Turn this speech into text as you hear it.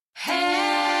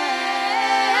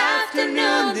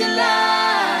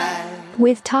Delight.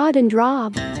 With Todd and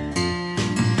Rob.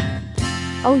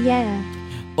 Oh, yeah.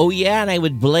 Oh, yeah, and I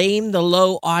would blame the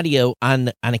low audio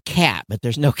on a cat, but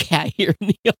there's no cat here in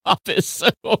the office. So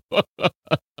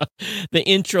the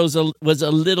intro was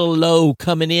a little low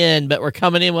coming in, but we're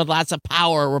coming in with lots of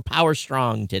power. We're power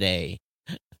strong today.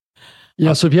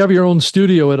 Yeah, so if you have your own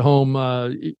studio at home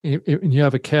and you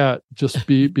have a cat, just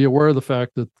be aware of the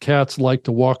fact that cats like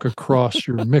to walk across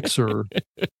your mixer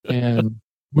and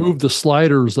move the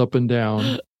sliders up and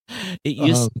down. It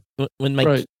used when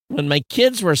my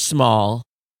kids were small,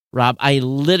 Rob, I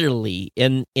literally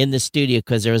in the studio,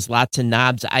 because there was lots of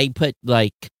knobs, I put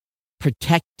like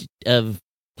protective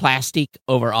plastic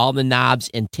over all the knobs,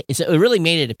 and so it really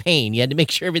made it a pain. You had to make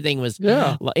sure everything was.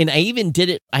 Yeah. And I even did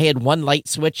it. I had one light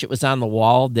switch. It was on the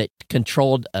wall that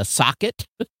controlled a socket.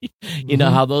 You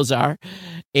know how those are,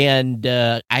 and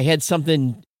I had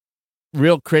something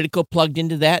real critical plugged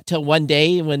into that till one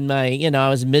day when I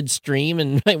was midstream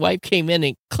and my wife came in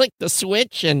and clicked the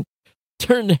switch and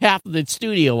turned half of the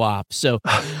studio off. So,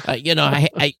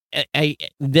 I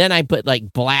then I put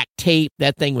like black tape.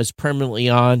 That thing was permanently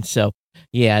on. So,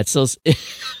 yeah, it's those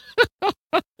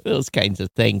those kinds of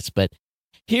things. But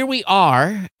here we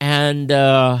are, and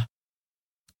I've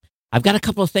got a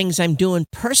couple of things I'm doing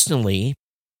personally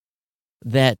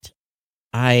that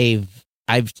I've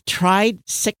tried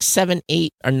 6, 7,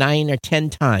 8, or 9, or 10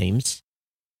 times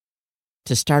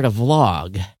to start a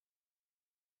vlog.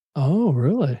 Oh,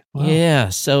 really? Wow. Yeah.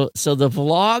 So the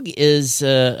vlog is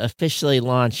officially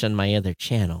launched on my other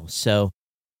channel. So,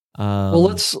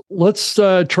 well, let's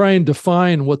try and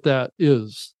define what that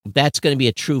is. That's going to be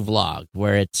a true vlog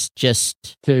where it's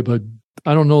just okay. But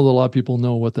I don't know that a lot of people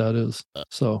know what that is.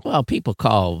 So, well, people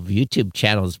call YouTube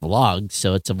channels vlogs,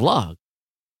 so it's a vlog.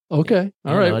 Okay.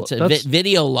 All right. It's a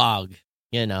video log,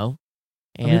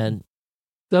 and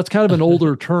that's kind of an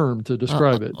older term to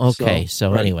describe it. Okay.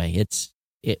 So anyway, it's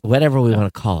whatever we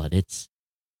want to call it.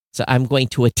 So I'm going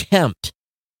to attempt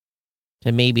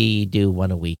to maybe do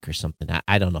one a week or something.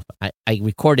 I don't know. I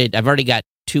recorded. I've already got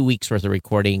 2 weeks worth of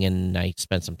recording, and I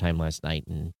spent some time last night.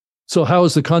 And so, how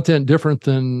is the content different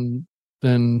than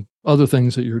other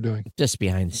things that you're doing? Just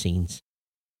behind the scenes.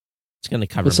 It's going to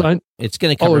cover. It's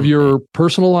going to cover of your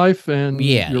personal life and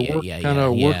your work, kind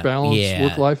of work balance,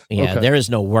 work life. Yeah, there is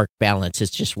no work balance.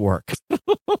 It's just work.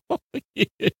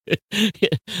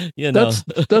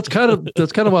 That's kind of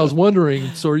what I was wondering.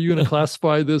 So, are you going to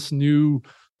classify this new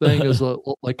thing as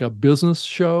like a business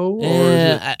show?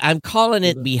 Or I'm calling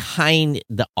it Behind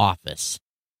the Office.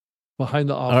 Behind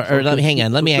the Office. Or hang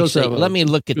on. Let me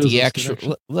look at the actual.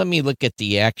 Connection. Let me look at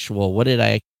the actual. What did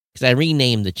I? Because I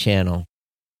renamed the channel.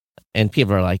 And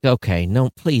people are like, okay, no,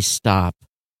 please stop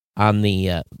on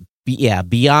the,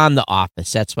 Beyond the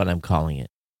Office. That's what I'm calling it.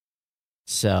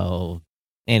 So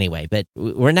anyway, but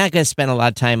we're not going to spend a lot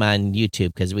of time on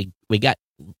YouTube because we got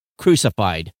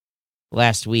crucified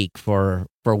last week for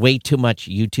way too much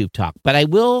YouTube talk. But I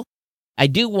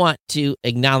do want to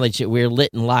acknowledge that we're lit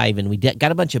and live, and we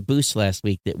got a bunch of boosts last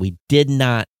week that we did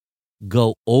not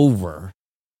go over.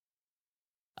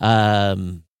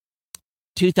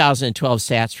 2012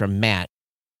 stats from Matt.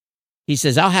 He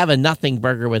says, I'll have a nothing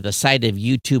burger with a side of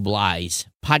YouTube lies.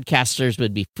 Podcasters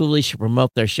would be foolish to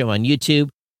promote their show on YouTube.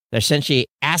 They're essentially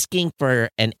asking for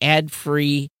an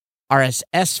ad-free,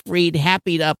 RSS-free,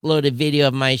 happy to upload a video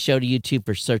of my show to YouTube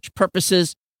for search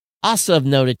purposes. Also of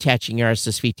note, attaching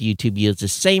RSS feed to YouTube yields the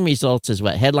same results as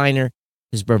what Headliner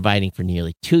is providing for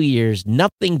nearly 2 years.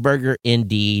 Nothing burger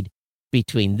indeed.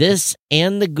 Between this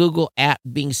and the Google app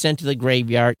being sent to the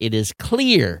graveyard, it is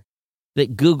clear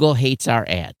that Google hates our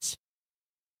ads.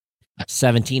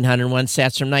 1,701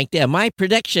 stats from Nightdale. My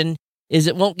prediction is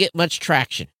it won't get much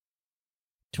traction.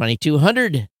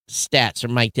 2,200 stats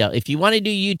from Nightdale. If you want to do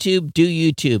YouTube, do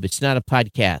YouTube. It's not a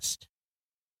podcast.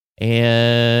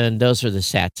 And those are the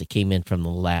stats that came in from the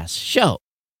last show.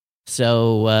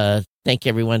 So thank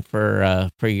everyone for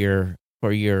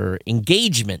your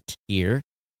engagement here.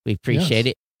 We appreciate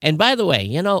it. And by the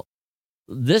way,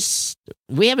 this,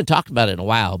 we haven't talked about it in a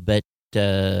while, but,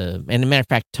 and as a matter of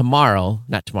fact,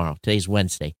 today's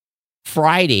Wednesday.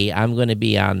 Friday, I'm going to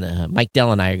be Mike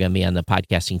Dell and I are going to be on the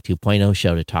Podcasting 2.0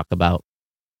 show to talk about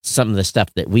some of the stuff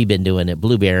that we've been doing at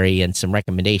Blueberry and some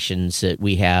recommendations that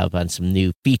we have on some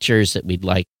new features that we'd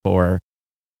like for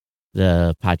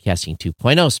the Podcasting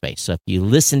 2.0 space. So if you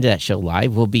listen to that show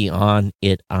live, we'll be on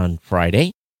it on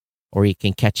Friday. Or you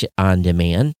can catch it on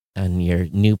demand on your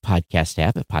new podcast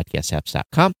app at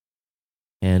podcastapps.com.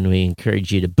 And we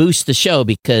encourage you to boost the show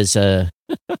because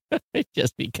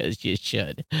just because you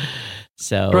should.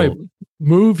 So right.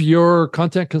 Move your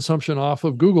content consumption off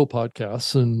of Google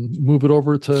Podcasts and move it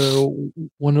over to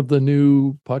one of the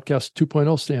new Podcast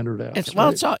 2.0 standard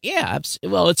apps.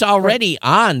 It's already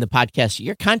on the podcast.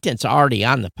 Your content's already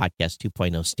on the Podcast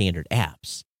 2.0 standard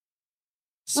apps.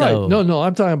 So, right. No,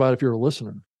 I'm talking about if you're a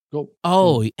listener. Go.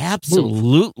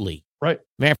 Absolutely. Move. Right.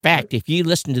 Matter of fact, if you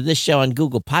listen to this show on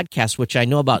Google Podcasts, which I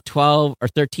know about 12 or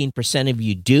 13% of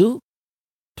you do,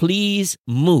 please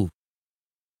move.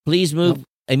 Please move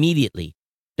immediately.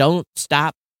 Don't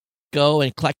stop. Go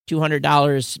and collect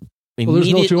 $200. Well,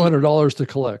 there's no $200 to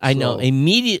collect. I know.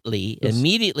 Immediately,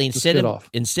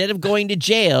 instead of going to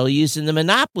jail using the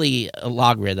Monopoly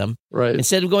logarithm, right?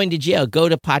 Instead of going to jail, go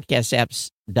to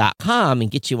podcastapps.com and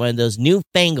get you one of those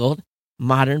newfangled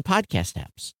modern podcast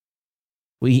apps.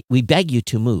 We beg you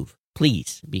to move,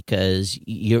 please, because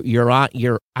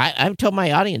I've told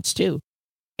my audience too,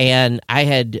 and I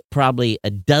had probably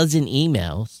a dozen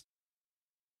emails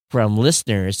from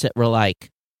listeners that were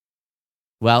like,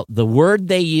 well, the word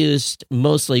they used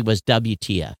mostly was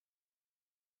WTF.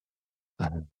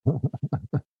 They're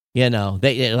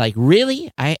like, really?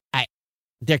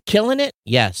 They're killing it?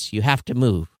 Yes, you have to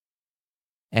move.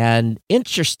 And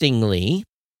interestingly,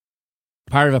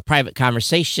 part of a private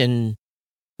conversation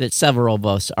that several of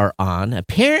us are on,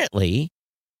 apparently,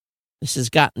 this has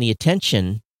gotten the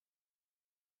attention,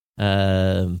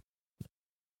 the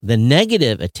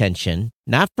negative attention,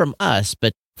 not from us,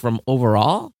 but from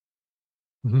overall,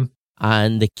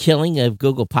 on the killing of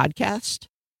Google Podcast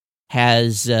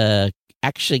has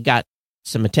actually got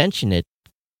some attention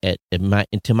to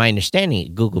my understanding,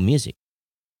 at Google Music.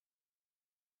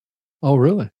 Oh,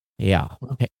 really? Yeah.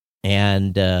 Wow.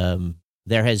 And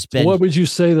there has been... So what would you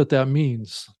say that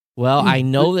means? Well, I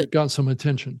know that... got some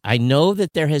attention. I know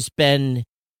that there has been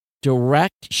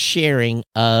direct sharing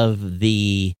of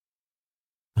the...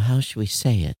 How should we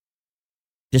say it?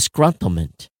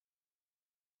 Disgruntlement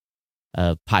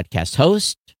of podcast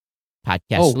hosts,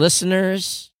 podcast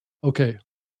listeners. Okay.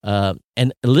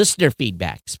 And listener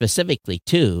feedback specifically,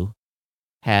 too,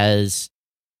 has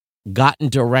gotten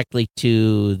directly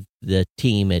to the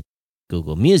team at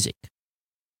Google Music.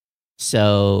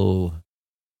 So,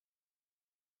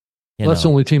 that's the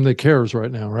only team that cares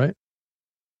right now, right?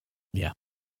 Yeah.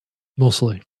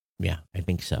 Mostly. Yeah, I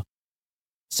think so.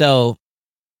 So,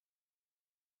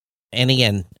 and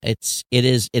again, it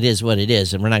is what it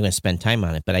is, and we're not going to spend time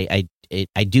on it, but I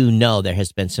do know there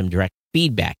has been some direct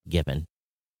feedback given.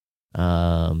 As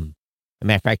a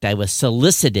matter of fact, I was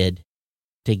solicited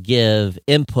to give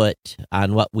input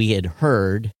on what we had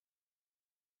heard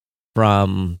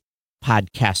from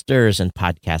podcasters and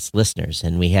podcast listeners,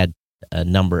 and we had a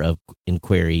number of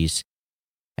inquiries,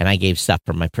 and I gave stuff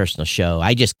from my personal show.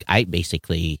 I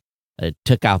basically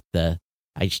took out I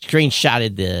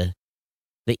screenshotted the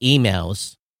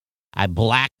emails. I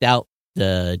blacked out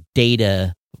the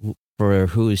data for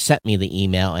who sent me the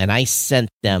email, and I sent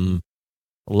them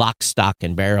lock, stock,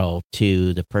 and barrel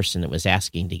to the person that was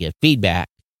asking to give feedback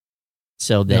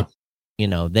so that,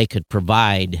 they could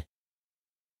provide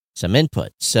some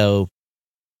input. So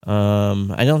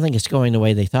I don't think it's going the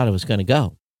way they thought it was going to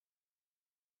go.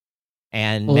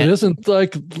 And it isn't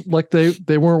like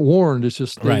they weren't warned. It's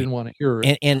just they didn't want to hear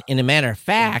it. And in a matter of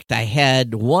fact, I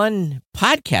had one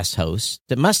podcast host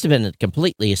that must have been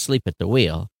completely asleep at the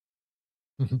wheel.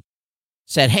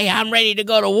 Said, "Hey, I'm ready to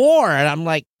go to war." And I'm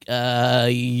like,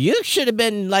 you should have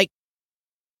been like,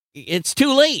 it's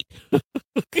too late.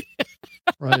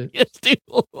 Right. It's too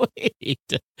late.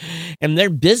 And their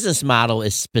business model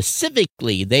is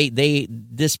specifically,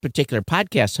 this particular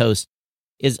podcast host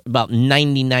is about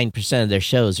 99% of their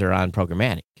shows are on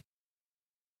programmatic.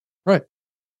 Right.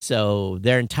 So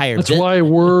their entire that's why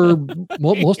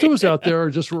most of us out there are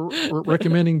just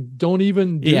recommending don't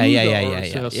even do the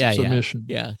RSS submission.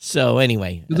 Yeah. So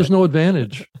anyway, there's no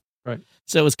advantage. Right.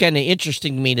 So it was kind of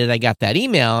interesting to me that I got that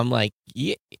email. I'm like,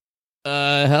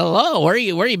 hello, where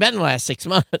you been the last 6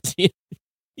 months?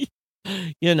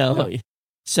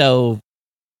 So,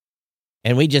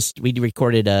 and we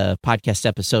recorded a podcast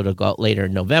episode to go out later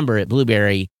in November at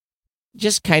Blueberry,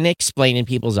 just kind of explaining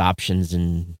people's options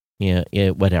and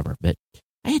whatever. But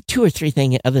I had 2 or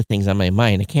 3 other things on my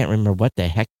mind. I can't remember what the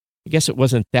heck. I guess it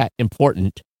wasn't that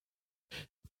important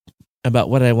about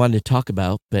what I wanted to talk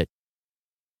about, but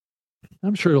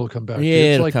I'm sure it'll come back.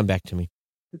 Yeah, it'll come back to me.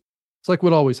 It's like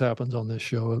what always happens on this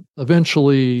show.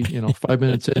 Eventually, 5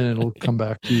 minutes in, it'll come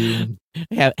back to you.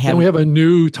 And we have a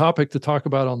new topic to talk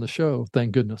about on the show.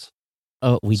 Thank goodness.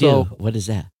 Oh, we do. What is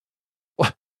that?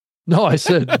 No, I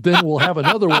said then we'll have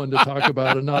another one to talk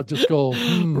about and not just go,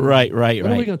 Right.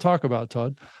 What are we going to talk about,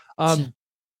 Todd?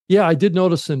 Yeah, I did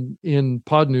notice in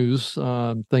Pod News,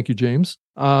 thank you, James,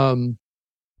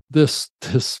 this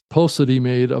post that he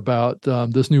made about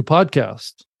this new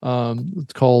podcast.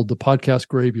 It's called The Podcast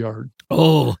Graveyard.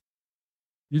 Oh,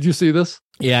 did you see this?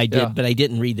 yeah, I did, but I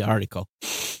didn't read the article.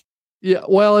 Yeah,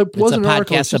 well, it wasn't a an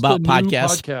article. podcast It's just about a new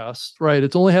podcasts. podcast, right?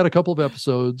 It's only had a couple of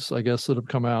episodes, I guess, that have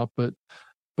come out, but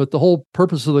the whole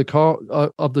purpose of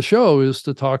the show is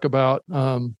to talk about,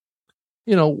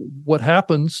 what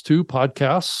happens to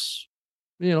podcasts,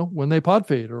 when they pod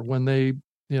fade or when they,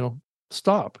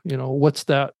 stop. What's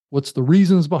the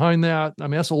reasons behind that? I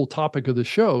mean, that's the whole topic of the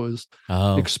show is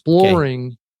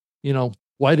exploring,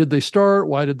 why did they start?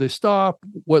 Why did they stop?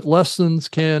 What lessons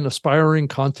can aspiring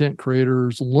content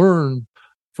creators learn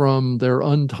from their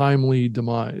untimely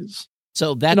demise?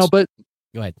 So that's but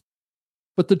go ahead.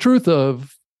 But the truth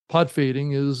of pod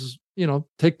fading is,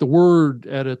 take the word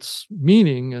at its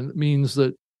meaning, and it means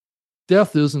that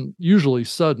death isn't usually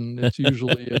sudden. It's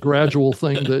usually a gradual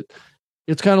thing that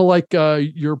it's kind of like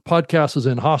your podcast is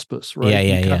in hospice, right? Yeah.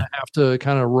 You kind of have to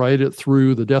kind of ride it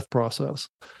through the death process.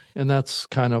 And that's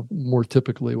kind of more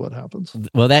typically what happens.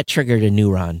 Well, that triggered a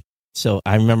neuron. So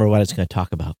I remember what I was going to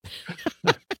talk about.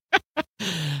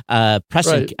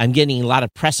 Right. I'm getting a lot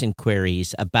of press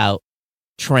inquiries about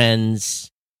trends,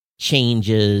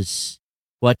 changes,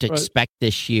 what to expect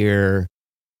this year.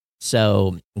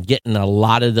 So getting a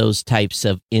lot of those types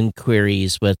of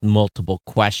inquiries with multiple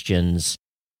questions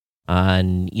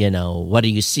on, what are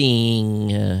you seeing?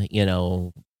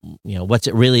 What's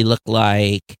it really look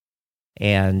like?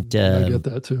 And I get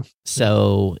that too.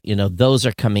 So, those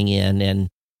are coming in and,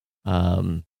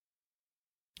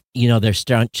 they're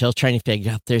still trying to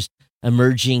figure out there's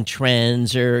emerging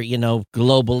trends or,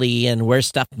 globally and where's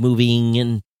stuff moving.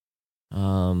 And,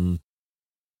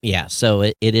 so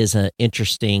it is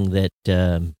interesting that,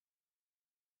 that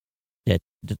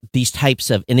these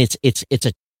types of, and it's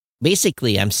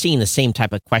basically I'm seeing the same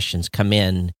type of questions come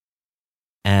in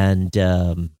and,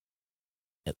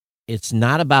 it's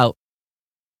not about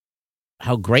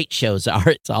how great shows are.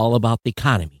 It's all about the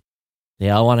economy.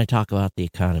 They all want to talk about the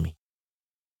economy.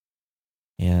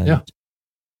 And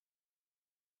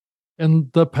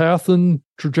and the path and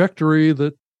trajectory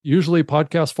that usually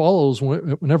podcast follows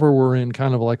whenever we're in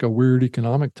kind of like a weird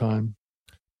economic time.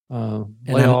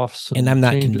 Layoffs. And I'm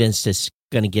not changes. convinced it's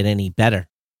going to get any better.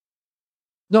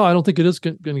 No, I don't think it is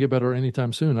going to get better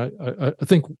anytime soon. I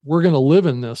think we're going to live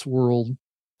in this world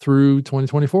through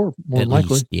 2024, more than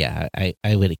likely. Least, yeah,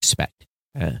 I would expect.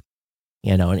 And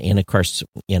of course,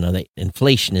 the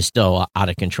inflation is still out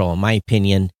of control, in my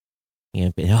opinion.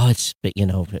 We've absorbed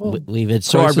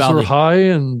prices all are high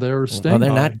and they're staying. Well, they're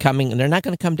high. not coming. They're not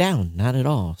going to come down, not at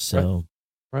all. So,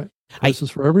 right.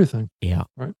 Prices for everything. Yeah,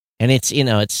 right. And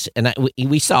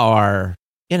we saw our,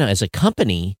 as a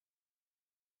company.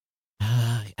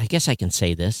 I guess I can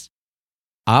say this: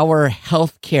 our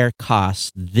healthcare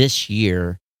costs this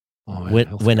year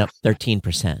went up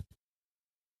 13%.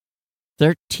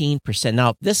 13%.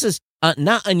 Now, this is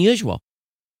not unusual.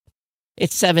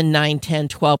 It's 7, 9, 10,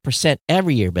 12%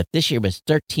 every year, but this year was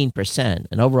 13%,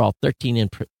 and overall 13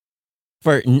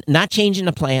 for not changing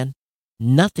the plan,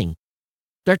 nothing.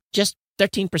 They're just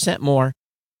 13% more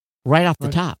right off the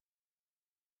top.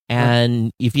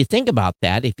 And if you think about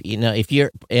that,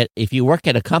 if you work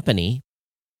at a company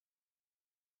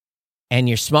and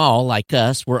you're small like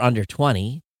us, we're under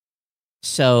 20,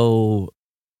 so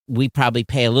we probably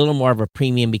pay a little more of a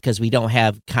premium because we don't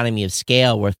have economy of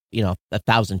scale with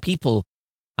 1,000 people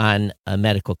on a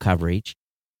medical coverage.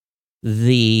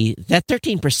 That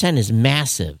 13% is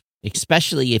massive,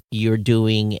 especially if you're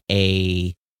doing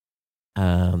a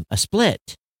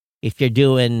split. If you're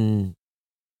doing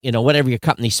whatever your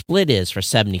company split is for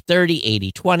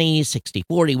 70-30, 80-20,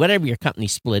 60-40, whatever your company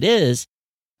split is,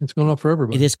 it's going up for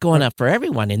everybody. It is going up for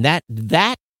everyone, and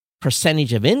that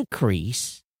percentage of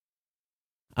increase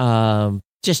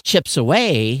just chips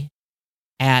away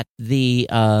at the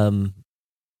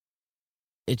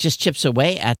it just chips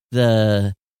away at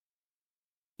the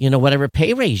whatever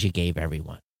pay raise you gave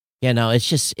everyone. It's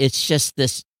just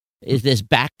this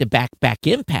back to back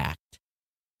impact.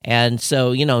 And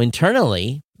so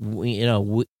internally,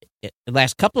 the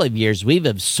last couple of years we've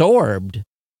absorbed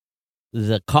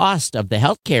the cost of the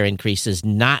healthcare increases,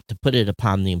 not to put it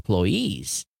upon the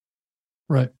employees.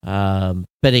 Right.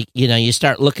 But you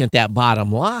start looking at that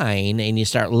bottom line and you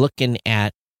start looking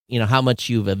at, how much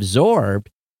you've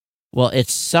absorbed. Well, at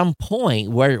some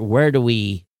point, where do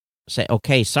we say,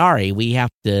 okay, sorry, we have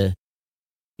to,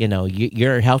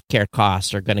 your healthcare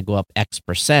costs are going to go up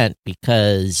X%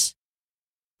 because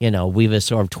we've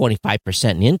absorbed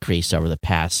 25% increase over the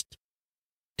past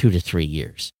 2 to 3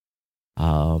 years.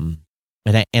 And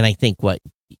I think what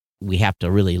we have to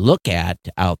really look at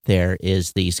out there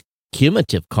is these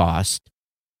cumulative costs.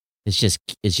 It's just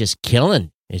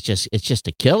killing. It's just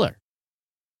a killer.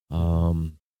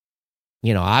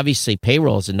 Obviously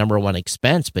payroll is the number one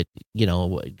expense, but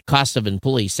cost of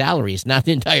employee salary is not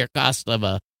the entire cost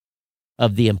of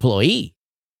the employee.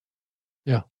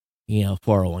 Yeah.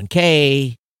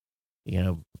 401k,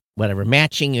 whatever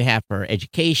matching you have for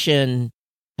education,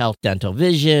 health, dental,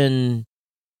 vision,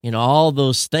 all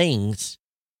those things,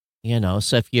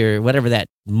 so if you're, whatever that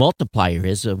multiplier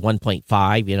is of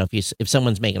 1.5, if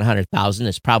someone's making 100,000,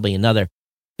 it's probably another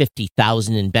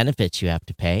 50,000 in benefits you have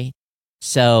to pay.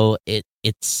 So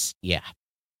it's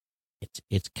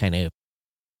kind of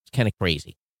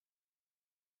crazy.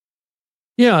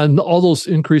 Yeah, and all those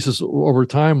increases over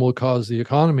time will cause the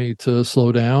economy to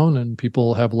slow down, and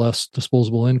people have less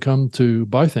disposable income to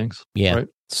buy things. Yeah. Right.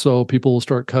 So people will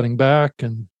start cutting back,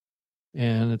 and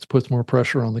it puts more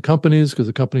pressure on the companies because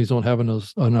the companies don't have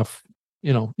enough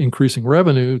increasing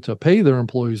revenue to pay their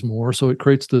employees more. So it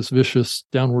creates this vicious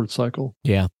downward cycle.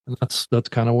 Yeah. And that's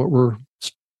kind of what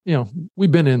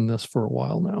we've been in this for a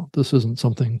while now. This isn't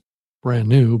something brand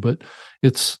new, but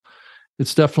it's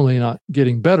definitely not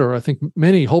getting better. I think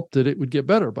many hoped that it would get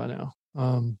better by now.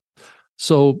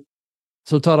 So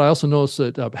Todd, I also noticed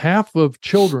that half of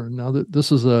children, now that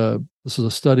this is a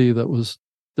study that was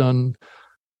done,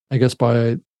 I guess,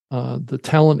 by the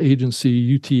talent agency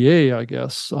UTA, I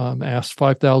guess, asked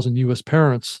 5,000 U.S.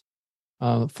 parents,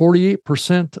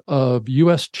 48% of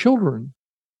U.S. children,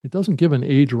 it doesn't give an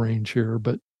age range here,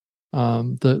 but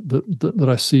that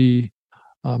I see,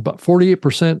 about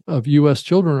 48% of U.S.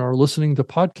 children are listening to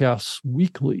podcasts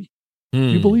weekly. Do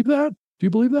you believe that? Do you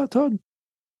believe that, Todd?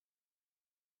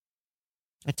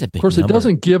 That's a big number. Of course, it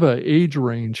doesn't give an age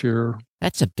range here.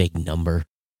 That's a big number.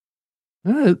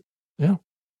 Yeah,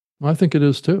 I think it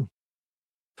is too.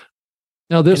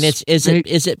 Now, this and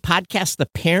is it podcasts the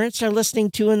parents are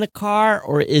listening to in the car,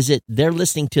 or is it they're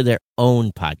listening to their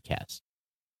own podcast?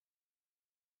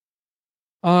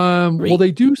 Well,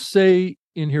 they do say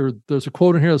in here, there's a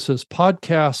quote in here that says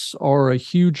podcasts are a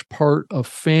huge part of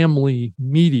family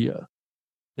media.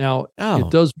 Now, It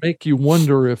does make you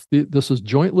wonder if this is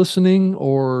joint listening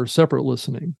or separate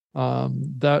listening.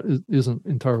 That isn't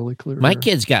entirely clear. My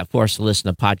kids got forced to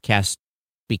listen to podcasts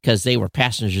because they were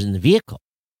passengers in the vehicle.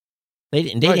 They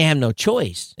didn't have no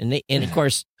choice, and of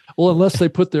course, well, unless they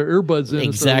put their earbuds in,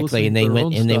 exactly, and they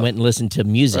went and listened to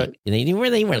music, right. and they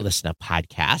weren't listening to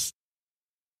podcasts.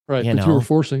 Right, but you were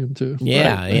forcing them to.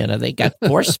 Yeah, right. They got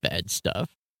force-fed stuff.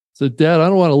 So, Dad, I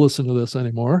don't want to listen to this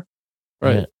anymore.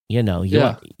 Right. You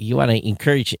want to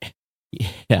encourage.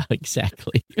 Yeah,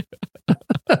 exactly.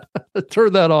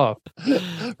 Turn that off.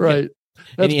 Right.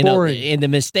 That's boring. And the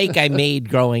mistake I made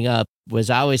growing up was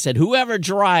I always said, whoever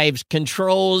drives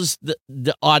controls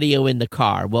the audio in the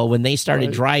car. Well, when they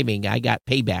started driving, I got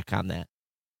payback on that.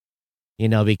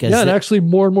 Because and actually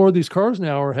more and more of these cars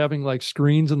now are having like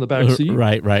screens in the back seat.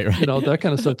 Right. That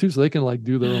kind of stuff too, so they can like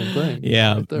do their own thing.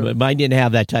 Yeah, right but mine didn't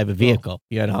have that type of vehicle.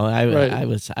 I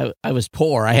was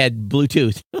poor. I had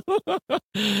Bluetooth.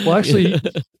 Well, actually,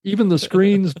 even the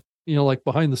screens, like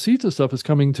behind the seats and stuff, is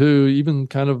coming to even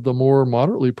kind of the more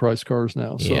moderately priced cars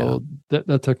now. So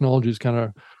that technology is kind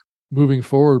of moving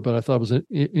forward. But I thought it was an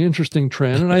interesting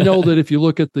trend, and I know that if you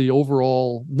look at the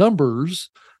overall numbers,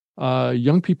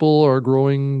 young people are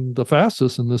growing the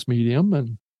fastest in this medium,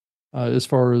 and as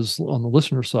far as on the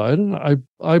listener side, and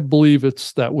I believe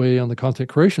it's that way on the content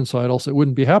creation side. Also, it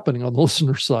wouldn't be happening on the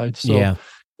listener side. So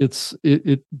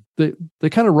they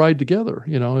kind of ride together.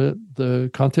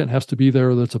 The content has to be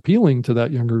there that's appealing to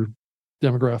that younger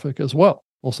demographic as well.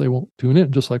 Else they won't tune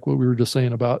in. Just like what we were just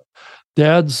saying about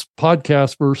Dad's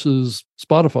podcast versus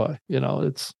Spotify.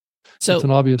 It's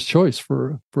an obvious choice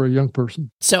for a young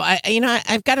person. So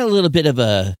I've got a little bit of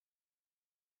a,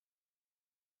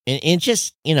 and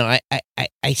just,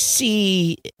 I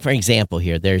see, for example,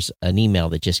 here, there's an email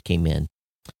that just came in,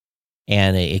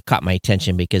 and it caught my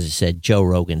attention because it said Joe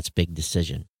Rogan's big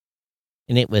decision.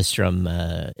 And it was from,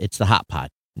 it's the Hot Pod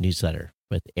newsletter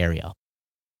with Ariel.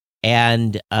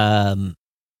 And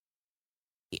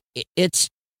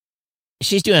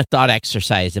she's doing a thought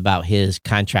exercise about his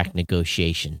contract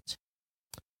negotiations.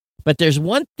 But there's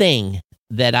one thing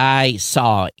that I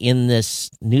saw in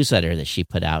this newsletter that she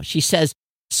put out. She says,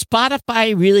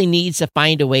 Spotify really needs to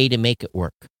find a way to make it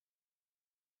work.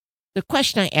 The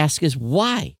question I ask is,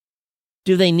 why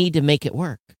do they need to make it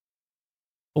work?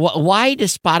 Why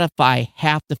does Spotify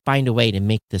have to find a way to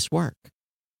make this work?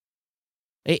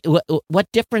 What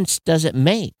difference does it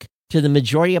make to the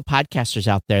majority of podcasters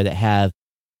out there that have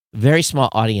very small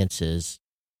audiences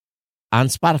on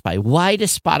Spotify? Why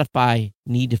does Spotify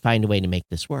need to find a way to make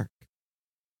this work?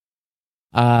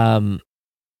 Well,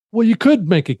 you could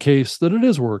make a case that it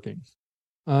is working.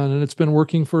 And it's been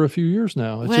working for a few years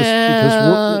now. It's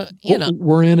just because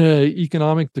we're in an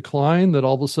economic decline that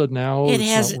all of a sudden now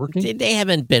it's not working. They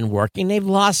haven't been working. They've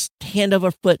lost hand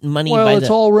over foot money. Well, it's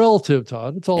all relative,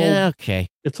 Todd. It's all okay.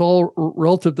 It's all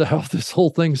relative to how this whole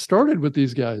thing started with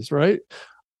these guys, right?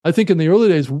 I think in the early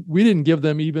days we didn't give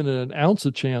them even an ounce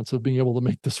of chance of being able to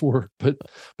make this work, but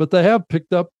they have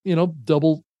picked up,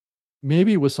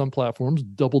 maybe with some platforms,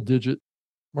 double-digit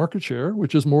market share,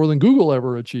 which is more than Google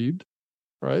ever achieved.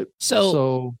 Right.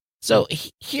 So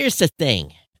here's the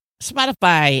thing.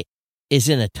 Spotify is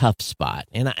in a tough spot,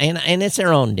 and it's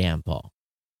their own damn fault.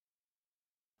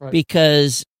 Right.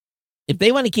 Because if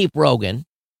they want to keep Rogan,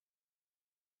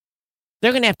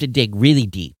 they're going to have to dig really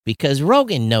deep, because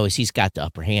Rogan knows he's got the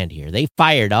upper hand here. They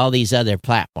fired all these other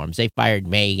platforms. They fired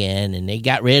Megan, and they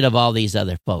got rid of all these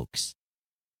other folks.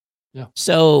 Yeah.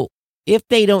 So if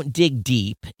they don't dig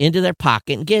deep into their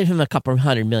pocket and give him a couple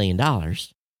 $100 million,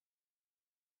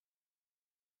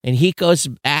 and he goes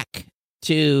back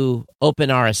to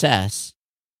open RSS,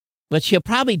 which he'll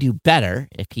probably do better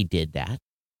if he did that.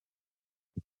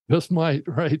 Just might,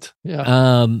 right?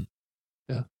 Yeah.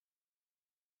 Yeah.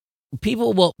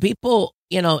 People,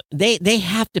 they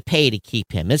have to pay to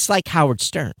keep him. It's like Howard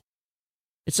Stern.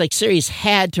 It's like Sirius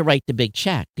had to write the big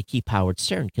check to keep Howard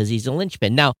Stern because he's a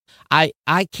linchpin. Now, I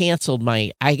canceled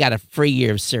I got a free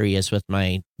year of Sirius with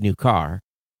my new car.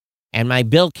 And my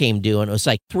bill came due, and it was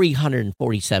like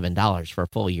 $347 for a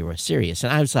full year with Sirius.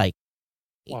 And I was like,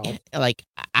 wow.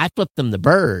 I flipped them the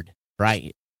bird,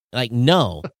 right? Like,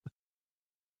 no.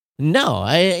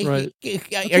 Right.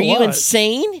 Are you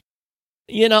insane?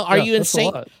 Are you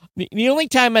insane? The only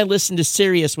time I listened to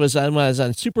Sirius was when I was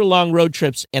on super long road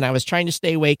trips, and I was trying to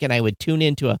stay awake, and I would tune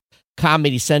into a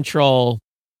Comedy Central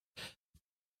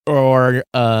or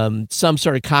some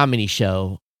sort of comedy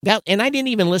show. And I didn't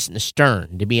even listen to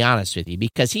Stern, to be honest with you,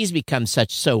 because he's become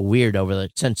so weird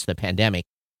since the pandemic.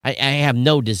 I have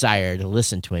no desire to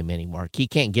listen to him anymore. He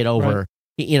can't get over,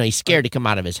 he's scared to come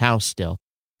out of his house still.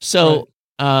 So,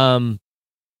 so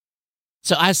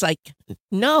I was like,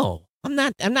 no, I'm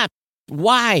not.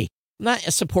 Why? I'm not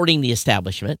supporting the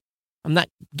establishment. I'm not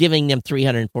giving them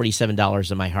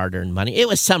 $347 of my hard-earned money. It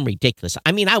was some ridiculous.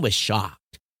 I mean, I was shocked.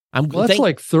 That's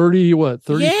like $33 a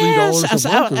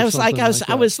month.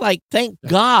 I was like, thank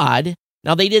God.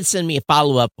 Now they did send me a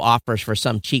follow-up offers for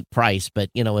some cheap price, but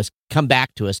it's come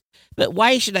back to us. But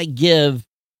why should I give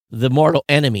the mortal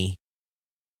enemy,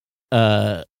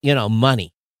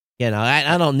 money?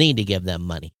 I don't need to give them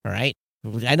money. All right,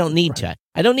 I don't need to.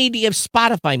 I don't need to give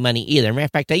Spotify money either. Matter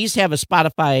of fact, I used to have a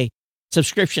Spotify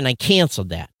subscription. I canceled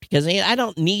that because I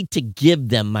don't need to give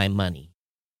them my money.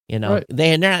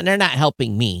 They're not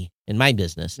helping me in my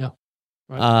business. Yeah.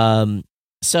 Right.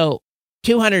 So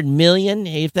 $200 million.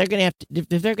 If they're gonna have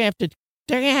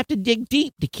to dig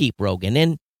deep to keep Rogan.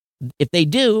 And if they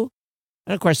do,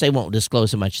 and of course they won't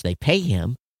disclose how much they pay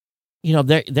him.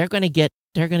 They're gonna get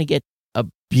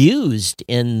abused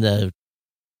in the.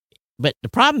 But the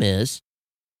problem is,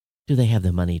 do they have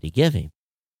the money to give him?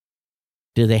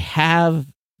 Do they have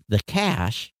the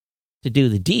cash to do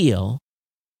the deal?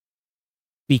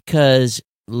 Because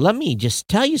let me just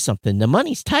tell you something, the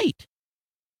money's tight.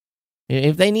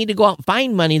 If they need to go out and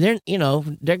find money, they're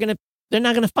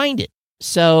not gonna find it.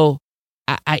 So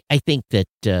I think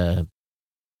that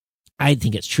I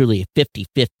think it's truly a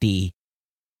 50-50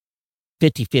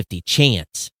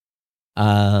 chance.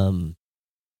 I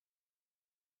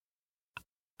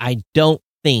don't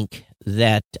think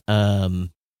that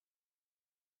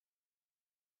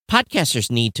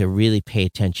podcasters need to really pay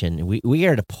attention. We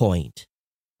are at a point.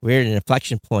 We're at an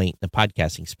inflection point in the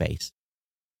podcasting space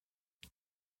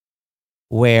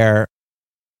where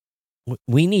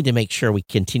we need to make sure we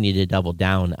continue to double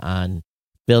down on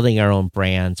building our own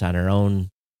brands, on our own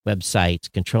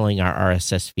websites, controlling our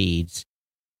RSS feeds,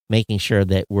 making sure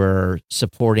that we're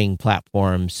supporting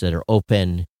platforms that are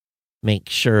open, make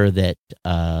sure that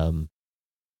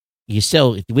we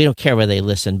don't care where they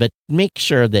listen, but make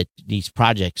sure that these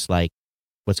projects like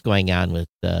what's going on with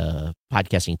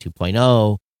Podcasting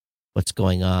 2.0, what's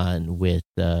going on with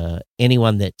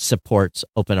anyone that supports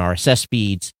open RSS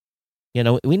feeds.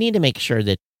 We need to make sure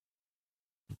that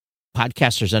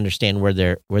podcasters understand where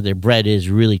their bread is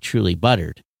really truly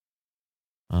buttered.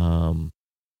 Again,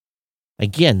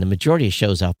 the majority of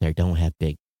shows out there don't have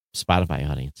big Spotify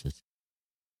audiences.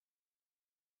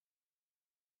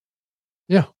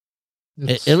 Yeah.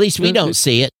 At least we don't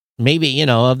see it. Maybe,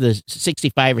 of the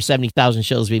 65 or 70,000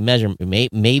 shows we measure,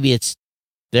 maybe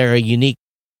they're a unique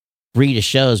breed of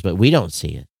shows, but we don't see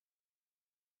it.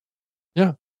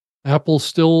 Yeah. Apple's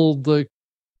still the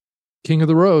king of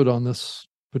the road on this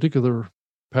particular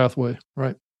pathway,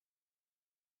 right?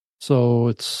 So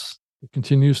it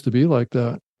continues to be like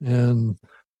that. And,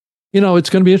 it's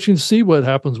going to be interesting to see what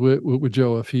happens with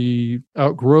Joe if he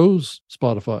outgrows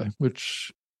Spotify,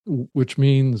 which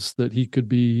means that he could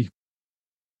be,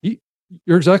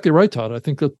 you're exactly right, Todd. I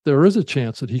think that there is a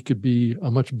chance that he could be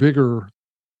a much bigger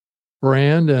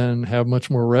brand and have much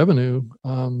more revenue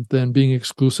than being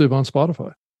exclusive on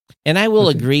Spotify. And I will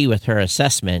agree with her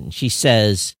assessment. She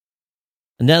says,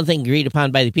 another thing agreed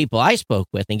upon by the people I spoke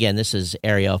with, again, this is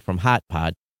Ariel from Hot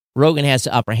Pod, Rogan has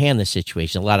the upper hand in the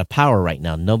situation, a lot of power right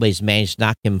now. Nobody's managed to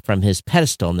knock him from his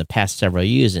pedestal in the past several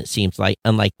years, and it seems like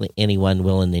unlikely anyone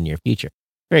will in the near future.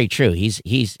 Very true. He's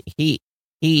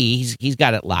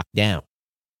got it locked down.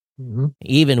 Mm-hmm.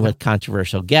 Even with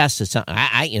controversial guests, it's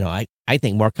I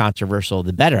think more controversial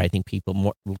the better. I think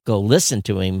people go listen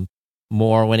to him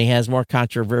more when he has more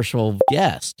controversial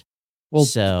guests. Well,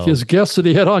 his guest that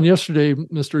he had on yesterday,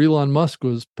 Mr. Elon Musk,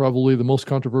 was probably the most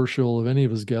controversial of any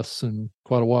of his guests in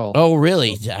quite a while. Oh,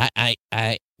 really? I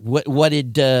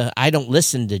don't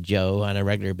listen to Joe on a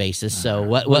regular basis. So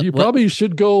you probably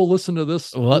should go listen to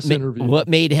this interview. What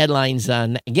made headlines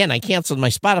on? Again, I canceled my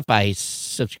Spotify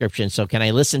subscription, so can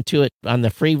I listen to it on the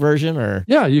free version? Or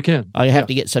yeah, you can. I have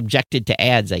to get subjected to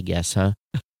ads, I guess, huh?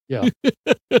 Yeah,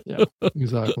 yeah,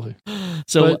 exactly.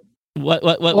 So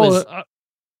what was?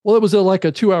 Well, it was like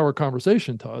a 2-hour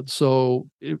conversation, Todd. So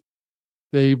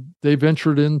they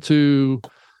ventured into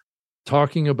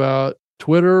talking about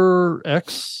Twitter,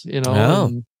 X,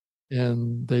 and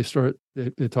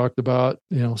they talked about,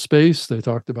 space. They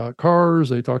talked about cars.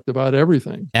 They talked about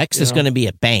everything. X is going to be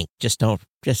a bank. Just don't.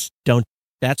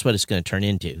 That's what it's going to turn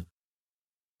into.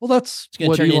 Well, it's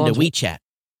going to turn into WeChat.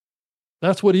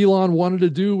 That's what Elon wanted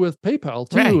to do with PayPal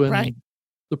too. Right.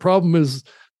 The problem is,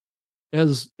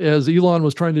 as Elon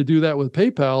was trying to do that with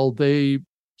PayPal,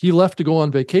 he left to go on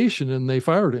vacation and they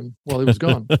fired him while he was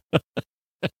gone.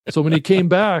 So when he came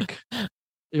back,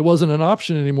 it wasn't an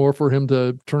option anymore for him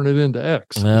to turn it into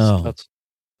X. Oh.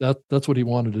 That's what he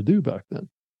wanted to do back then.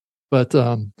 But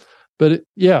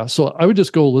so I would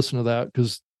just go listen to that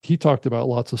because he talked about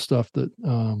lots of stuff that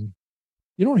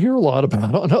you don't hear a lot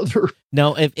about on other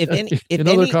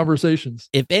other conversations.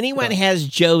 If anyone has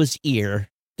Joe's ear,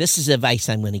 this is advice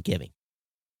I'm going to give him.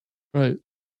 Right.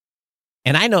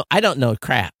 And I don't know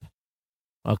crap.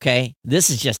 Okay. This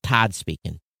is just Todd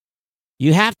speaking.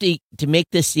 You have to make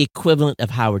this the equivalent of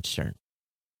Howard Stern.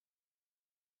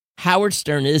 Howard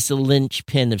Stern is the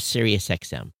linchpin of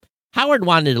SiriusXM. Howard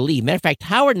wanted to leave. Matter of fact,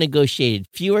 Howard negotiated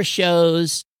fewer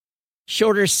shows,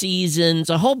 shorter seasons,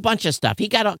 a whole bunch of stuff. He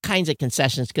got all kinds of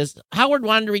concessions because Howard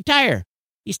wanted to retire.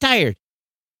 He's tired.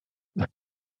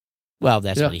 Well,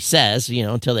 that's what he says,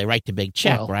 until they write the big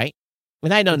check, right?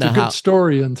 And I don't know how. Good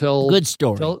story until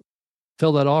until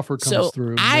that offer comes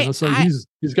through. So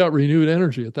he's got renewed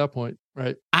energy at that point,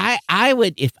 right? I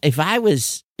would if I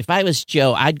was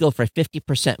Joe, I'd go for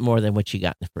 50% more than what you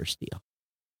got in the first deal.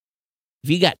 If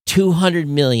you got $200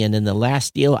 million in the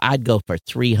last deal, I'd go for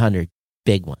 300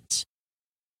 big ones.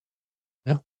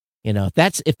 Yeah,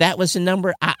 if that was the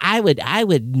number, I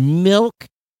would milk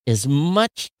as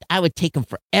much. I would take them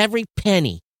for every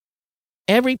penny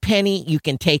you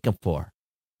can take them for.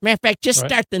 Matter of fact, just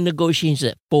start the negotiations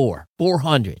at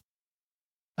 400.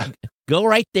 Go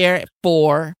right there at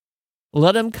 4.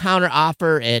 Let them counter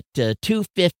offer at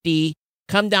 250.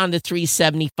 Come down to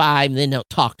 375, and then they'll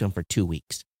talk to them for 2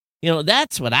 weeks.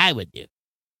 That's what I would do.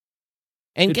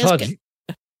 And hey, guess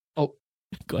Todd,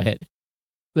 go ahead.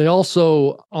 They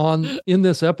also in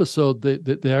this episode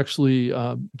they actually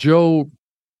Joe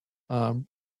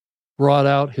brought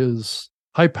out his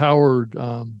high-powered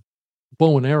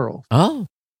bow and arrow. Oh.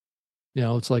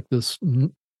 It's like this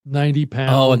 90-pound.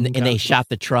 Oh, and they shot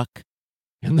the truck.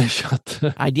 And they shot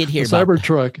I did hear the about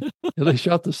Cybertruck. Yeah, they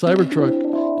shot the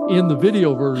Cybertruck in the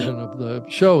video version of the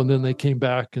show, and then they came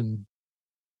back, and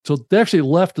so they actually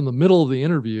left in the middle of the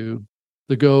interview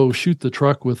to go shoot the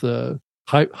truck with a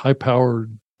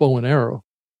high-powered bow and arrow,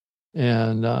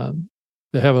 and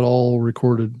they have it all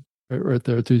recorded right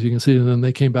there too, as you can see. And then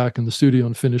they came back in the studio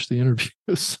and finished the interview.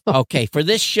 So. Okay, for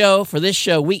this show,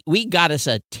 we got us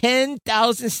a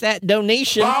 10,000 stat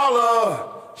donation.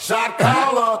 Baller, shot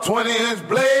caller, 20-inch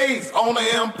blades on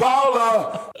the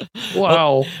Impala.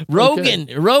 Wow.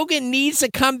 Rogan needs to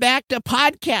come back to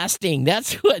podcasting.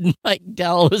 That's what Mike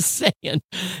Dell was saying.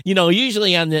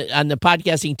 Usually on the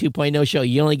Podcasting 2.0 show,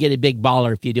 you only get a big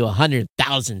baller if you do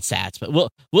 100,000 sats, but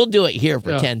we'll do it here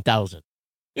for 10,000.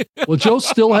 Well, Joe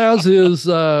still has his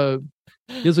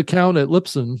account at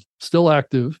Libsyn still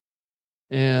active,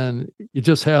 and it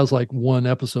just has like one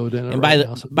episode in it. And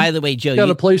by the way, Joe, got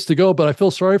a place to go, but I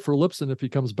feel sorry for Libsyn if he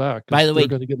comes back. By the way, they're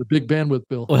going to get a big bandwidth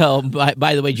bill. Well,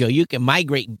 by the way, Joe, you can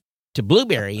migrate to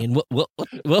Blueberry, and we'll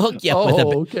hook you up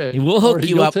with okay. We'll hook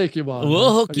you up. Take you on.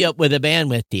 We'll hook you up with a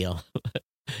bandwidth deal.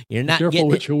 You're not careful getting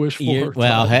what you wish for.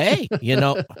 Well, hey, he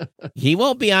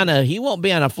won't be on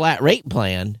a flat rate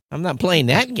plan. I'm not playing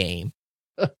that game.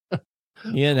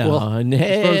 Well, and,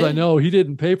 as far as I know, he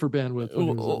didn't pay for bandwidth.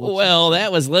 Well,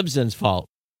 that was Libsyn's fault.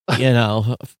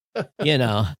 You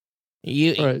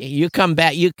come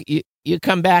back. You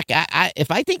come back.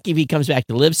 I think if he comes back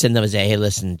to Libsyn, they'll say, "Hey,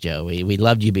 listen, Joe, we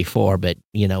loved you before, but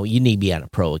you need to be on a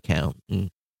pro account."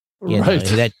 Right.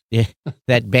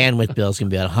 That bandwidth bill is going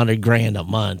to be about $100,000 a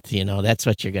month. That's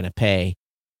what you're going to pay.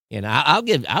 I'll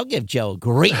give Joe a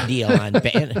great deal on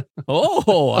band.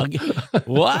 Wow.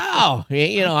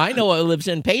 I know what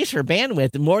Libsyn pays for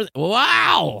bandwidth more.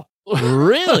 Wow.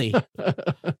 Really?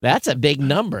 That's a big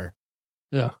number.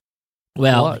 Yeah.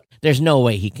 Well, there's no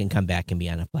way he can come back and be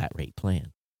on a flat rate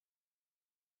plan.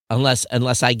 Unless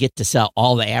I get to sell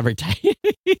all the advertising.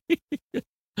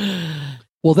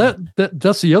 Well,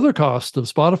 that's the other cost of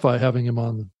Spotify having him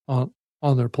on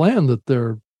their plan that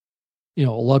they're, a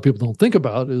lot of people don't think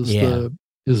about is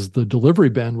the delivery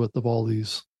bandwidth of all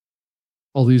these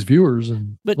viewers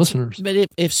and listeners. But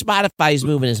if Spotify's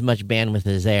moving as much bandwidth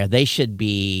as they should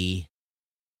be,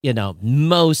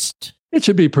 most. It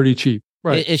should be pretty cheap,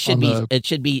 right? It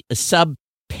should be a sub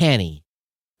penny,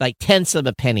 like tenths of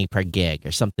a penny per gig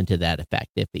or something to that effect.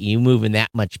 If you move in that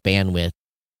much bandwidth.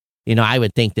 I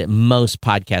would think that most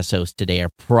podcast hosts today are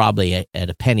probably at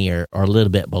a penny or a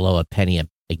little bit below a penny a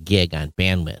gig on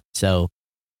bandwidth. So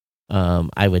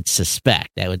I would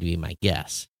suspect that would be my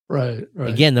guess. Right.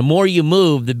 Again, the more you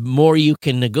move, the more you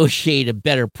can negotiate a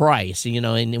better price,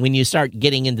 and when you start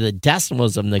getting into the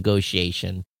decimals of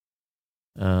negotiation.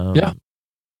 Yeah.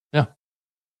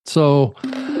 So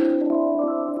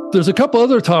there's a couple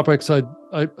other topics I'd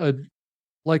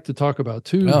like to talk about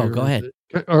too. Oh, go ahead.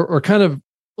 Are kind of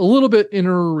a little bit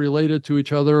interrelated to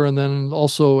each other. And then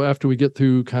also after we get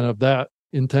through kind of that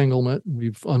entanglement,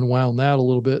 we've unwound that a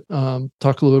little bit.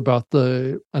 Talk a little bit about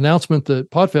the announcement that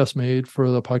PodFest made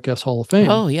for the Podcast Hall of Fame.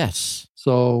 Oh, yes.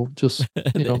 So just,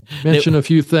 mention a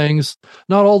few things.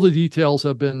 Not all the details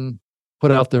have been put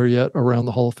out there yet around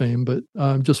the Hall of Fame, but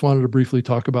just wanted to briefly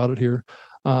talk about it here.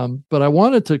 But I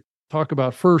wanted to talk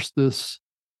about first this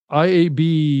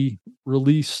IAB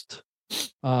released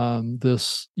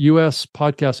this U.S.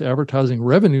 podcast advertising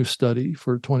revenue study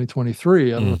for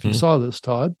 2023. I don't know if you saw this,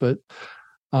 Todd, but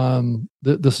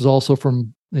this is also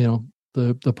from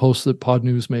the post that Pod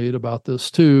News made about this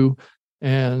too,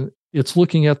 and it's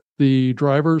looking at the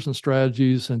drivers and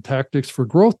strategies and tactics for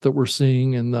growth that we're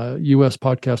seeing in the U.S.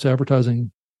 podcast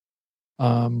advertising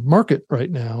market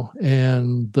right now.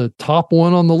 And the top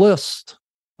one on the list,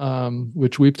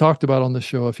 which we've talked about on the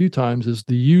show a few times, is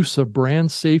the use of brand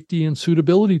safety and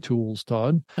suitability tools.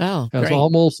 Todd has great.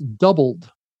 almost doubled.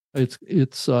 It's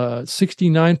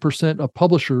 69% of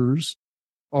publishers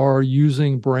are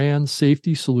using brand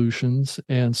safety solutions,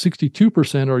 and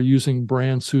 62% are using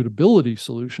brand suitability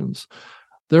solutions.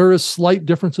 There is slight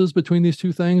differences between these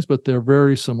two things, but they're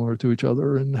very similar to each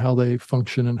other in how they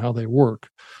function and how they work.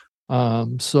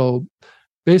 So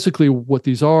basically what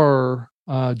these are,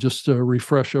 just to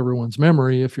refresh everyone's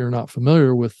memory, if you're not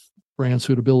familiar with brand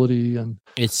suitability and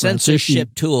it's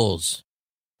censorship tools.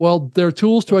 Well, they're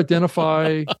tools to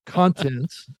identify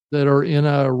content that are in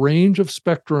a range of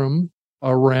spectrum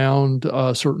around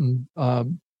certain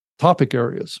topic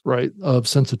areas, right, of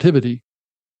sensitivity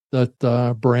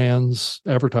that brands,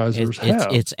 advertisers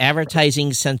have. It's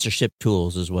advertising censorship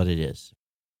tools is what it is.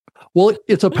 Well,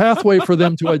 it's a pathway for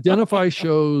them to identify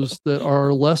shows that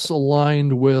are less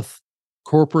aligned with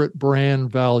corporate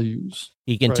brand values.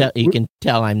 You can tell. You can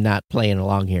tell I'm not playing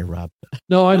along here, Rob.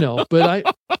 No, I know, but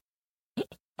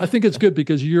I think it's good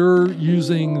because you're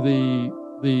using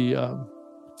the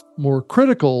more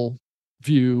critical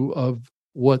view of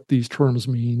what these terms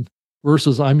mean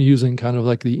versus I'm using kind of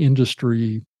like the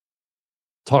industry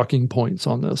talking points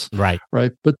on this. Right.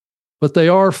 But they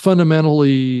are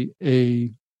fundamentally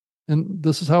and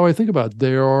this is how I think about it.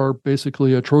 They are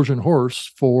basically a Trojan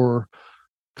horse for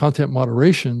content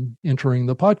moderation entering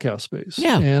the podcast space.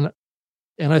 Yeah.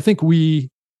 And I think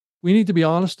we need to be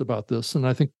honest about this. And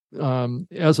I think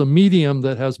as a medium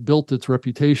that has built its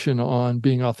reputation on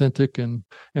being authentic and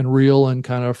real and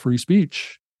kind of free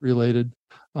speech related,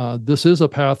 this is a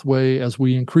pathway as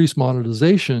we increase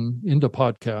monetization into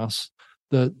podcasts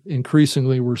that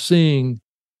increasingly we're seeing,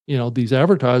 these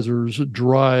advertisers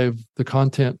drive the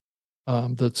content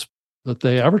that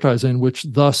they advertise in, which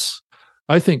thus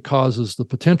I think causes the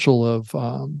potential of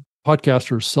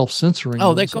podcasters self-censoring.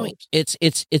 Oh, they're going.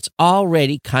 It's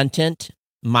already content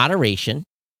moderation.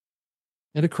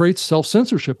 And it creates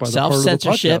self-censorship by the part of the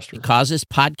podcaster. It causes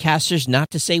podcasters not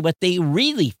to say what they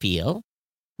really feel.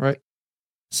 Right.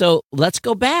 So let's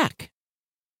go back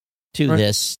to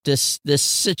this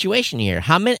situation here.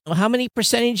 How many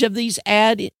percentage of these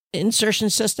ad insertion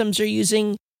systems are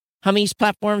using Hummy's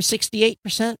platform?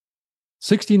 68%?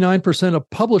 69% of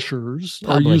publishers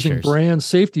are using brand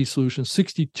safety solutions.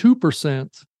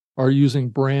 62% are using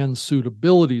brand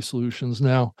suitability solutions.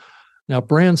 Now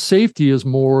brand safety is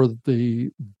more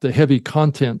the heavy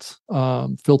content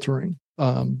filtering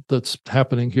that's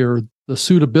happening here. The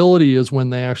suitability is when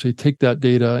they actually take that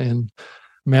data and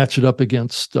match it up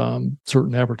against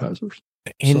certain advertisers.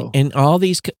 And all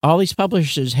these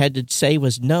publishers had to say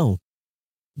was no,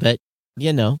 but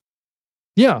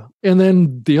Yeah. And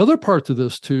then the other part to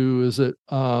this too is that,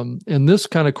 and this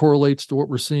kind of correlates to what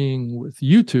we're seeing with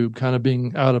YouTube kind of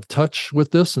being out of touch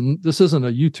with this. And this isn't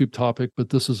a YouTube topic, but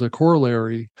this is a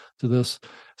corollary to this. It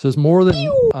says more than,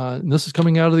 and this is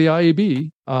coming out of the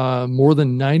IAB, more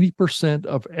than 90%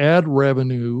 of ad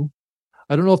revenue.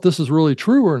 I don't know if this is really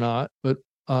true or not, but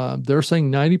they're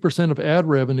saying 90% of ad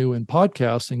revenue in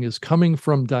podcasting is coming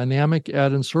from dynamic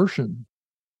ad insertion.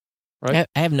 Right.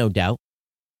 I have no doubt.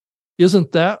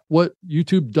 Isn't that what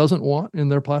YouTube doesn't want in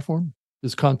their platform?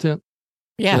 Is content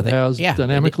that has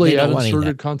dynamically ad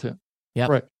inserted content? Yeah,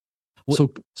 right.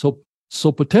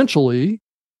 So potentially,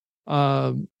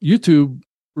 YouTube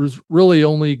is really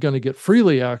only going to get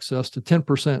freely access to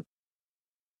 10%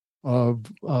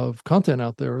 of content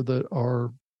out there that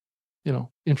are,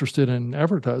 interested in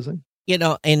advertising.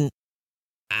 And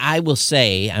I will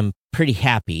say I'm pretty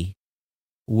happy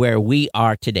where we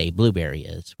are today,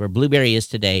 where Blueberry is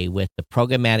today with the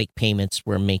programmatic payments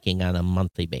we're making on a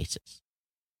monthly basis.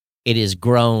 It has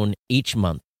grown each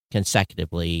month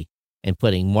consecutively and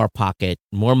putting more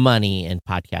money in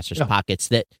podcasters' pockets.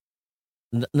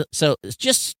 So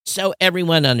just so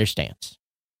everyone understands,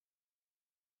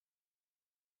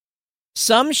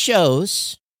 some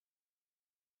shows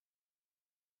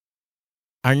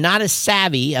are not as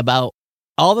savvy about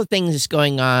all the things that's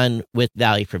going on with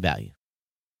value for value.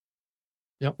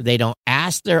 Yep. They don't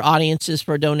ask their audiences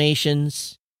for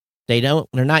donations. They're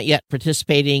not yet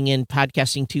participating in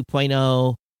Podcasting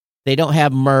 2.0. They don't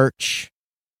have merch.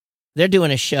 They're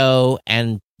doing a show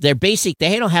and they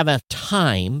don't have enough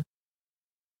time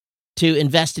to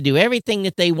invest to do everything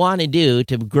that they want to do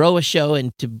to grow a show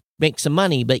and to make some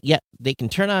money, but yet they can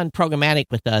turn on programmatic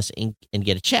with us and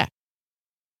get a check.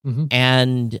 Mm-hmm.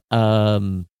 And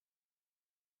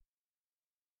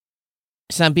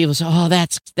some people say, "Oh,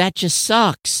 that just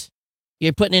sucks."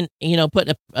 You're putting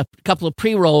a couple of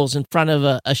pre-rolls in front of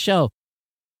a show.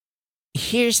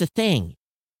 Here's the thing.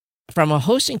 From a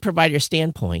hosting provider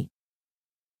standpoint,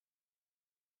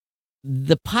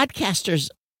 the podcasters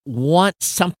want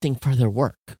something for their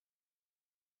work.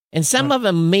 And some of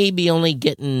them may be only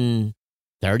getting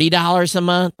 $30 a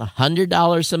month,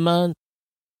 $100 a month,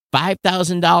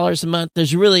 $5,000 a month.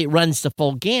 It runs the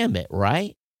full gambit,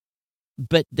 right?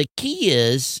 But the key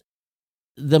is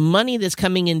the money that's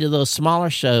coming into those smaller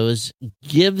shows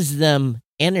gives them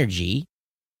energy,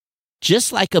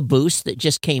 just like a boost that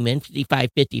just came in,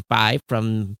 5555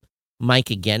 from Mike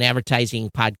again, advertising,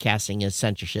 podcasting is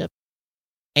censorship.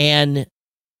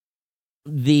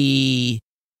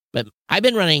 But I've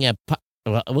been running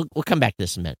we'll come back to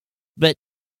this in a minute. But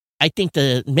I think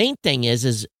the main thing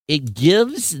is it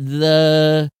gives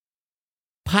the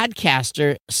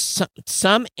podcaster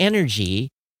some energy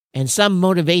and some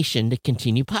motivation to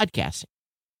continue podcasting.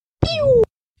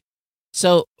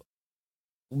 So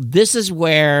this is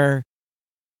where,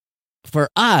 for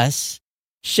us,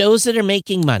 shows that are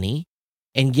making money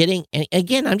and getting, and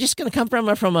again, I'm just going to come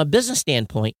from a business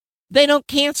standpoint, they don't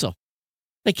cancel.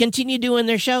 They continue doing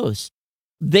their shows.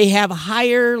 They have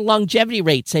higher longevity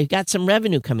rates. They've got some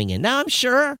revenue coming in. Now, I'm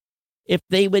sure if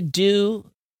they would do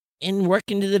and work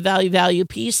into the value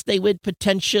piece, they would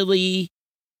potentially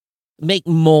make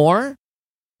more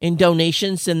in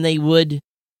donations than they would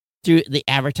through the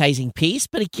advertising piece.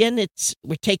 But again,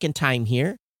 we're taking time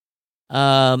here.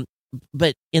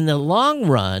 But in the long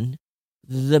run,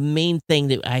 the main thing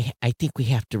that I think we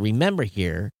have to remember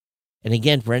here, and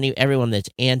again, for everyone that's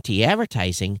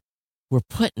anti-advertising, we're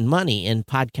putting money in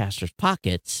podcasters'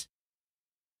 pockets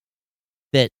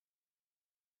that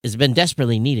has been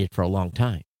desperately needed for a long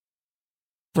time.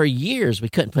 For years, we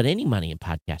couldn't put any money in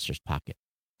podcasters' pocket.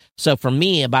 So for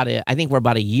me, I think we're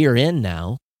about a year in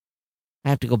now. I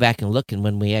have to go back and look and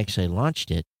when we actually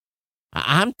launched it.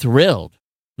 I'm thrilled.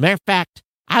 Matter of fact,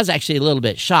 I was actually a little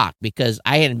bit shocked because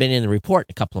I hadn't been in the report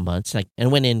in a couple of months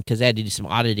and went in because I had to do some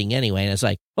auditing anyway. And I was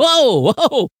like,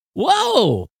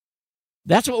 whoa.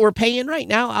 That's what we're paying right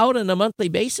now out on a monthly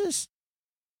basis.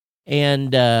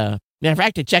 And matter of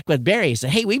fact, I checked with Barry. I said,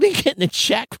 hey, we've been getting a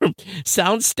check from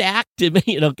SoundStack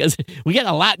because we got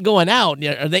a lot going out.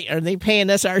 Are they paying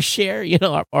us our share,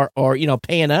 or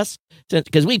paying us?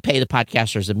 Because we pay the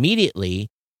podcasters immediately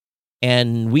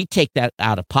and we take that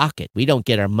out of pocket. We don't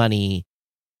get our money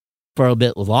for a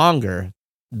bit longer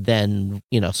than,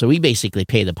 so we basically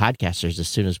pay the podcasters as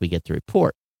soon as we get the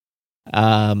report.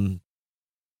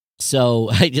 So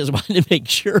I just wanted to make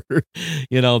sure,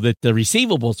 that the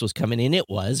receivables was coming in. It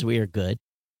was. We are good.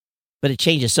 But it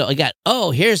changes. So I got,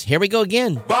 here we go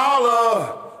again.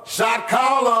 Baller, shot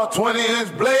caller,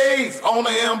 20-inch blades on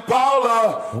the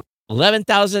Impala.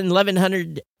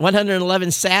 111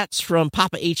 sats from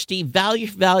Papa HD.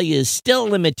 Value is still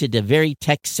limited to very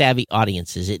tech-savvy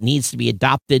audiences. It needs to be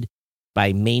adopted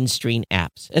by mainstream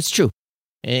apps. That's true.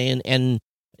 And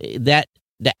that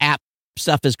the app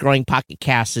stuff is growing. Pocket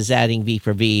Cast is adding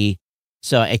V4V.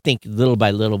 So I think little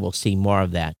by little we'll see more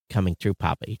of that coming through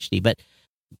Papa HD. But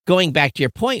going back to your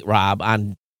point, Rob,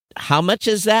 on how much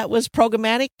is that was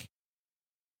programmatic?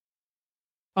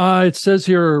 It says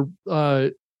here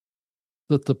that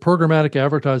the programmatic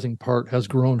advertising part has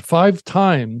grown 5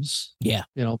 times. Yeah.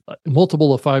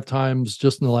 Multiple of 5 times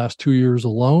just in the last 2 years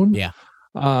alone. Yeah.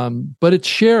 But its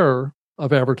share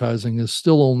of advertising is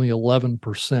still only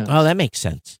 11%. Oh, that makes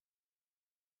sense.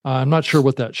 I'm not sure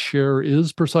what that share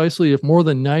is precisely. If more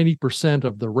than 90%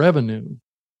 of the revenue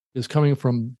is coming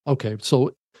from,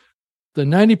 so the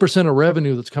 90% of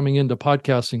revenue that's coming into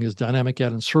podcasting is dynamic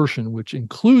ad insertion, which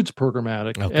includes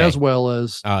programmatic as well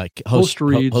as host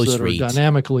reads that are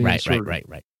dynamically inserted.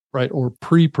 Right. Or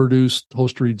pre-produced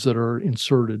host reads that are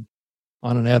inserted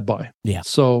on an ad buy. Yeah.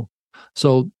 So,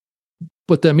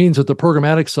 but that means that the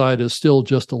programmatic side is still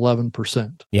just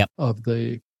 11% of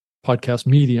the podcast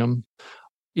medium.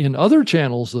 In other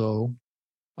channels, though,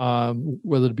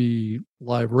 whether it be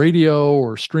live radio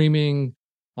or streaming,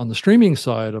 on the streaming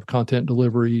side of content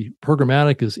delivery,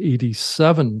 programmatic is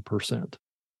 87%.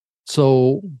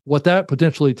 So what that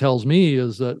potentially tells me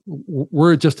is that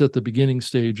we're just at the beginning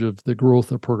stage of the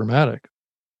growth of programmatic,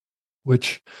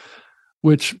 which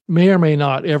may or may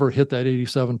not ever hit that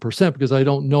 87%, because I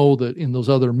don't know that in those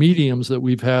other mediums that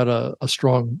we've had a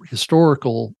strong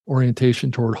historical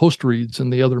orientation toward host reads in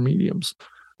the other mediums.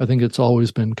 I think it's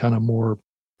always been kind of more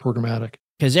programmatic.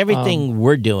 Because everything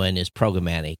we're doing is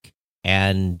programmatic.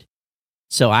 And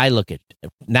so I'm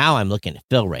looking at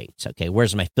fill rates. Okay,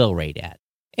 where's my fill rate at?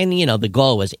 And, the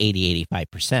goal was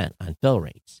 85% on fill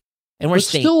rates. And we're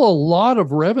still a lot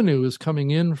of revenue is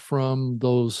coming in from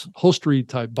those host read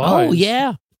type buys. Oh,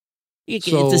 yeah. It's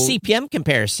a CPM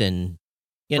comparison.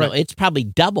 It's probably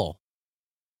double.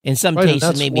 In some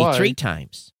cases, maybe 3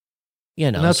 times.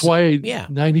 And that's why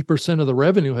 90% of the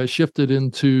revenue has shifted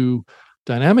into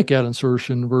dynamic ad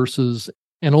insertion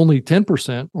and only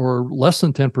 10% or less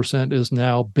than 10% is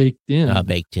now baked in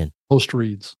host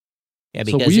reads. Yeah,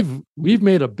 because so we've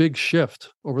made a big shift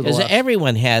over the last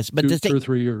everyone has, but 2 or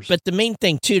 3 years. But the main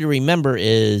thing too to remember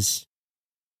is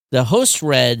the host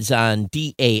reads on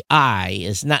DAI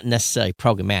is not necessarily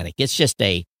programmatic. It's just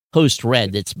a host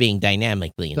read that's being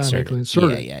dynamically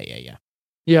inserted. Yeah.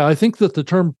 Yeah, I think that the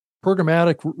term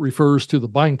programmatic refers to the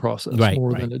buying process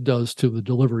more than it does to the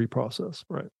delivery process.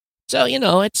 Right. So,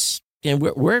 it's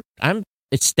I'm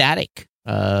ecstatic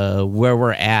where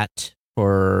we're at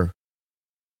for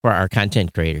our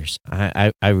content creators.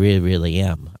 I really, really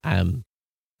am. Matter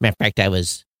of fact, I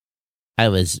was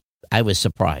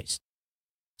surprised.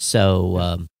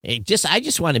 So I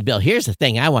just want to build. Here's the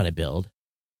thing I want to build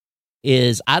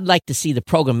is I'd like to see the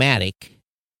programmatic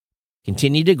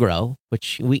continue to grow,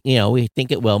 which we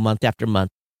think it will month after month.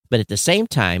 But at the same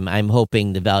time, I'm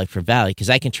hoping the value for value, because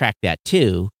I can track that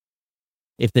too.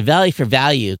 If the value for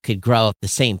value could grow at the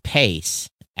same pace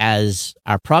as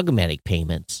our programmatic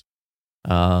payments,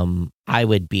 I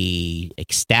would be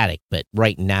ecstatic. But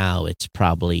right now, it's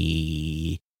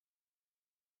probably,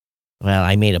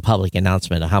 I made a public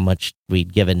announcement of how much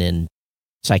we'd given in,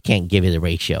 so I can't give you the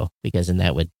ratio because then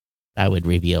I would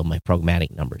reveal my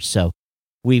programmatic numbers. So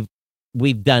we've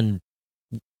done,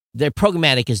 the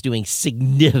programmatic is doing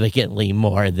significantly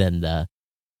more than the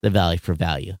value for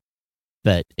value.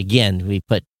 But again,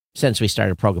 since we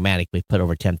started programmatic, we put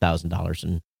over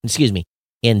 $10,000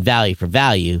 in value for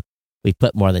value. We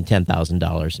put more than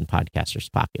 $10,000 in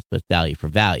podcasters' pockets with value for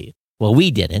value. Well,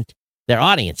 we didn't. Their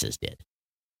audiences did.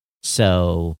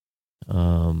 So,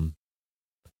 but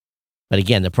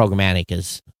again, the programmatic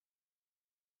is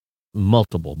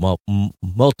multiples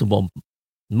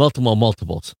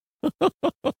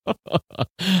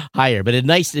higher. But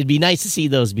it'd be nice to see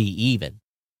those be even.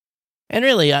 And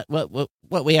really,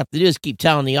 what we have to do is keep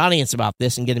telling the audience about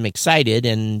this and get them excited,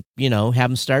 and have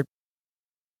them start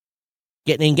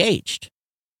getting engaged.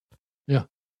 Yeah.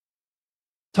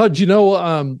 Todd,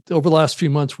 over the last few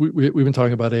months, we've been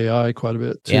talking about AI quite a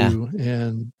bit too,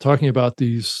 and talking about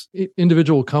these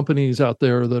individual companies out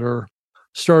there that are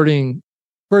starting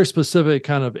very specific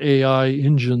kind of AI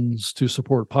engines to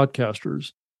support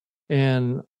podcasters.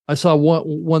 And I saw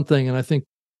one thing, and I think,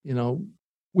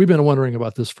 we've been wondering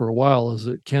about this for a while, is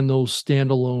that can those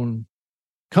standalone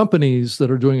companies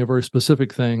that are doing a very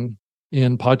specific thing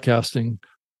in podcasting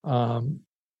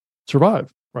survive,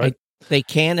 right? They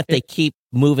can if they keep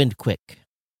moving quick.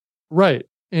 Right.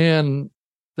 And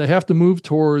they have to move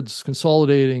towards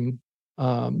consolidating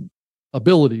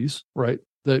abilities, right,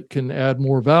 that can add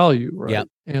more value, right? Yep.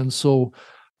 And so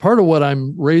part of what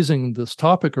I'm raising this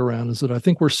topic around is that I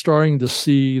think we're starting to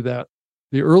see that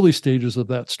the early stages of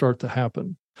that start to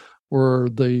happen, where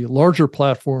the larger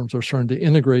platforms are starting to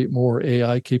integrate more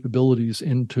AI capabilities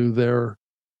into their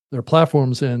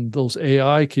platforms, and those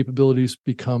AI capabilities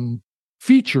become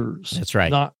features. That's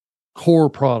right. Not core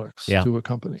products to a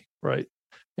company, right?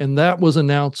 And that was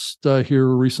announced here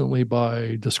recently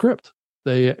by Descript.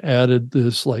 They added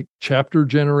this like chapter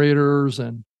generators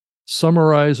and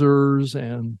summarizers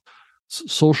and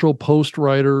social post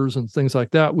writers and things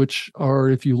like that, which are,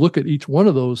 if you look at each one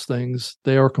of those things,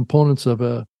 they are components of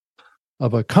a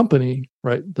company,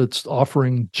 right, that's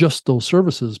offering just those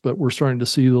services. But we're starting to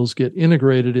see those get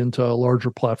integrated into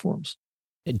larger platforms.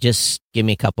 Just give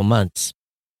me a couple months.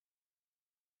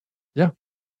 Yeah.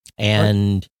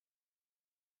 And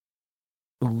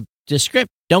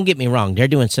Descript, don't get me wrong, they're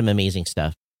doing some amazing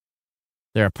stuff.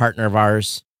 They're a partner of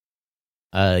ours.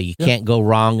 You can't go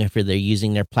wrong if they're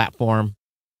using their platform.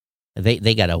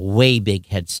 They got a way big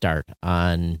head start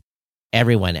on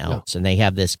everyone else, and they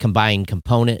have this combined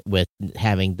component with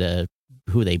having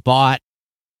who they bought,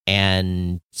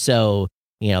 and so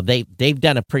they've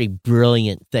done a pretty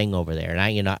brilliant thing over there,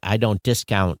 and I don't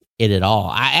discount it at all.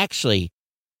 I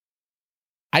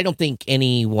don't think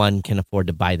anyone can afford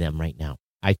to buy them right now.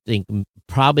 I think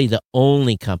probably the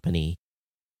only company.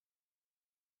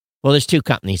 Well, there's two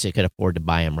companies that could afford to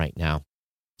buy them right now.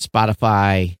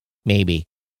 Spotify, maybe,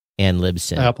 and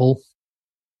Libsyn. Apple.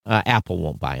 Apple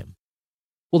won't buy them.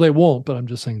 Well, they won't, but I'm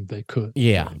just saying they could.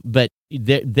 Yeah, but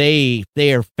they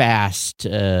are fast.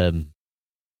 They're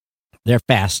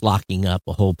fast locking up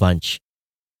a whole bunch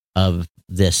of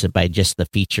this by just the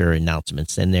feature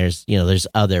announcements. And there's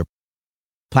other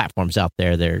platforms out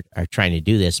there that are trying to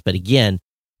do this. But again,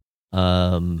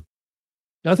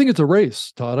 I think it's a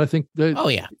race, Todd. I think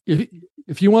that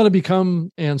if you want to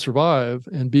become and survive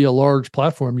and be a large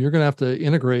platform, you're going to have to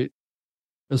integrate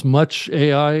as much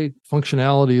AI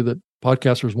functionality that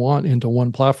podcasters want into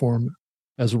one platform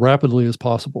as rapidly as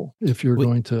possible if you're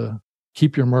going to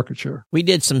keep your market share. We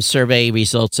did some survey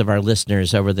results of our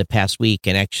listeners over the past week,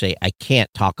 and actually I can't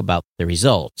talk about the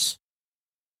results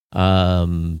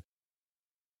because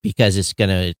it's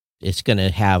going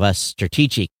to have us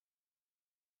strategic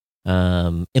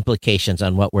implications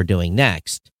on what we're doing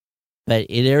next. But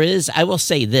I will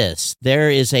say this,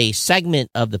 there is a segment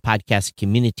of the podcast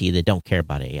community that don't care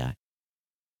about AI.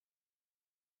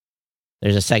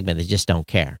 There's a segment that just don't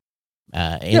care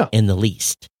in the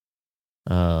least.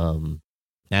 I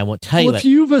won't tell you. If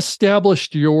you've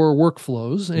established your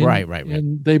workflows and, right.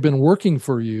 and they've been working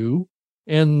for you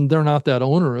and they're not that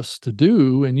onerous to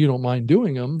do and you don't mind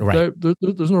doing them, right.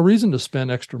 There's no reason to spend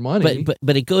extra money.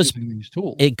 But it goes using these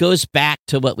tools. It goes back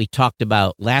to what we talked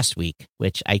about last week,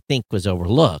 which I think was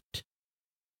overlooked.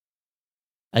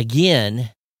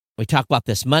 Again, we talk about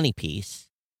this money piece.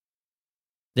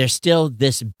 There's still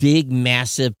this big,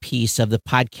 massive piece of the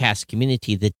podcast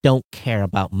community that don't care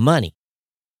about money.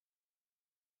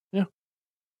 Yeah.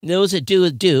 Those that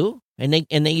do, and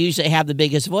they usually have the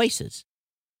biggest voices.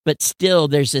 But still,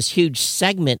 there's this huge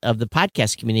segment of the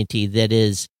podcast community they're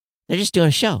just doing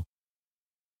a show.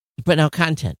 They're putting out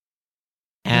content.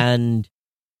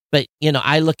 But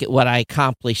I look at what I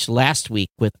accomplished last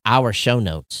week with our show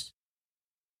notes.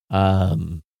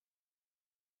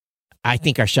 I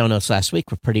think our show notes last week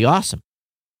were pretty awesome.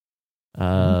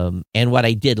 And what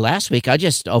I did last week, I'll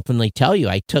just openly tell you,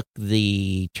 I took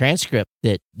the transcript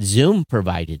that Zoom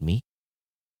provided me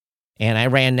and I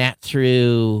ran that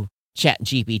through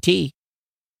ChatGPT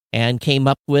and came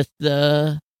up with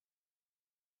the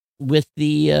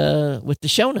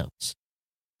show notes.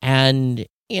 And,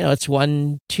 it's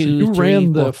 1, 2, so you 3,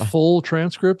 ran 4, the 5. full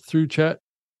transcript through Chat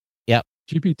Yep.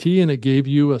 GPT and it gave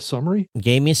you a summary? It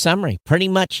gave me a summary. Pretty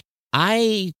much,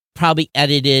 I probably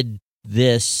edited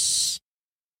this.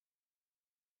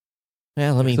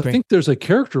 Well, I think there's a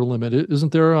character limit,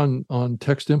 isn't there, on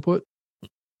text input?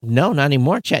 No, not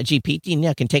anymore.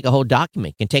 ChatGPT can take a whole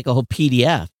document, can take a whole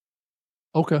PDF.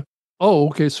 Okay. Oh,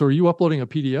 okay. So are you uploading a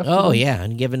PDF? Oh, yeah.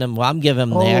 I'm giving them. Well, I'm giving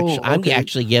them I'm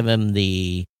actually giving them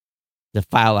the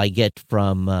file I get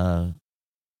from.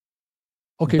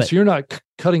 Okay, so you're not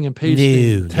cutting and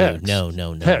pasting text. No.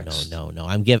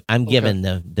 I'm giving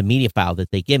the media file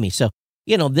that they give me. So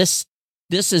this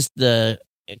is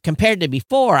compared to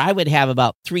before, I would have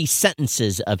about 3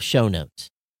 sentences of show notes.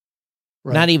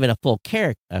 Right. Not even a full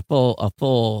character, a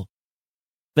full.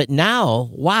 But now,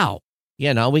 wow,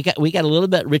 we got a little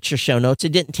bit richer show notes.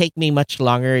 It didn't take me much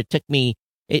longer. It took me.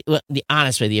 Be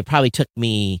honest with you, it probably took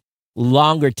me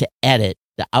longer to edit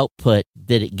the output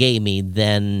that it gave me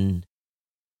than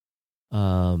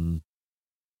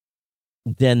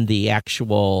the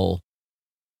actual.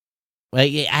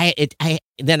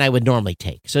 Then I would normally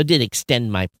take. So it did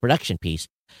extend my production piece.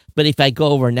 But if I go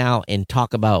over now and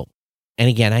talk about, and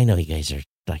again, I know you guys are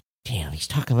like, damn, he's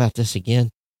talking about this again.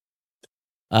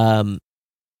 But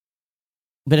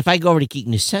if I go over to Geek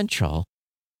News Central,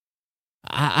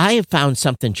 I have found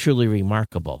something truly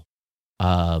remarkable.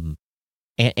 And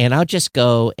I'll just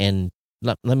go and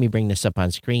let me bring this up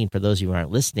on screen for those of you who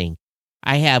aren't listening.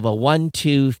 I have a 1,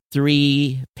 2,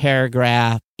 3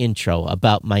 paragraph intro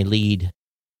about my lead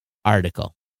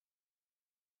article.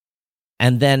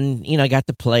 And then, I got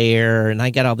the player and I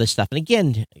got all this stuff. And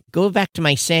again, go back to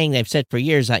my saying that I've said for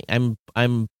years, we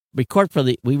record for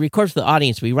the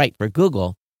audience, we write for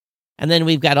Google. And then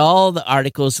we've got all the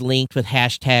articles linked with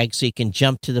hashtags so you can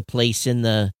jump to the place in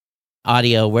the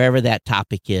audio, wherever that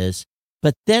topic is.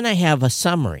 But then I have a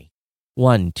summary.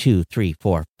 1, 2, 3,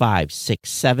 4, 5, 6,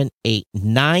 7, 8,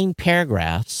 9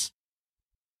 paragraphs.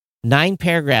 9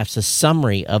 paragraphs, a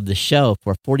summary of the show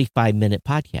for a 45-minute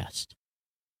podcast.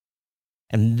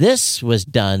 And this was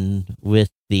done with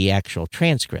the actual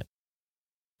transcript.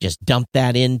 Just dump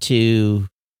that into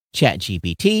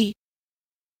ChatGPT.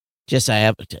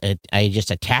 I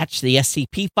just attached the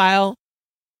SCP file.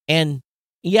 And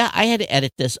yeah, I had to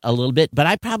edit this a little bit, but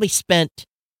I probably spent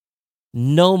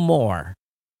no more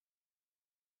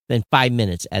than 5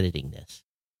 minutes editing this.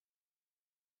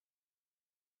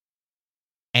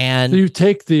 And so you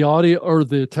take the audio or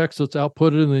the text that's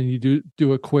outputted and then you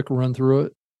do a quick run through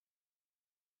it?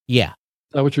 Yeah.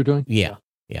 Is that what you're doing? Yeah.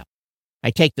 I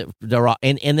take the raw,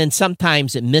 and then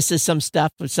sometimes it misses some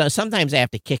stuff. So sometimes I have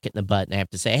to kick it in the butt and I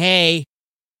have to say, hey,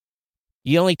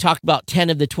 you only talked about 10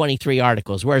 of the 23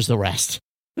 articles. Where's the rest?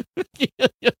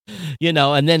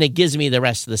 And then it gives me the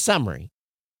rest of the summary.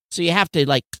 So you have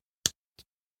to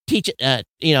teach it,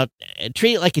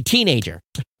 treat it like a teenager.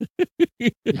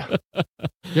 Yeah.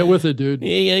 Get with it, dude.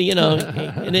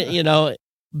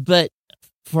 But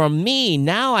for me,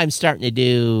 now I'm starting to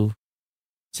do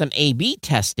some A/B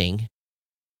testing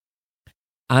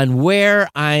on where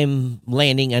I'm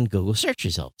landing on Google search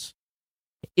results.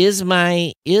 Is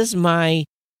my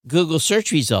Google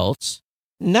search results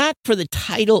not for the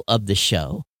title of the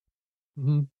show?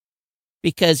 Mm-hmm.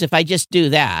 Because if I just do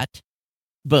that,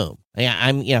 boom.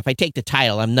 If I take the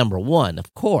title, I'm number 1,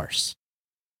 of course.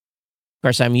 Of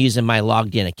course, I'm using my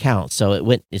logged in account,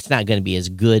 so it's not going to be as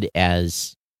good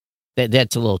as that.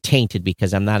 That's a little tainted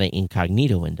because I'm not an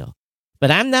incognito window. But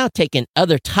I'm now taking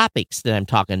other topics that I'm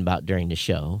talking about during the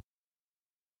show,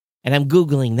 and I'm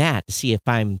Googling that to see if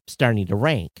I'm starting to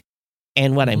rank.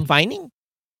 And what I'm finding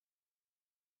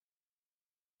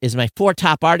is my 4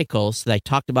 top articles that I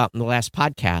talked about in the last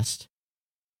podcast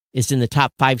is in the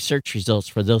top 5 search results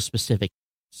for those specific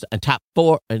top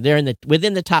 4. They're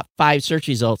within the top 5 search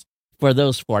results for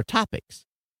those 4 topics.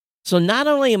 So not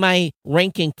only am I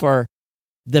ranking for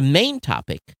the main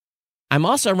topic, I'm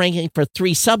also ranking for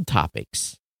 3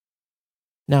 subtopics.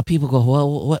 Now people go,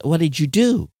 well, what did you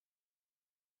do?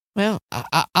 Well,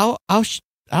 I'll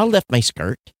lift my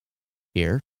skirt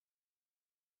here.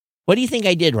 What do you think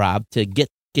I did, Rob, to get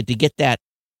that,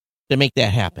 to make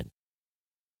that happen?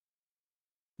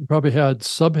 You probably had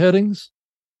subheadings?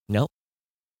 Nope.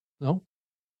 No?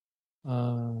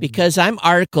 Because I'm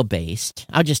article-based.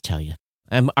 I'll just tell you.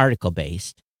 I'm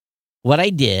article-based. What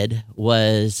I did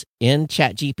was in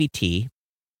ChatGPT,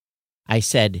 I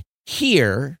said,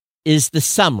 here is the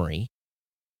summary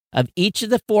of each of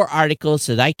the 4 articles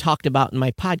that I talked about in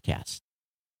my podcast.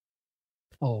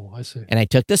 Oh, I see. And I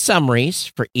took the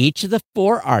summaries for each of the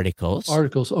 4 articles.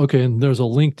 Okay, and there's a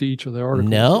link to each of the articles.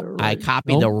 No, there, right? I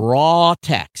copied the raw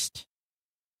text.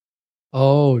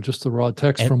 Oh, just the raw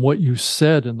text from what you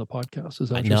said in the podcast. Is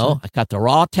that what you're saying? I got the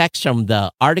raw text from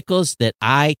the articles that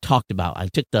I talked about. I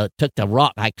took the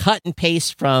raw, I cut and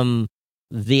paste from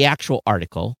the actual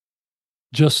article.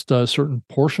 Just a certain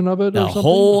portion of it, the or something?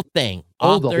 Whole thing.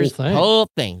 Oh, the whole thing. Whole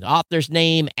thing. The author's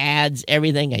name, ads,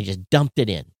 everything. I just dumped it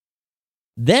in.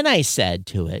 Then I said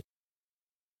to it,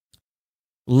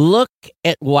 look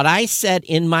at what I said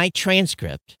in my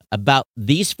transcript about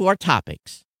these 4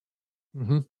 topics.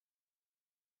 Mm-hmm.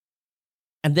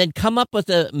 And then come up with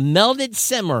a melded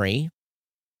summary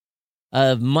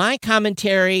of my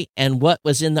commentary and what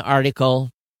was in the article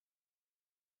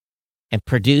and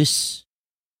produce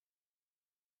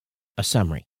a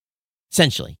summary,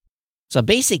 essentially. So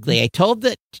basically, I told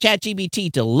the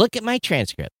ChatGPT to look at my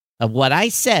transcript of what I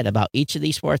said about each of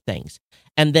these 4 things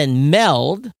and then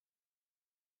meld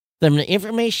the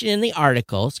information in the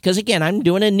articles. Because again, I'm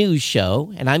doing a news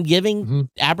show and I'm giving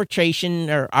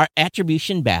arbitration or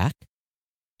attribution back.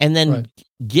 And then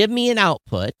give me an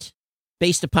output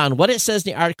based upon what it says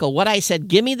in the article, what I said,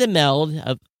 give me the meld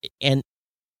of, and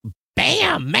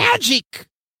bam, magic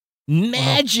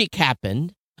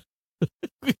happened.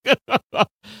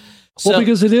 Well,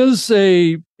 because it is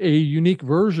a unique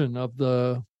version of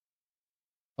the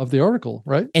article,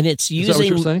 right? And it's using, is that what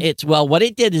you're saying? What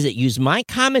it did is it used my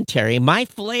commentary, my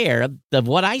flair of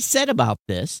what I said about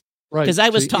this. Right. Because I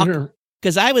was talking.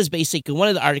 Because I was basically, one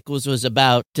of the articles was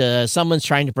about someone's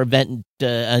trying to prevent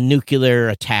a nuclear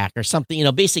attack or something,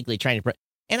 basically trying to,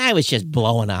 and I was just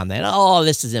blowing on that. Oh,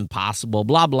 this is impossible,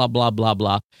 blah, blah, blah, blah,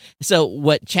 blah. So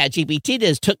what ChatGPT did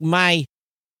is took my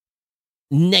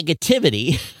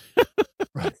negativity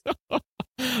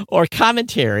or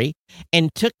commentary and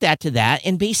took that to that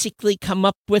and basically come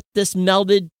up with this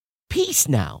melded piece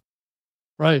now.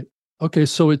 Right. Okay.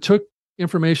 So it took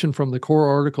information from the core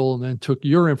article and then took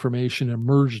your information and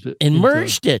merged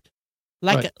it.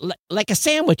 Like a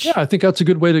sandwich. Yeah, I think that's a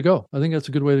good way to go. I think that's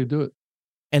a good way to do it.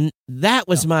 And that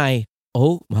was my,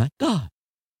 oh my God.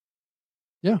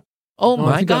 Yeah. Oh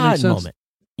my God moment.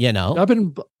 I've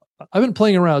been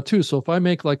playing around too. So if I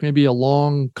make like maybe a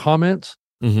long comment,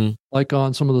 like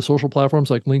on some of the social platforms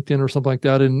like LinkedIn or something like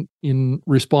that, in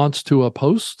response to a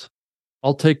post,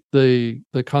 I'll take the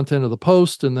content of the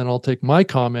post and then I'll take my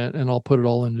comment and I'll put it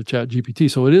all into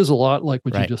ChatGPT. So it is a lot like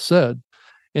what you just said.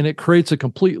 And it creates a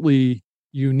completely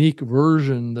unique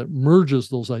version that merges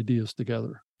those ideas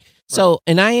together. So,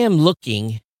 and I am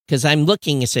looking, because I'm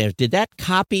looking and saying, did that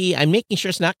copy? I'm making sure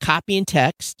it's not copying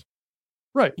text.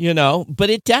 Right. But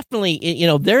it definitely,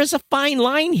 there is a fine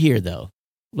line here, though.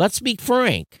 Let's be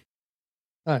frank.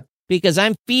 Right. Because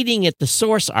I'm feeding it the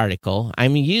source article.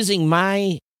 I'm using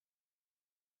my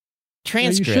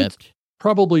transcript. You should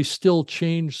probably still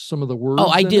change some of the words. Oh,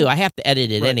 I do. I have to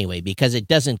edit it anyway because it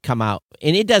doesn't come out,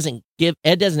 and it doesn't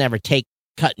ever take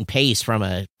cut and paste from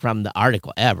the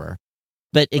article ever.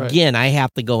 But again, I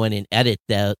have to go in and edit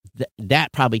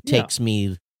that probably takes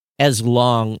me as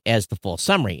long as the full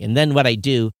summary. And then what I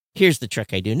do, here's the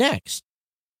trick I do next.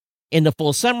 In the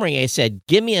full summary, I said,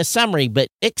 give me a summary, but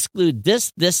exclude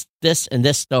this, and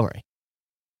this story.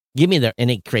 Give me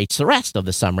and it creates the rest of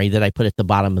the summary that I put at the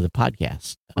bottom of the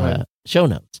podcast show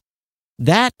notes.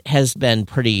 That has been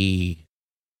pretty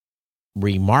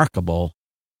remarkable.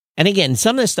 And again,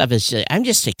 some of this stuff is I'm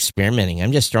just experimenting.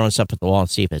 I'm just throwing stuff at the wall and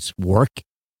see if it's working.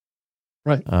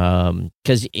 Right.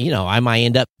 Because, I might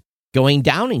end up going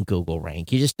down in Google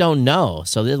rank. You just don't know.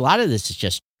 So a lot of this is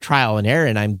just trial and error,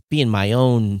 and I'm being my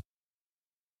own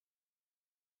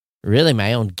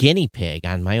guinea pig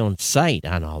on my own site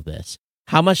on all this.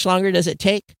 How much longer does it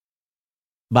take?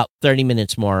 About 30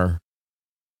 minutes more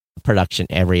production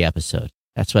every episode.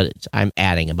 That's what I'm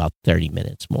adding, about 30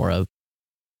 minutes more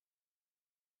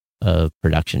of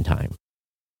production time.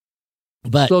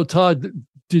 But so, Todd,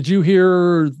 did you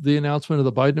hear the announcement of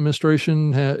the Biden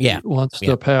administration wants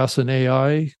to pass an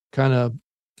AI kind of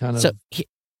so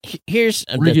here's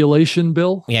regulation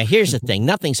bill? Yeah, here's the thing.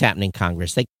 Nothing's happening in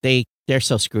Congress. They're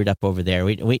so screwed up over there.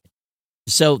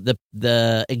 So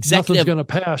the executive, nothing's going to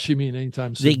pass. You mean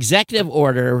anytime soon? The executive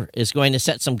order is going to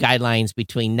set some guidelines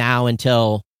between now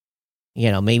until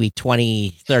maybe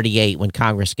 2038 when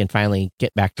Congress can finally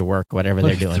get back to work, whatever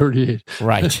they're doing. 38,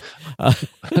 right?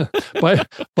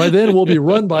 By then we'll be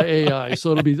run by AI,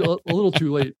 so it'll be a little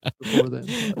too late before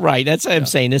then. Right. That's what I'm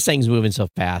saying. This thing's moving so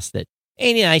fast that,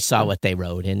 and I saw what they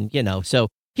wrote, and so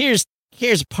here's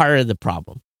here's part of the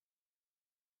problem.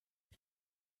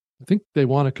 I think they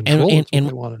want to control what they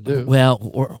want to do.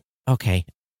 Well, okay.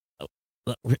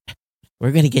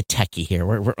 We're going to get techie here.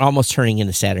 We're almost turning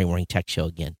into Saturday Morning Tech Show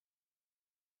again.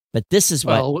 But this is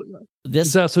what...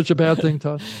 is that such a bad thing,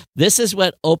 Todd? This is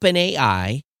what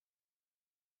OpenAI,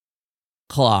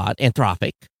 Claude,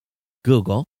 Anthropic,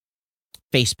 Google,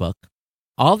 Facebook,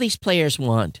 all these players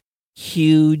want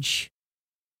huge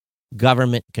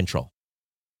government control.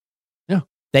 Yeah.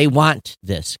 They want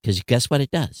this because guess what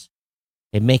it does?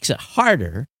 It makes it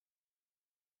harder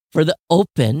for the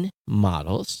open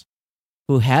models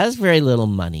who has very little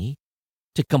money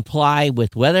to comply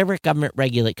with whatever government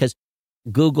regulate. Because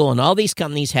Google and all these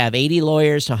companies have 80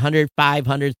 lawyers, 100,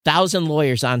 500,000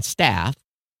 lawyers on staff,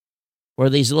 where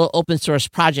these little open source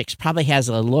projects probably has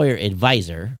a lawyer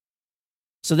advisor.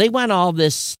 So they want all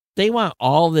this. They want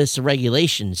all this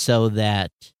regulation so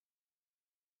that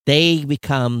they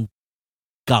become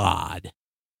God.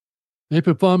 They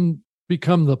become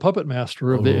the puppet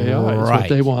master of the AI. Is what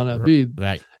they want to be.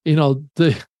 Right.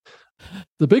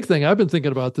 The big thing I've been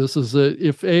thinking about this is that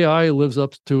if AI lives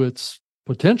up to its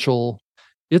potential,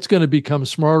 it's going to become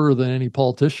smarter than any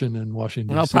politician in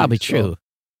Washington. Well, probably true.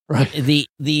 Right.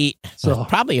 Well,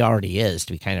 probably already is,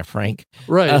 to be kind of frank.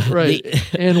 Right.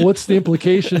 And what's the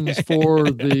implications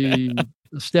for the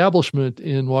establishment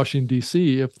in Washington,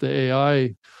 D.C. if the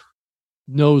AI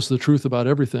knows the truth about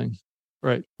everything?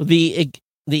 Right. The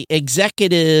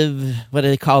executive, what do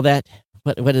they call that?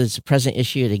 What is the president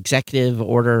issued? Executive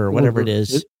order or whatever it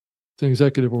is. It's an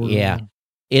executive order. Yeah.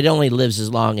 It only lives as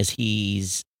long as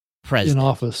he's president. In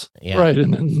office. Yeah. Right.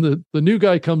 And then the new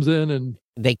guy comes in and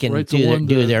they can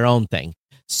do their own thing.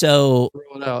 So,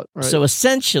 throw it out. Right. So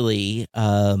essentially,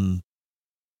 it's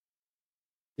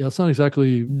not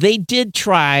exactly. They did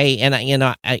try, and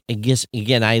I guess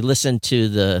again, I listened to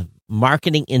the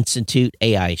Marketing Institute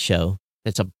AI show.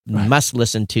 It's a must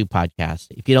listen to podcast.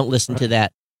 If you don't listen to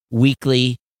that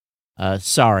weekly,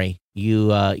 sorry, you're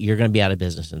going to be out of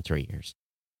business in 3 years.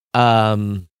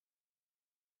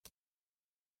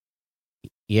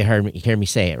 You hear me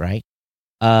say it, right?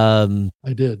 I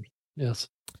did. Yes.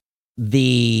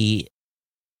 The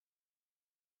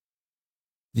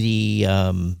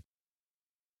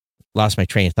lost my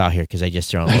train of thought here because I just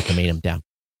threw an ultimatum down.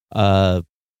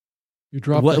 You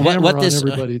dropped the hammer on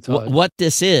everybody, Todd. What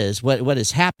this is, what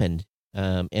has happened,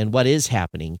 and what is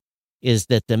happening is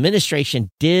that the administration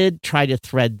did try to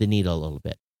thread the needle a little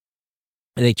bit.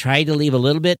 They tried to leave a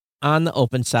little bit on the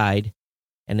open side,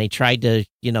 and they tried to,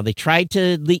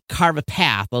 carve a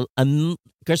path.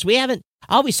 Because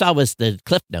all we saw was the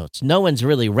cliff notes. No one's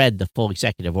really read the full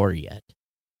executive order yet.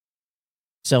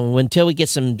 So until we get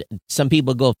some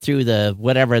people go through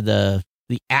whatever the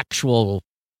actual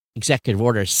executive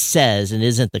order says and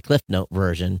isn't the cliff note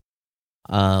version,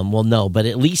 we'll know. But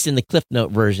at least in the cliff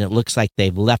note version, it looks like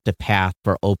they've left a path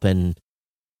for open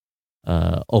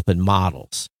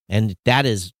models. And that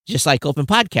is just like open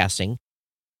podcasting,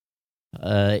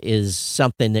 is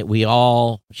something that we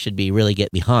all should really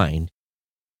get behind,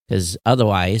 because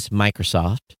otherwise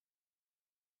Microsoft,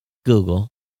 Google,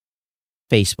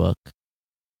 Facebook,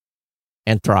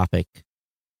 Anthropic,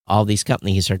 all these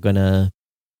companies are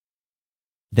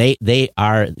they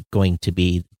are going to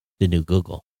be the new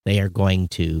Google. They're going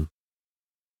to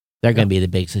be the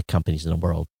biggest companies in the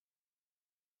world.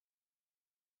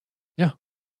 Yeah.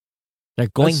 They're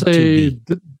going to be.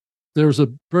 There's a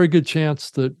very good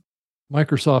chance that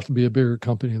Microsoft will be a bigger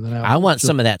company than Apple. I want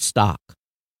some of that stock.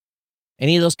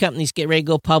 Any of those companies get ready to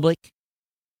go public,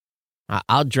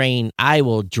 I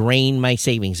will drain my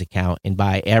savings account and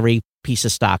buy every piece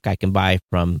of stock I can buy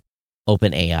from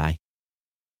OpenAI.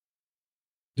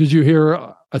 Did you hear?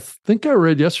 I think I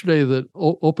read yesterday that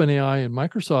OpenAI and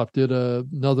Microsoft did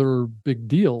another big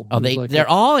deal. Oh, they're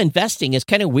all investing. It's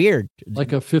kind of weird.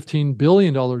 Like a $15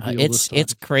 billion deal.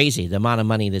 It's crazy the amount of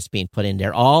money that's being put in.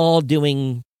 They're all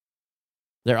doing.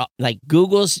 They're like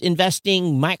Google's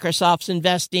investing, Microsoft's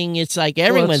investing. It's like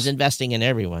everyone's investing in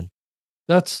everyone.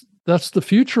 That's the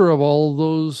future of all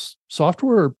those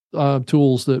software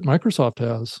tools that Microsoft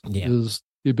has. Yeah. Is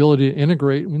the ability to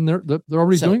integrate. I mean, they're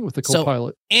already doing it with the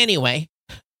Copilot. So anyway,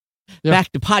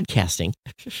 back to podcasting.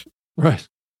 Right.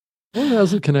 Well, it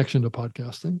has a connection to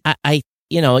podcasting. I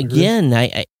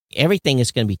everything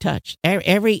is going to be touched.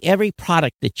 Every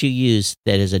product that you use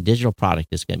that is a digital product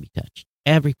is going to be touched.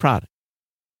 Every product.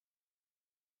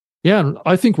 Yeah, and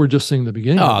I think we're just seeing the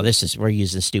beginning. Oh, we're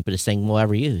using the stupidest thing we'll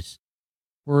ever use.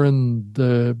 We're in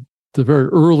the very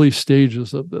early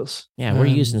stages of this. Yeah, we're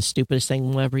using the stupidest thing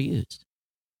we'll ever use.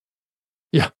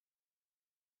 Yeah. I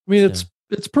mean,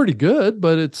 it's pretty good,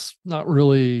 but it's not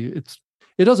really,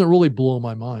 it doesn't really blow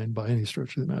my mind by any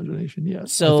stretch of the imagination yet.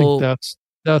 So I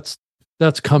think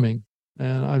that's coming,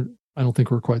 and I don't think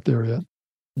we're quite there yet.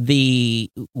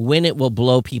 When it will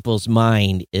blow people's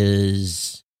mind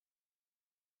is,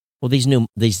 well,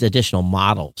 these additional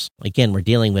models. Again, we're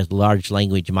dealing with large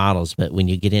language models, but when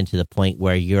you get into the point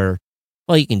where you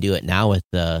can do it now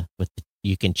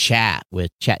you can chat with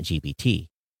ChatGPT.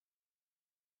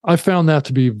 I found that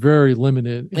to be very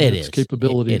limited in It its is.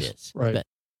 capabilities. It is. Right.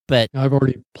 But I've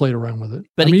already played around with it.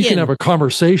 But you again, can have a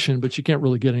conversation, but you can't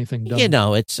really get anything done.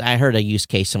 I heard a use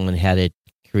case. Someone had it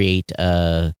create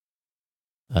a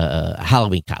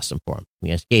Halloween costume for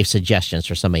him. Gave suggestions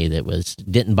for somebody that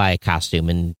didn't buy a costume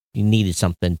and needed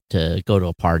something to go to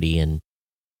a party and,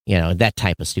 that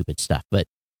type of stupid stuff. But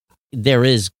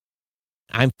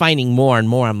I'm finding more and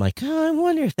more. I'm like, I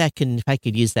wonder if I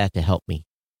could use that to help me.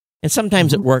 And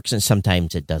sometimes it works and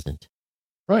sometimes it doesn't.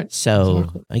 Right. So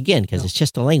exactly. Again, because it's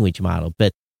just a language model,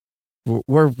 but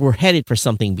we're headed for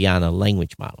something beyond a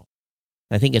language model.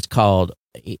 I think it's called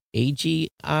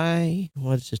AGI.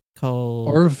 What is it called?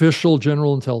 Artificial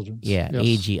General Intelligence. Yeah, yes.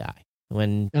 AGI.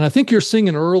 And I think you're seeing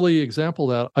an early example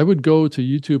of that. I would go to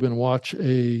YouTube and watch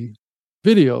a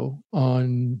video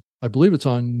I believe it's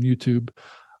on YouTube,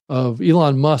 of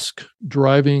Elon Musk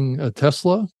driving a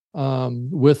Tesla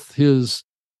with his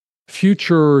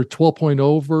future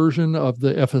 12.0 version of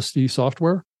the FSD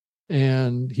software.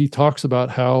 And he talks about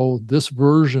how this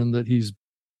version that he's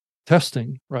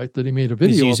testing, right, that he made a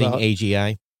video he's using about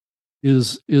AGI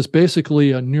is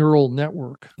basically a neural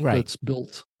network that's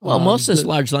built. Well, most of these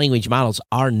large language models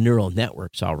are neural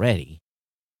networks already.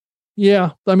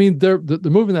 Yeah, I mean they're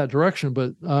moving that direction,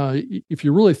 but if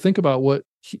you really think about what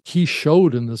he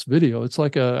showed in this video, it's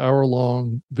like an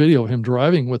hour-long video of him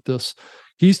driving with this.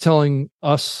 He's telling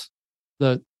us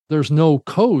that there's no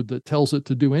code that tells it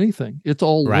to do anything. It's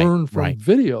all learned from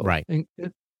video. Right.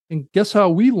 And guess how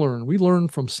we learn? We learn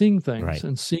from seeing things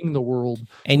and seeing the world.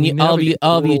 And all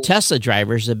of you Tesla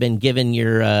drivers have been given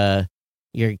your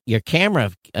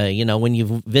camera. When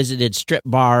you've visited strip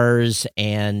bars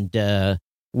and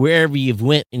wherever you've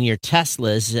went in your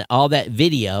Teslas, all that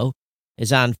video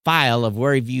is on file of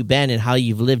where have you been and how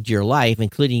you've lived your life,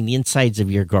 including the insides of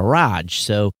your garage.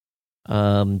 So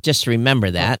just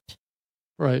remember that.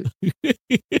 Right.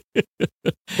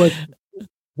 But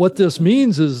what this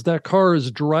means is that car is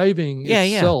driving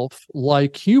itself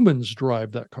like humans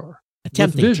drive that car.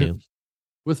 Attempting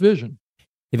with vision.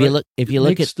 If you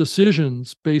look at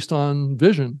decisions based on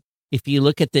vision. If you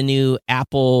look at the new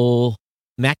Apple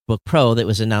MacBook Pro that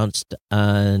was announced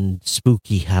on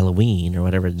spooky Halloween or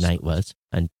whatever the night was,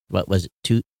 on what was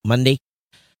it, Monday?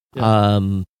 Yeah.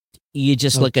 You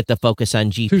just look at the focus on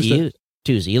GPU.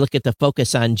 Tuesday. You look at the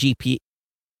focus on GPU.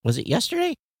 Was it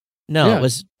yesterday? No, it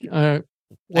was.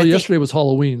 Yesterday was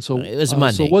Halloween, so it was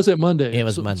Monday. So was it Monday? It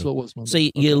was Monday. So it was Monday. So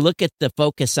you look at the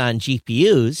focus on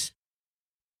GPUs.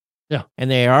 Yeah,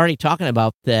 and they're already talking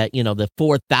about the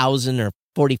 $4,000 or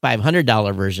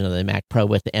 $4,500 version of the Mac Pro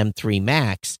with the M3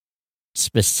 Max,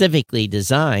 specifically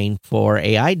designed for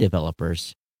AI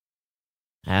developers,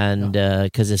 and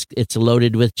because it's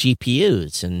loaded with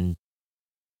GPUs and.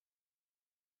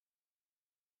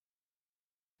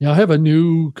 Yeah, I have a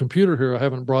new computer here I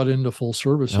haven't brought into full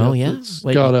service yet. Oh, yeah? It's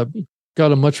got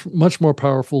a much more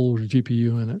powerful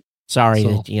GPU in it. Sorry,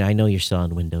 I know you're still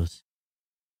on Windows.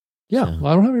 Yeah, so.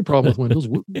 I don't have any problem with Windows.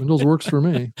 Windows works for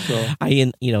me. So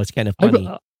it's kind of funny.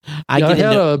 I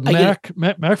had a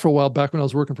Mac for a while back when I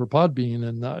was working for Podbean,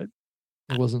 and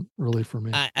it wasn't really for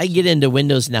me. I get into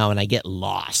Windows now, and I get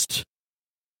lost.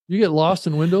 You get lost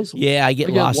in Windows? Yeah, I get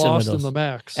lost in Windows. In the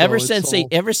Mac. So ever since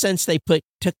they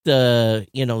took the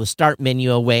the start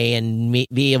menu away and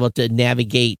be able to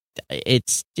navigate,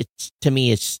 it's to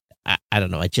me it's I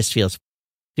don't know. It just feels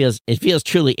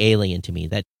truly alien to me.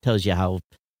 That tells you how.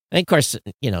 And of course,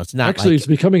 it's not actually. It's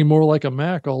becoming more like a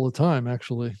Mac all the time.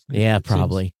 Actually, yeah,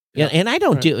 probably. Yeah, and I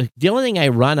don't do the only thing I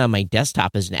run on my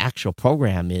desktop as an actual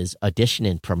program is Audition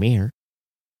and Premiere.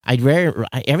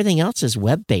 Everything else is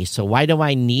web based. So why do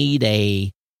I need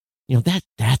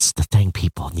that's the thing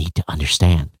people need to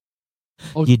understand.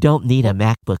 You don't need a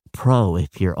MacBook Pro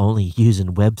if you're only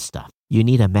using web stuff. You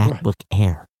need a MacBook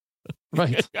Air.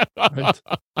 Right.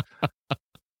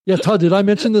 Yeah, Todd, did I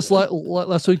mention this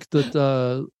last week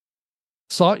that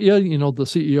Satya, the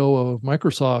CEO of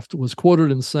Microsoft, was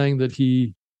quoted in saying that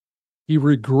he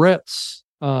regrets,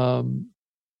 I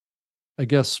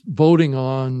guess, voting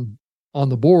on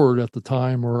the board at the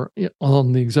time or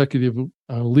on the executive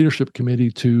leadership committee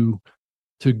to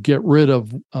get rid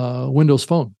of Windows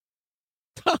Phone.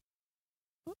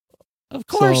 Of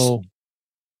course. So,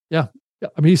 yeah, Yeah,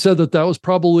 I mean, he said that was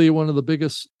probably one of the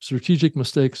biggest strategic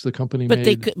mistakes the company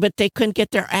made. But they couldn't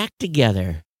get their act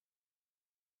together.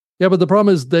 Yeah, but the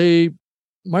problem is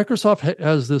Microsoft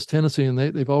has this tendency, and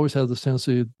they've always had this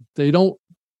tendency. They don't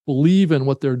believe in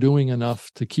what they're doing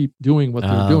enough to keep doing what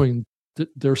they're doing.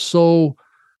 They're so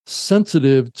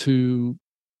sensitive to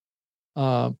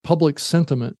public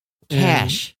sentiment,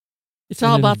 cash. It's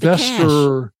all about the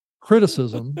cash.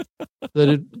 Criticism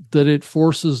that it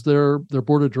forces their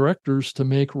board of directors to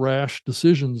make rash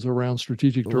decisions around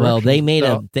strategic direction. Well, they made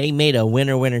a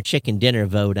winner chicken dinner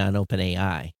vote on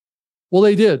OpenAI. Well,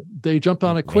 they did. They jumped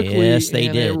on it quickly. Yes, they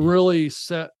did. It really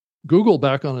set Google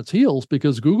back on its heels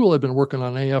because Google had been working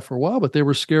on AI for a while, but they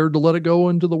were scared to let it go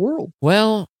into the world.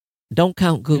 Well, don't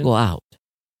count Google out.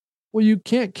 Well, you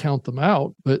can't count them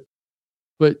out, but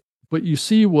you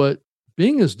see what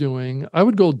Bing is doing. I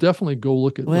would definitely go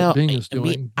look at what Bing is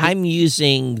doing. I'm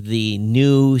using the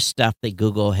new stuff that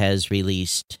Google has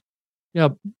released. Yeah,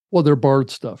 well, they're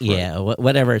Bard stuff. Right? Yeah,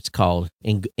 whatever it's called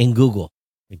in Google,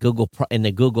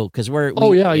 because we're.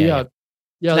 Yeah,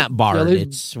 it's not Bard.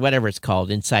 It's whatever it's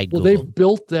called inside Google. Well, they've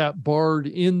built that Bard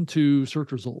into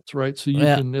search results, right? So you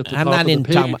can at the top of the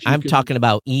page. I'm talking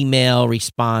about email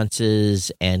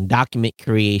responses and document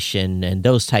creation and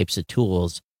those types of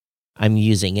tools I'm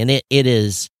using, and it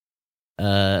is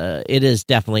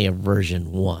definitely a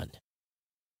version 1.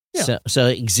 Yeah. So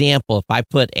example, if I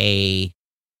put I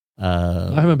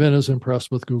haven't been as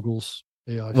impressed with Google's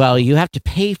AI. Well, you have to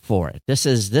pay for it. This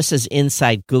is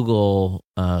inside Google.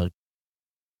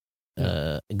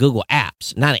 Google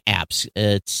Apps, not apps.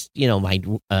 It's my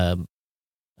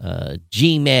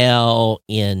Gmail,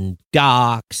 in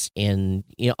Docs, in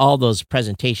all those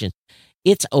presentations.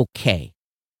 It's okay.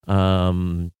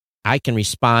 I can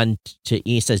respond to.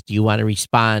 He says, "Do you want to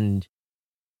respond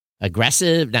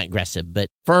aggressive? Not aggressive, but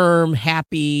firm,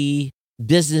 happy,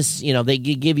 business." They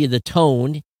give you the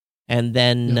tone, and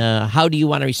then how do you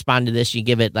want to respond to this? You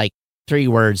give it like 3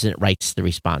 words, and it writes the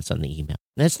response on the email.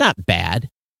 That's not bad.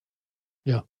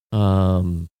 Yeah.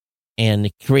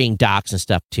 And creating docs and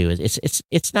stuff too.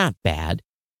 It's not bad.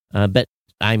 But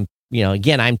I'm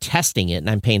testing it and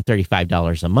I'm paying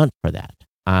 $35 a month for that.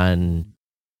 I'm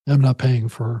not paying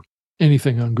for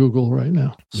anything on Google right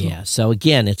now. So. Yeah. So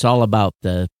again, it's all about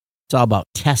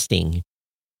testing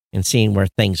and seeing where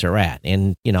things are at.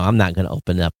 And, I'm not going to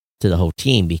open up to the whole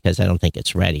team because I don't think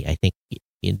it's ready. I think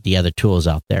the other tools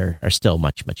out there are still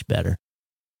much, much better.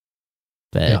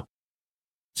 But yeah.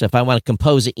 So if I want to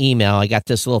compose an email, I got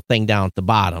this little thing down at the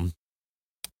bottom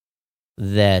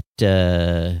that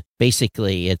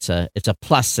basically it's a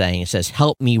plus sign. It says,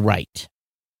 "Help me write."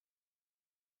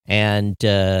 And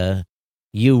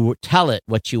you tell it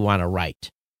what you want to write,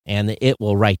 and it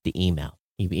will write the email.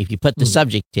 If you put the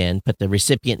subject in, put the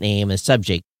recipient name and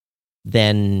subject,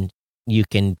 then you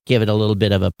can give it a little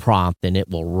bit of a prompt, and it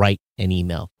will write an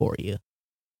email for you.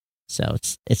 So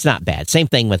it's not bad. Same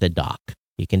thing with a doc.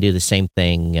 You can do the same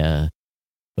thing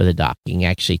with a doc. You can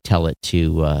actually tell it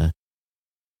to,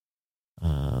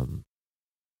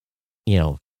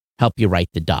 help you write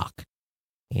the doc.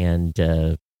 And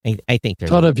I think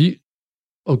there's. Todd, have you?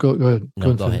 Oh, go ahead.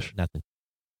 No, go ahead. Nothing.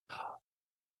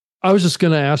 I was just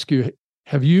going to ask you: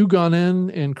 have you gone in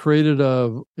and created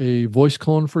a voice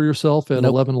clone for yourself at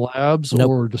 11 Labs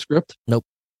or Descript? Nope.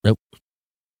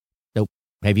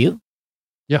 Have you?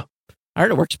 Yeah. I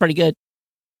heard it works pretty good.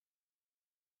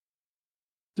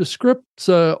 Descript's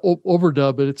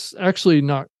overdub, but it's actually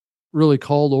not really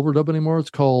called overdub anymore. It's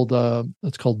called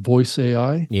Voice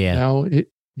AI. Yeah. Now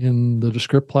in the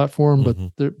Descript platform, but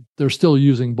they're still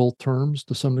using both terms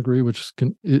to some degree, which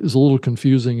is a little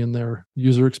confusing in their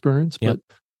user experience. Yep.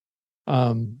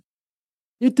 But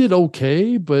it did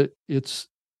okay, but it's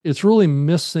really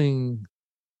missing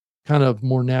kind of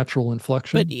more natural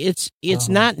inflection. But it's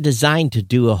not designed to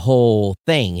do a whole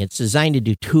thing. It's designed to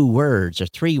do 2 words or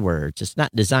 3 words. It's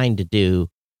not designed to do,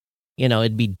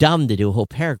 it'd be dumb to do a whole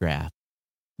paragraph.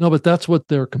 No, but that's what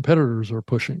their competitors are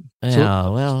pushing.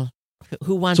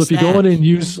 Who wants that? So if you go in and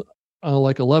use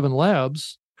like 11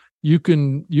 Labs, you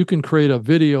can create a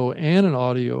video and an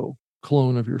audio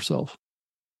clone of yourself.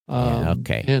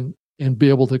 Okay. And be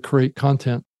able to create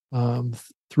content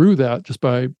through that just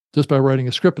by writing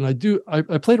a script. And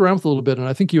I played around with it a little bit, and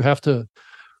I think you have to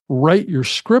write your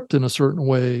script in a certain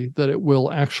way that it will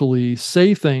actually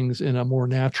say things in a more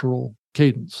natural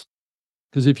cadence.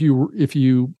 Because if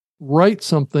you write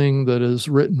something that is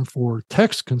written for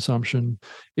text consumption,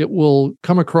 it will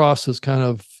come across as kind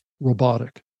of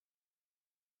robotic.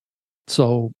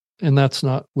 So, and that's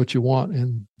not what you want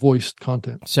in voiced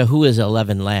content. So who is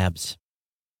 11 Labs?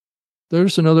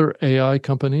 There's another AI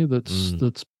company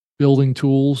that's building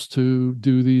tools to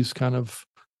do these kind of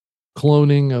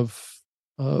cloning of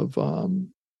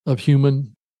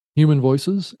human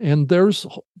voices. And there's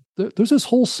this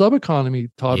whole sub economy,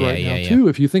 Todd, right now too.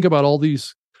 If you think about all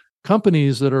these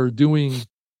companies that are doing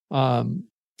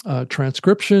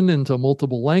transcription into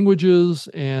multiple languages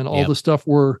and all the stuff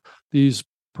where these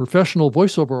professional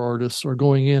voiceover artists are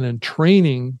going in and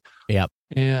training.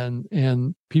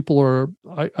 And people are,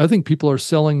 I think people are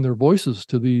selling their voices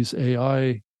to these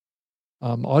AI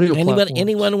audio platforms.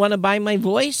 Anyone want to buy my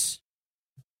voice?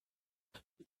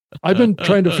 I've been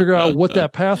trying to figure out what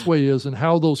that pathway is and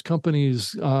how those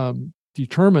companies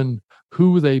determine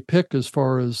who they pick as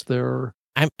far as their.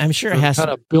 I'm sure it has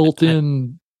kind of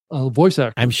built-in voice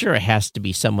actor. I'm sure it has to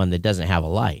be someone that doesn't have a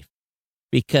life,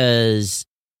 because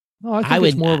I think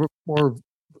it's more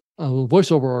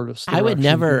voiceover artists. I would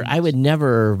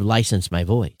never license my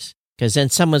voice, because then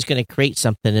someone's going to create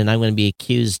something and I'm going to be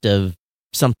accused of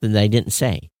something that I didn't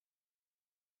say.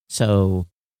 So,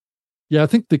 yeah, I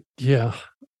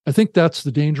think that's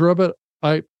the danger of it.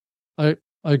 I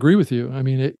agree with you. I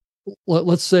mean,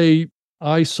 let's say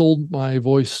I sold my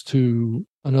voice to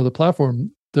another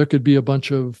platform. There could be a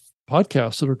bunch of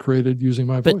podcasts that are created using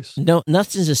my voice. No,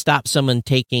 nothing's to stop someone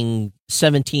taking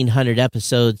 1,700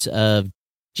 episodes of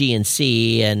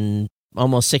GNC and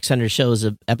almost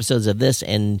 600 episodes of this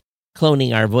and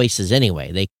cloning our voices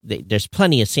anyway. There's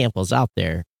plenty of samples out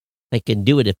there. They can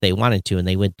do it if they wanted to, and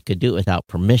they could do it without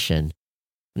permission,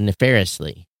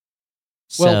 nefariously.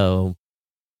 So,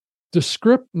 the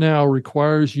script now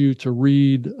requires you to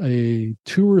read a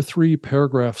 2 or 3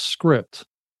 paragraph script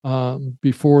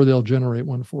before they'll generate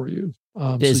one for you.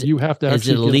 So you have to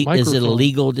actually get a microphone. Is it a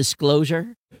legal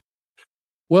disclosure?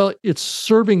 Well, it's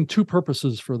serving 2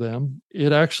 purposes for them.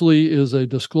 It actually is a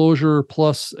disclosure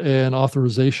plus an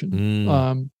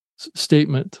authorization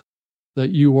statement that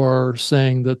you are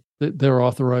saying that they're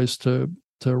authorized to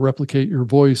replicate your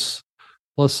voice.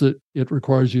 Plus, it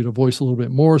requires you to voice a little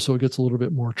bit more, so it gets a little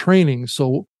bit more training.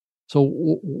 So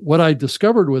what I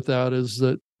discovered with that is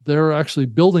that they're actually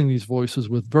building these voices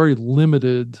with very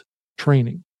limited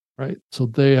training, right? So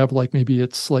they have maybe a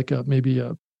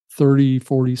 30,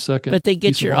 40 second. But they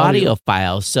get your audio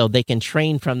files, so they can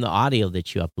train from the audio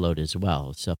that you upload as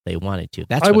well. So if they wanted to,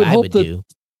 that's what I would do.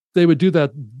 They would do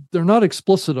that. They're not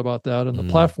explicit about that in the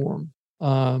platform,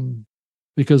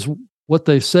 because what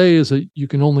they say is that you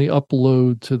can only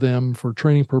upload to them for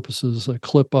training purposes a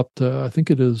clip up to, I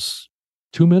think it is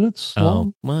 2 minutes long.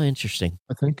 Oh, well, interesting.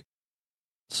 I think.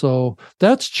 So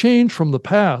that's changed from the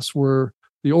past, where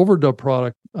the overdub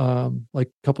product, like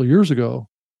a couple of years ago,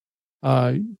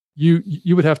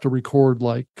 you would have to record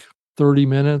like 30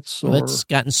 minutes. Well, it's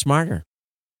gotten smarter.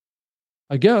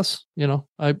 I guess,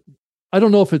 I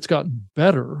don't know if it's gotten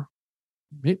better.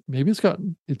 Maybe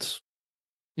it's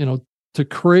to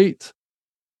create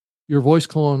your voice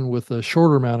clone with a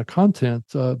shorter amount of content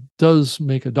does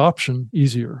make adoption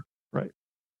easier, right?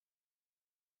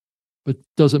 But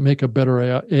does it make a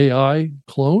better AI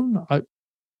clone? I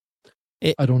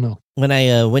don't know. When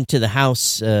I went to the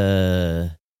house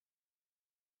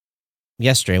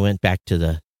yesterday, I went back to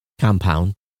the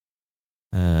compound.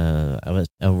 I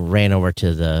ran over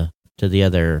to the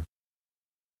other.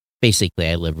 Basically,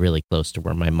 I live really close to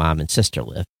where my mom and sister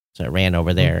live, so I ran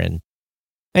over there, and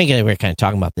I think we were kind of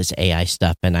talking about this AI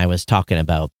stuff, and I was talking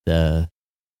about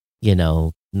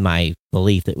my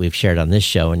belief that we've shared on this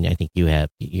show, and I think you're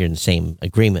in the same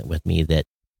agreement with me that,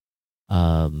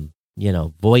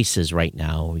 voices right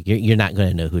now, you're not going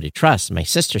to know who to trust. My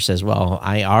sister says, well,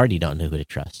 I already don't know who to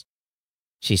trust.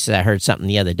 She said, I heard something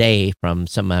the other day from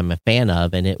someone I'm a fan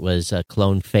of, and it was a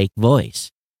cloned fake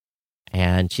voice.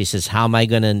 And she says, how am I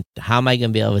going to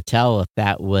be able to tell if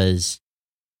that was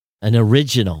an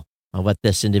original of what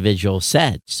this individual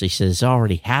said? So she says, it's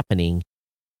already happening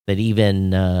that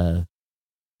even the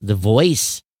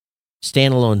voice,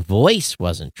 standalone voice,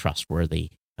 wasn't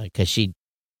trustworthy, because she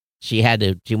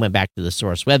went back to the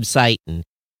source website, and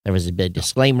there was a big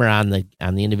disclaimer on the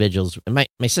individuals. My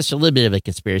sister's a little bit of a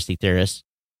conspiracy theorist.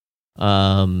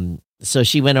 So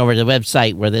she went over to the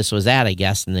website where this was at, I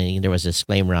guess, and then there was a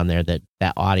disclaimer on there that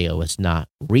audio was not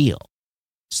real.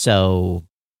 So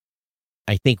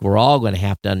I think we're all going to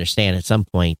have to understand at some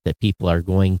point that people are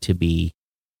going to be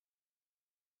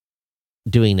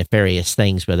doing nefarious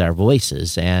things with our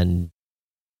voices. And,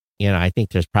 I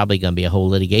think there's probably going to be a whole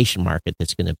litigation market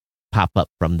that's going to pop up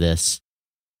from this.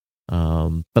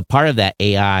 But part of that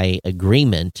AI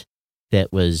agreement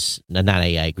that was not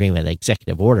AI agreement, the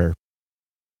executive order,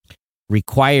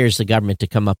 requires the government to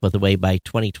come up with a way by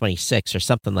 2026 or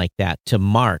something like that to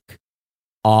mark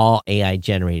all AI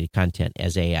generated content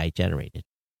as AI generated.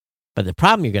 But the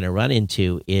problem you're going to run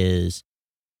into is,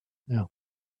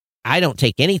 I don't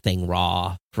take anything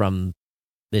raw from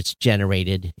that's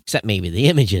generated, except maybe the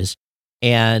images,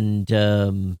 and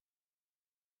I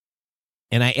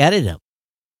edit them.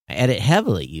 I edit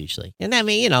heavily usually, and I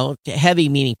mean, heavy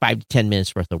meaning 5 to 10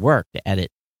 minutes worth of work to edit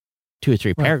 2 or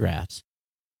 3 paragraphs.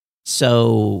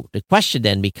 So the question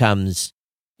then becomes,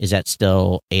 is that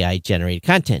still AI generated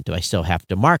content? Do I still have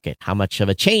to mark it? How much of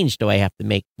a change do I have to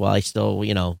make? Well, I still,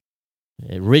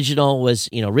 original was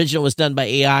done by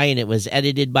AI and it was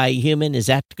edited by a human. Is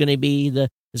that going to be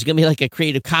is it going to be like a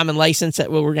Creative Commons license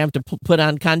that we're going to have to put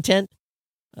on content?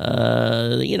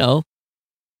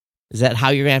 Is that how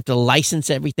you're going to have to license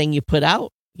everything you put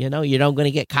out? You're not going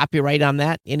to get copyright on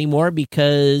that anymore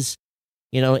because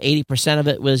 80% of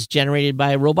it was generated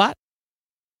by a robot.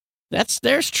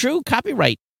 There's true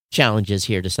copyright challenges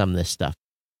here to some of this stuff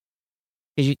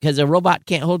because a robot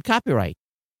can't hold copyright.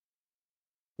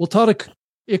 Well, Todd,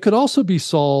 it could also be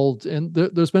solved, and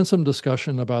there's been some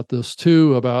discussion about this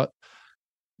too, about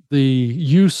the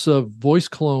use of voice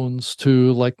clones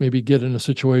to maybe get in a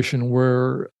situation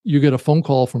where you get a phone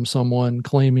call from someone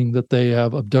claiming that they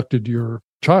have abducted your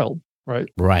child, right?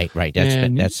 Right.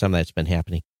 That's something that's been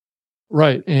happening.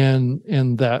 Right.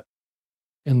 And that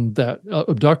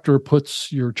abductor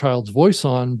puts your child's voice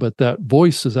on, but that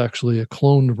voice is actually a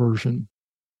cloned version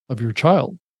of your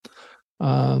child.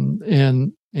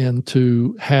 And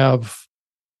to have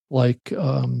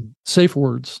safe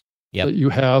words that you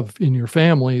have in your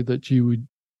family that you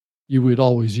would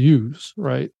always use,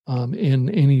 right? In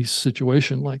any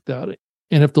situation like that.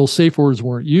 And if those safe words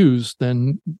weren't used,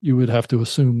 then you would have to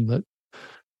assume that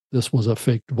this was a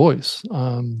fake voice.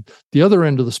 The other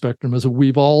end of the spectrum is that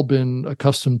we've all been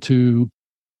accustomed to,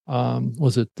 kind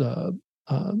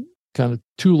of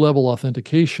 2-level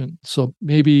authentication. So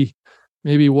maybe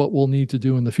what we'll need to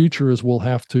do in the future is we'll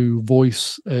have to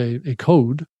voice a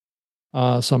code,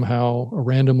 somehow a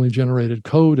randomly generated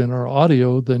code in our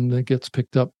audio, then it gets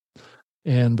picked up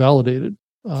and validated.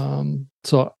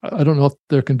 So I don't know if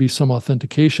there can be some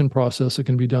authentication process that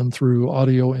can be done through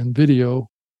audio and video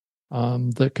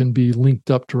that can be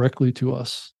linked up directly to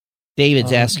us.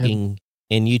 David's asking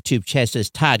in YouTube chat, says,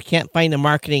 Todd, can't find the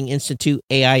Marketing Institute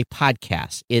AI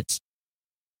podcast. It's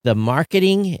the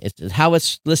marketing, it's how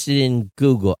it's listed in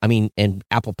in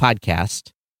Apple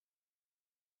Podcast.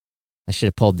 I should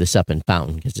have pulled this up in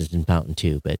Fountain because it's in Fountain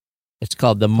too, but it's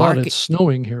called the Marketing. It's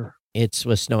snowing here. It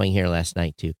was snowing here last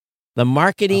night too. The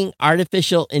Marketing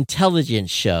Artificial Intelligence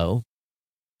Show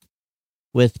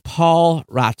with Paul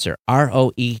Rotzer,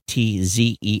 Roetzer,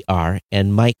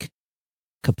 and Mike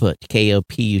Kaput,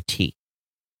 Koput.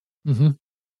 Mm-hmm.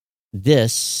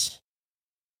 This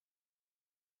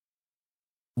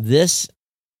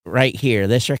right here,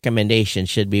 this recommendation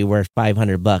should be worth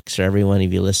 $500 for every one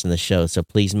of you listen to the show. So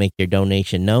please make your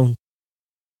donation known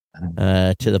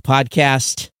to the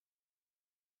podcast.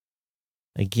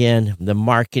 Again, the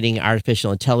Marketing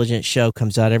Artificial Intelligence Show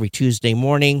comes out every Tuesday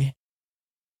morning.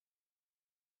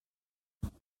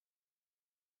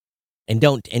 And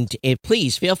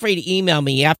please feel free to email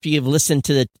me after you've listened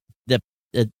to the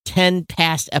 10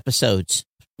 past episodes.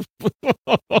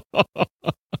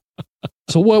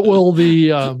 So what will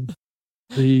the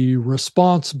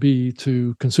response be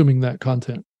to consuming that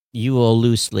content? You will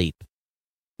lose sleep.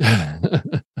 I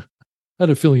had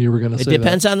a feeling you were going to say that. It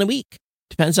depends on the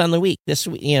week. This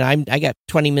week, I got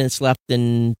 20 minutes left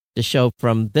in the show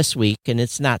from this week, and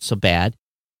it's not so bad.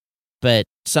 But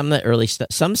some of the early stuff,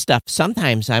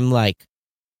 sometimes I'm like,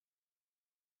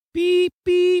 beep,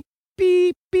 beep,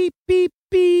 beep, beep, beep,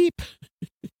 beep.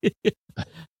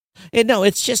 And no,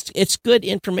 it's good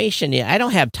information. I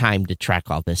don't have time to track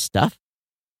all this stuff.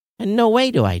 And no way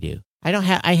do I do. I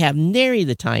have nary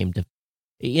the time to,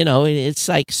 it's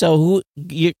like,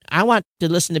 I want to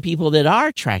listen to people that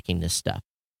are tracking this stuff.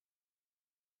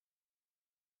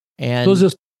 And so is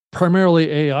this primarily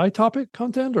AI topic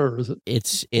content, or is it?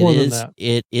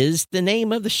 It is the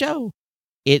name of the show.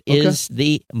 It is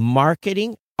the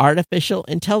Marketing Artificial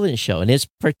Intelligence Show, and it's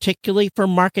particularly for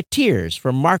marketeers,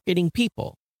 for marketing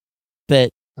people. But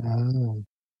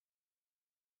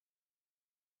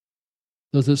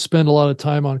does it spend a lot of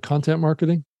time on content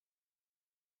marketing?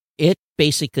 It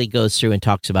basically goes through and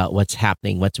talks about what's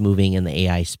happening, what's moving in the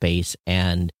AI space,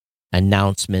 and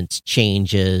announcements,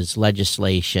 changes,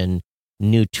 legislation,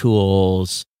 new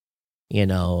tools,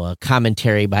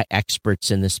 commentary by experts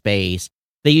in the space.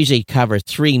 They usually cover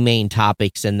 3 main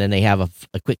topics, and then they have a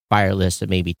quick fire list of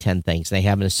maybe 10 things. They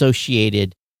have an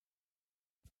associated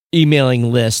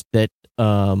emailing list that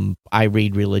I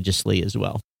read religiously as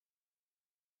well.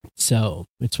 So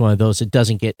it's one of those. It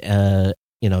doesn't get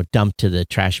dumped to the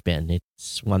trash bin.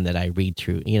 It's one that I read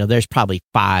through. There's probably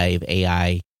 5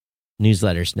 AI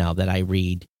newsletters now that I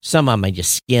read. Some of them I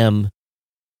just skim.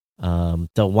 The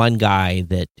one guy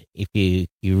that if you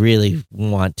really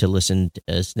want to listen,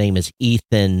 his name is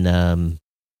Ethan. I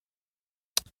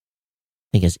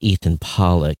think it's Ethan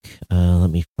Pollock. Let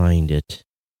me find it.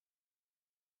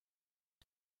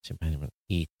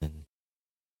 Ethan.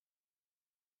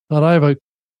 But I have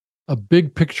a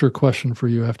big picture question for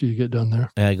you after you get done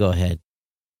there. Go ahead.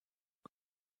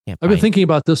 I've been thinking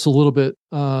about this a little bit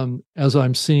as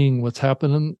I'm seeing what's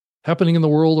happening in the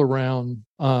world around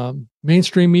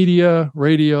mainstream media,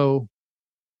 radio,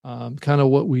 kind of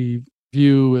what we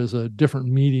view as a different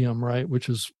medium, right? Which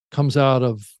comes out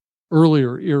of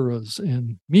earlier eras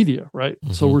in media, right?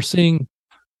 Mm-hmm. So we're seeing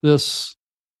this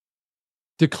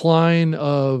decline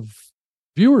of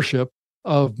viewership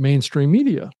of mainstream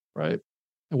media, right?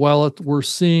 While we're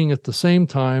seeing at the same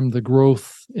time the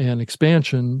growth and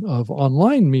expansion of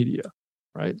online media,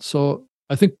 right? So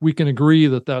I think we can agree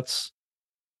that that's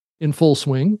in full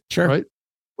swing, sure, right?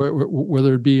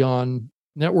 Whether it be on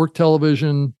network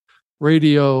television,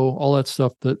 radio, all that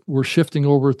stuff, that we're shifting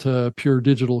over to pure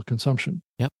digital consumption.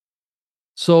 Yep.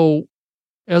 So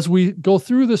as we go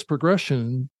through this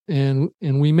progression, and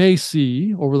we may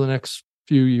see over the next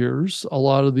few years, a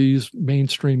lot of these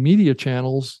mainstream media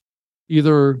channels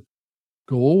either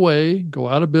go away, go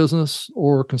out of business,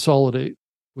 or consolidate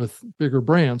with bigger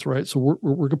brands, right? So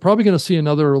we're probably going to see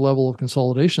another level of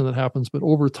consolidation that happens. But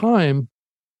over time,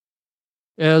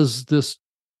 as this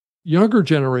younger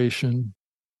generation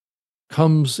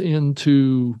comes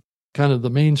into kind of the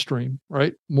mainstream,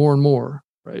 right, more and more,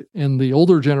 right, and the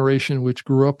older generation, which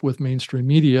grew up with mainstream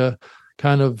media,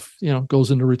 kind of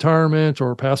goes into retirement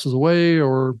or passes away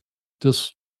or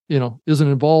just isn't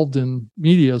involved in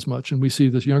media as much, and we see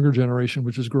this younger generation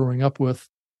which is growing up with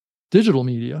digital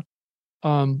media.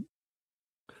 Do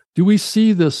we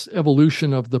see this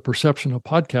evolution of the perception of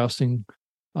podcasting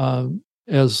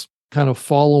as kind of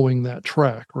following that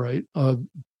track, right?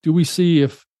 Do we see,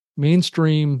 if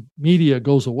mainstream media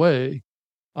goes away,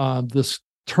 this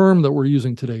term that we're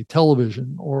using today,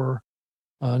 television or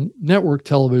network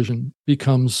television,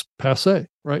 becomes passé,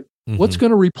 right? Mm-hmm. What's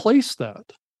going to replace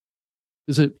that?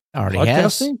 Is it already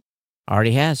podcasting?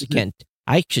 Already has.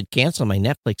 I should cancel my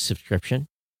Netflix subscription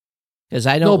because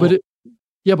I don't. No, but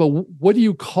but what do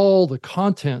you call the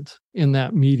content in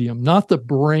that medium? Not the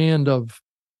brand of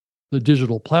the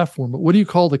digital platform, but what do you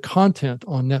call the content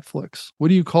on Netflix? What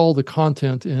do you call the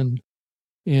content in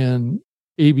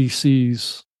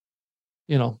ABC's,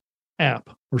 app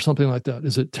or something like that?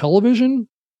 Is it television?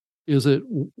 Is it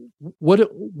what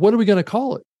are we going to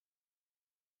call it?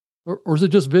 Or is it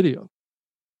just video?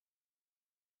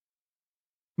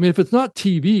 I mean, if it's not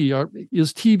TV,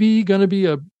 is TV going to be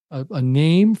a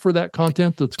name for that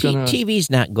content that's going to TV's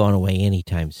not going away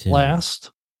anytime soon. Last,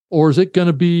 or is it going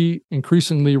to be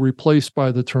increasingly replaced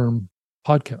by the term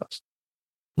podcast?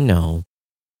 No,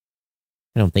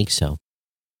 I don't think so.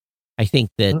 I think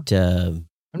that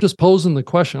I'm just posing the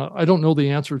question. I don't know the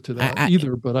answer to that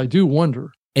either, but I do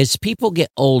wonder. As people get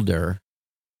older,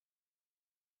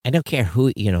 I don't care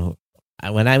who,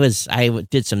 when I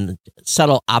did some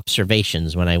subtle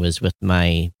observations when I was with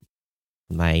my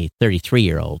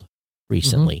 33-year-old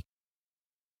recently,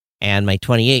 mm-hmm. and my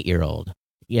 28-year-old,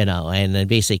 and then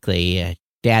basically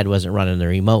Dad wasn't running the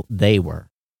remote, they were.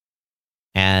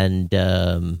 And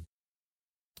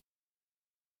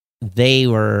they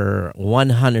were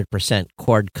 100%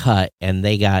 cord cut, and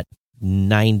they got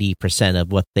 90%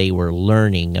 of what they were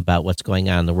learning about what's going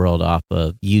on in the world off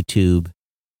of YouTube.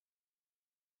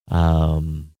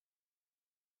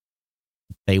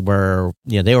 They were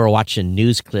watching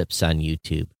news clips on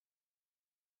YouTube.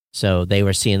 So they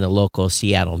were seeing the local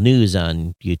Seattle news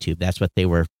on YouTube. That's what they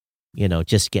were,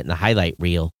 just getting the highlight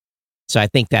reel. So I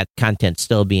think that content's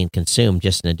still being consumed,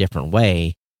 just in a different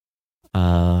way.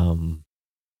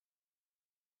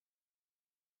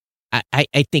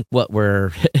 I think what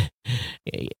we're,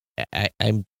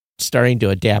 I'm starting to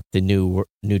adapt the new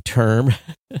term,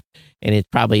 and it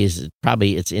probably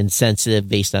it's insensitive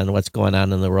based on what's going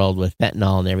on in the world with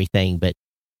fentanyl and everything, but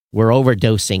we're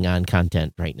overdosing on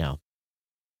content right now.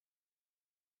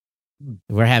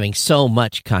 We're having so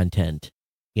much content,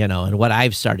 and what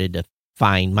I've started to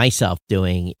find myself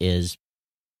doing is,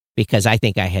 because I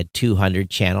think I had 200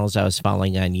 channels I was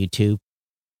following on YouTube,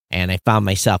 and I found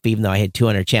myself, even though I had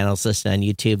 200 channels listed on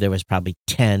YouTube, there was probably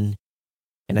 10.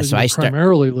 And so I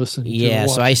primarily listened. Yeah,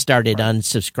 so I started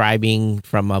unsubscribing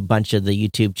from a bunch of the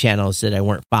YouTube channels that I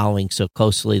weren't following so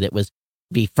closely. That was, to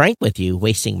be frank with you,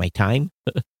 wasting my time.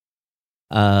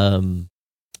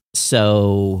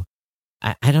 So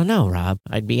I don't know, Rob.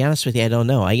 I'd be honest with you. I don't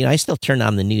know. I still turn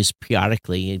on the news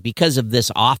periodically because of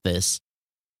this office.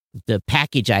 The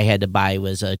package I had to buy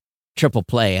was a triple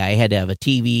play. I had to have a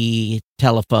TV,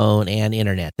 telephone, and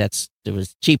internet. It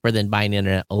was cheaper than buying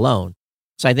internet alone.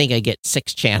 So I think I get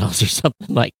 6 channels or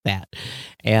something like that.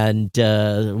 And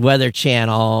Weather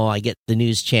Channel, I get the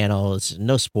news channels,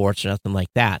 no sports or nothing like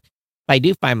that. But I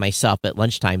do find myself at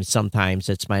lunchtime, sometimes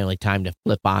it's my only time to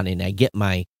flip on, and I get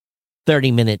my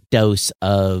 30-minute dose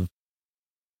of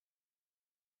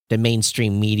the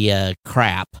mainstream media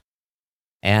crap.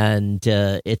 And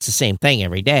it's the same thing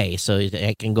every day. So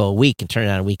I can go a week and turn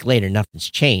it on a week later, nothing's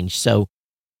changed. So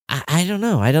I don't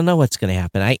know. I don't know what's going to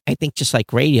happen. I think just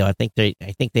like radio, I think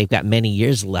they've got many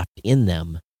years left in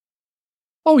them.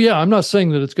 Oh yeah, I'm not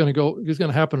saying that it's going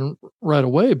to happen right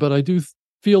away, but I do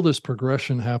feel this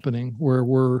progression happening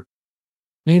where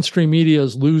mainstream media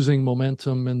is losing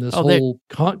momentum, and this whole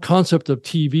concept of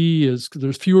TV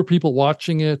there's fewer people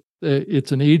watching it.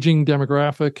 It's an aging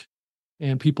demographic,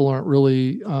 and people aren't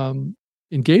really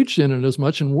engaged in it as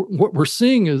much. And what we're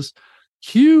seeing is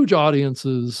huge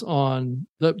audiences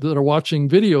that are watching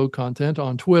video content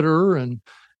on Twitter and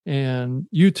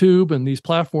YouTube and these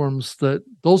platforms,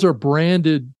 those are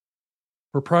branded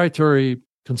proprietary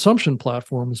consumption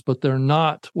platforms, but they're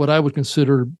not what I would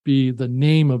consider be the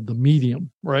name of the medium,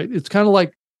 right? It's kind of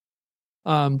like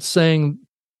saying,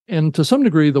 and to some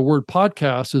degree, the word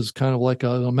podcast is kind of like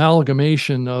an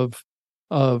amalgamation of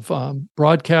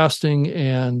broadcasting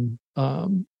and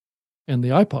the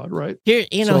iPod, right?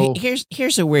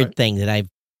 Here's a weird thing that I've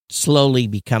slowly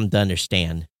become to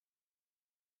understand.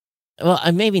 Well,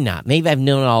 maybe not. Maybe I've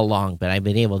known it all along, but I've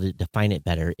been able to define it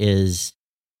better. Is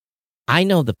I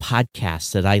know the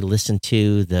podcasts that I listen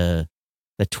to, the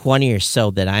 20 or so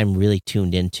that I'm really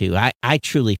tuned into. I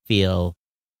truly feel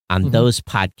on those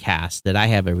podcasts that I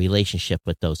have a relationship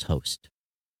with those hosts.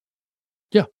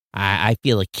 Yeah, I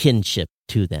feel a kinship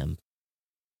to them,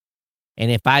 and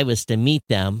if I was to meet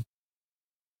them,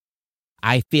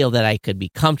 I feel that I could be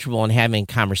comfortable in having a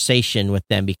conversation with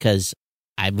them because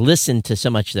I've listened to so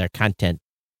much of their content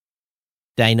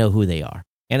that I know who they are.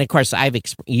 And of course,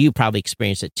 you probably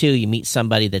experienced it too. You meet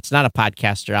somebody that's not a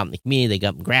podcaster out in the community, they go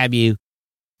up and grab you,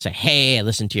 say, "Hey, I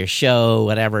listened to your show,"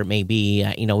 whatever it may be.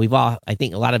 I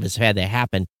think a lot of us have had that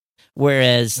happen.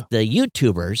 Whereas the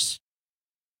YouTubers,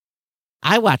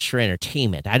 I watch for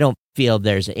entertainment. I don't feel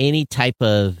there's any type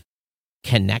of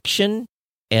connection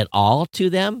at all to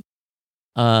them.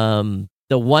 The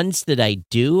ones that I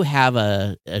do have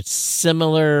a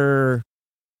similar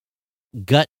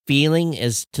gut feeling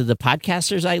as to the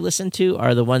podcasters I listen to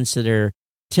are the ones that are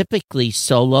typically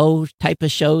solo type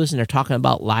of shows, and they're talking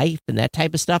about life and that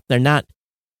type of stuff. They're not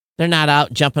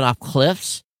out jumping off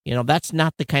cliffs. That's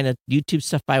not the kind of YouTube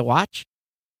stuff I watch.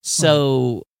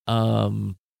 So,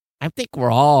 I think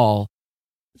we're all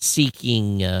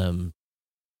seeking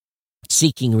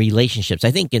relationships.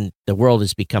 I think the world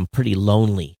has become pretty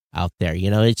lonely out there.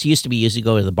 It used to be to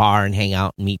go to the bar and hang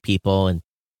out and meet people and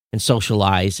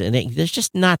socialize. And there's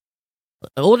just not,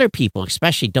 older people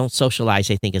especially don't socialize,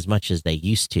 I think, as much as they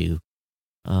used to.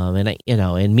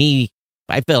 And me,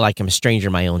 I feel like I'm a stranger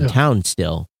in my own town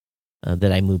still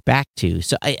that I moved back to.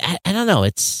 So I don't know.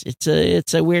 It's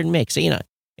a weird mix. And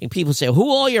people say, "Who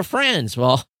are all your friends?"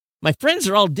 Well, my friends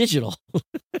are all digital.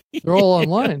 They're all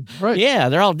online, right? Yeah,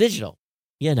 they're all digital,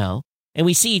 and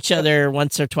we see each other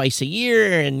once or twice a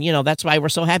year. And, that's why we're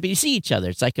so happy to see each other.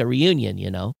 It's like a reunion,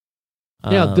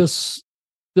 Yeah,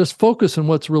 this focus and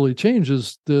what's really changed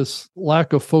is this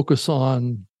lack of focus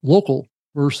on local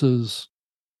versus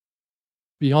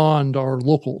beyond our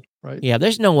local, right? Yeah,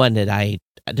 there's nobody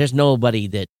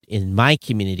that in my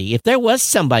community, if there was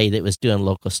somebody that was doing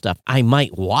local stuff, I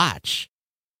might watch,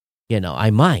 I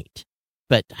might,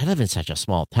 but I live in such a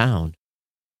small town.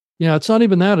 Yeah, it's not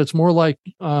even that. It's more like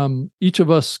each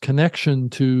of us connection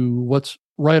to what's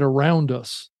right around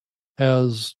us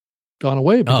has gone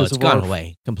away because it's gone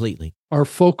away completely. Our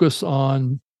focus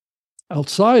on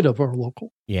outside of our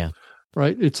local. Yeah.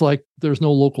 Right. It's like there's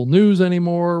no local news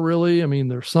anymore, really. I mean,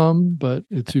 there's some, but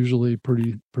it's usually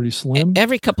pretty slim.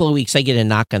 Every couple of weeks I get a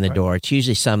knock on the door. It's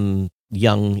usually some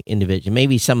young individual,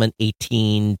 maybe someone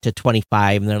 18 to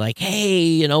 25, and they're like,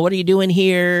 "Hey, what are you doing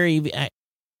here? Do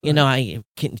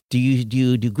you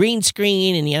do green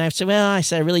screen?" And I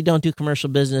said, I really don't do commercial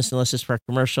business unless it's for a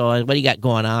commercial. What do you got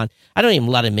going on? I don't even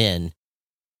let them in.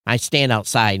 I stand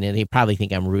outside, and they probably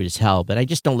think I'm rude as hell, but I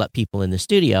just don't let people in the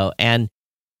studio. And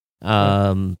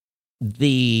of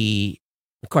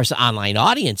course, the online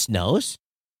audience knows.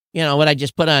 What I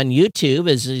just put on YouTube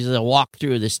is a walk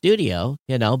through the studio.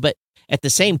 But at the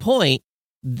same point,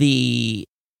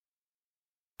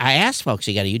 I asked folks,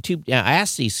 you got a YouTube? I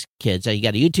asked these kids, you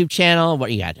got a YouTube channel?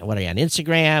 What you got? What are you on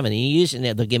Instagram? And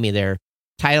they'll give me their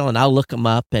title, and I'll look them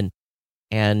up,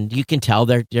 and you can tell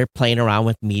they're playing around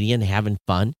with media and having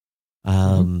fun.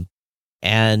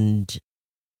 And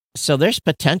so there's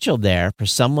potential there for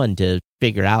someone to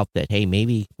figure out that, hey,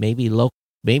 maybe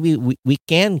we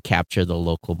can capture the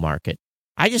local market.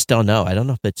 I just don't know. I don't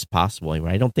know if it's possible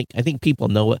anymore. I think people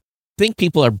know it. I think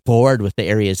people are bored with the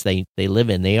areas they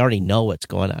live in. They already know what's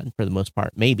going on for the most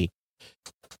part, maybe.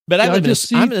 But I'm in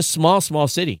a small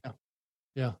city.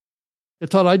 Yeah.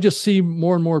 Todd, I just see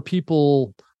more and more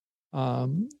people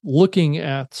looking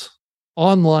at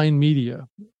online media.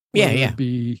 It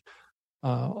be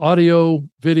audio,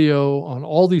 video on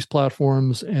all these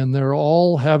platforms, and they're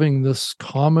all having this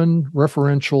common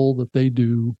referential that they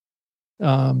do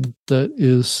that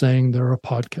is saying they're a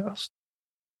podcast.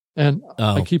 And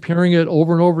I keep hearing it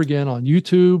over and over again on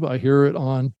YouTube. I hear it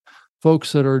on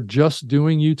folks that are just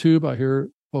doing YouTube. I hear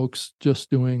folks just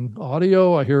doing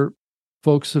audio. I hear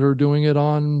folks that are doing it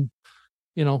on,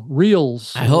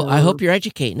 Reels. I hope you're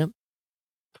educating them.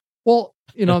 Well,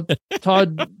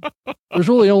 Todd, there's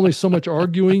really only so much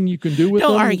arguing you can do with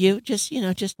them. Don't argue. Just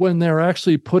when they're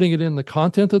actually putting it in the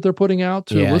content that they're putting out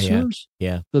to listeners,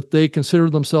 that they consider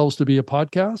themselves to be a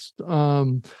podcast.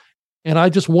 And I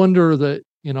just wonder that,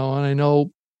 and I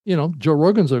know, Joe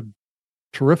Rogan's a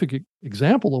terrific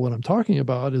example of what I'm talking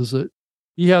about, is that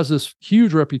he has this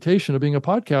huge reputation of being a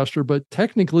podcaster, but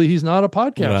technically he's not a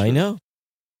podcaster. Well, I know.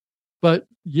 But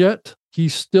yet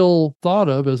he's still thought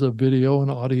of as a video and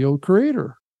audio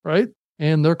creator, right?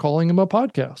 And they're calling him a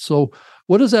podcast. So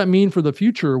what does that mean for the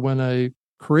future when a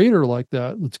creator like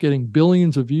that's getting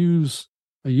billions of views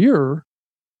a year,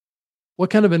 what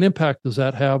kind of an impact does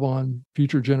that have on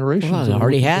future generations? Well, it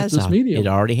already has. This medium? It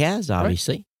already has,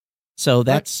 obviously. Right. So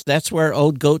that's where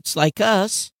old goats like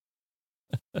us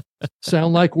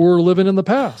sound like we're living in the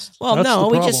past. Well,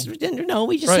 that's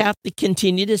we just have to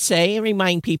continue to say and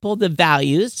remind people the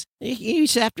values. You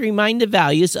just have to remind the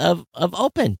values of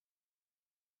open.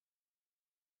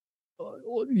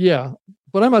 Yeah,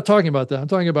 but I'm not talking about that. I'm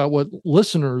talking about what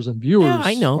listeners and viewers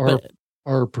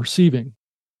are perceiving.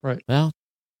 Right. Well,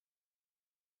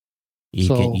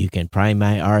 you can pry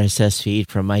my RSS feed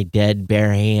from my dead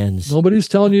bare hands. Nobody's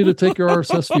telling you to take your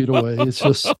RSS feed away.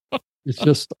 It's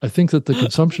just I think that the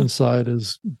consumption side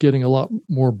is getting a lot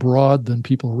more broad than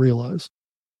people realize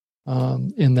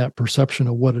in that perception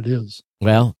of what it is.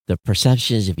 Well, the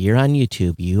perception is if you're on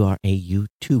YouTube, you are a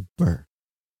YouTuber.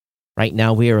 Right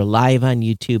now, we are live on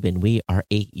YouTube, and we are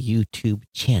a YouTube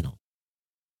channel.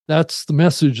 That's the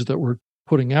message that we're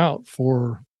putting out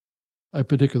for a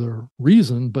particular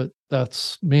reason, but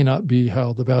may not be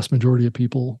how the vast majority of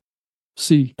people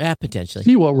see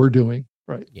what we're doing.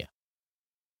 Right. Yeah.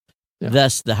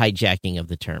 Thus the hijacking of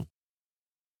the term.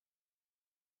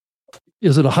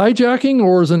 Is it a hijacking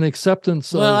or is it an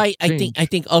acceptance? Well, I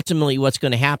think ultimately what's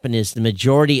going to happen is the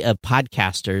majority of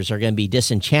podcasters are going to be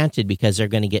disenchanted because they're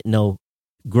going to get no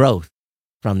growth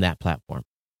from that platform.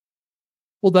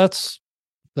 Well, that's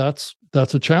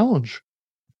a challenge.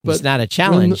 But it's not a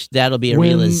challenge. That'll be a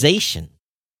realization.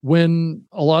 When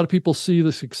a lot of people see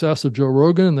the success of Joe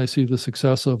Rogan and they see the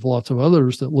success of lots of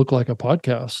others that look like a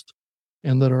podcast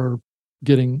and that are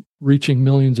reaching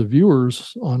millions of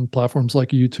viewers on platforms like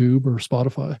YouTube or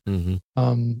Spotify,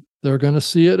 they're going to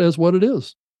see it as what it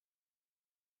is.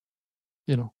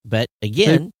 But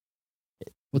again,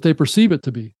 what they perceive it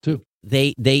to be too.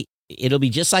 It'll be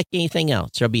just like anything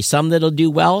else. There'll be some that'll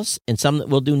do well and some that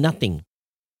will do nothing.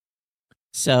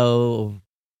 So,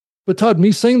 but Todd,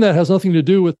 me saying that has nothing to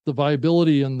do with the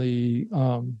viability and the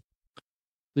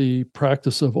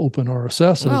practice of open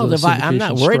RSS. I'm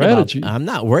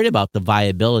not worried about the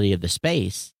viability of the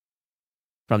space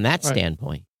from that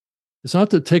standpoint. It's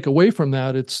not to take away from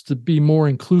that; it's to be more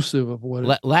inclusive of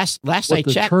what. Last I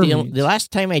checked, the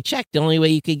last time I checked, the only way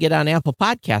you could get on Apple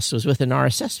Podcasts was with an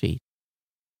RSS feed.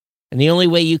 And the only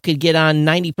way you could get on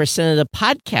 90% of the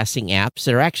podcasting apps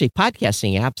that are actually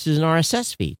podcasting apps is an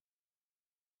RSS feed.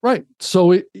 Right.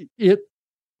 So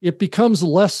it becomes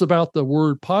less about the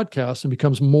word podcast and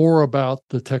becomes more about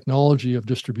the technology of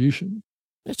distribution.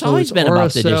 It's always been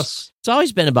about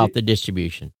the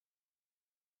distribution.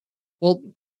 Well,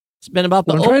 it's been about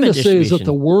the open distribution. What I'm trying to say is that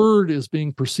the word is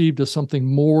being perceived as something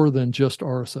more than just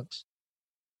RSS.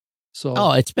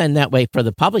 So, it's been that way for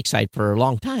the public side for a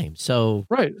long time. So,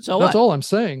 right. So that's all I'm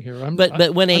saying here. I'm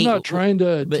not trying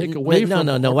to take away from.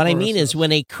 No. What I mean is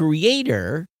when a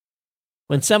creator,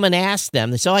 when someone asks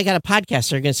them, they say, I got a podcast.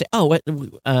 They're going to say, where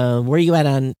are you at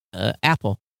on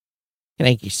Apple? Can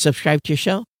I subscribe to your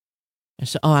show? I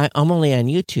say, I'm only on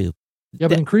YouTube. Yeah,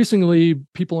 but increasingly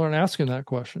people aren't asking that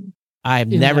question.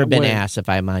 I've in never that been way. asked if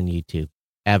I'm on YouTube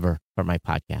ever for my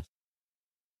podcast.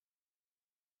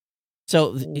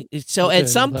 So Okay, at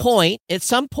some well, point,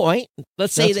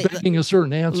 let's say that's begging a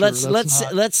certain answer.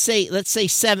 let's say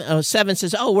seven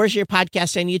says, "Oh, where's your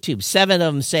podcast on YouTube?" 7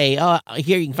 of them say, "Oh,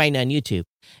 here you can find it on YouTube,"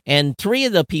 and 3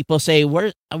 of the people say,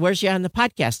 "Where's you on the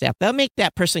podcast app?" That'll make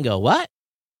that person go, "What?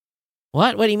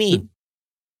 What? What do you mean?"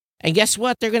 And guess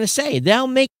what they're going to say?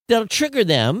 They'll trigger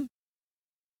them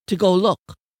to go look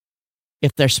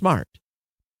if they're smart.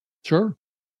 Sure.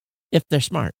 If they're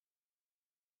smart.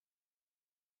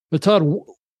 But Todd,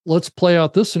 let's play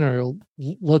out this scenario.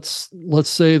 Let's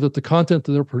say that the content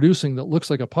that they're producing that looks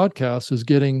like a podcast is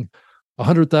getting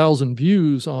 100,000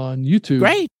 views on YouTube.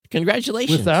 Great.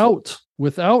 Congratulations.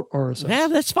 Without RSS. Yeah,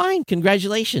 that's fine.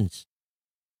 Congratulations.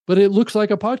 But it looks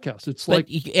like a podcast. It's But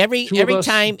like every us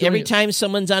time doing it. time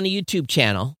someone's on a YouTube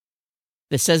channel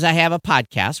that says I have a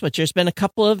podcast, which there's been a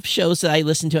couple of shows that I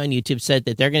listen to on YouTube said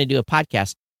that they're going to do a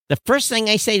podcast. The first thing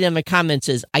I say to them in the comments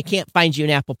is, "I can't find you an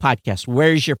Apple Podcast.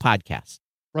 Where's your podcast?"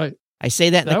 right. I say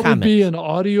that in the That would comments. be an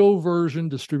audio version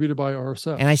distributed by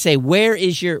RSS. And I say, where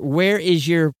is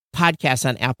your podcast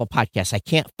on Apple Podcasts? I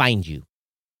can't find you.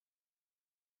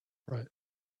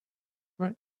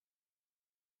 Right.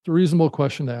 It's a reasonable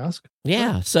question to ask.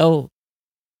 Yeah. So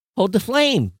hold the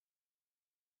flame.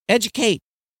 Educate.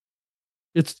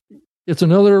 It's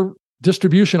another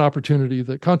distribution opportunity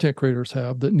that content creators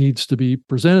have that needs to be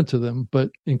presented to them.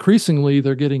 But increasingly,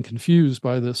 they're getting confused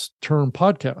by this term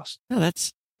podcast No,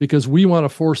 that's because we want to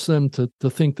force them to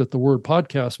think that the word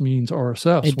podcast means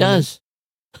RSS. it does.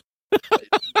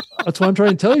 That's what I'm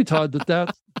trying to tell you, Todd, that's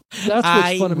what's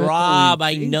fundamentally Rob,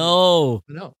 I changing. know.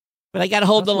 I know. But I got to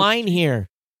hold That's the what's line here.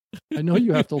 I know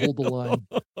you have to hold the line.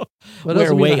 But We're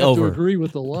doesn't mean I way have over. to agree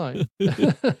with the line.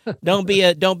 Don't be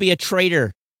a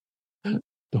traitor.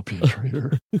 Don't be a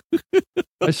traitor.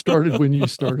 I started when you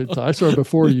started. I started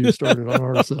before you started on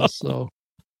RSS, so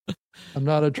I'm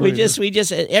not a traitor. We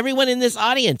just everyone in this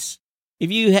audience, if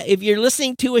you're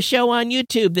listening to a show on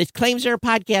YouTube that claims they're a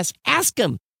podcast, ask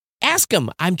them.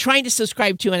 I'm trying to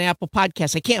subscribe to an Apple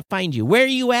Podcast. I can't find you. Where are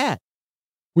you at?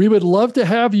 We would love to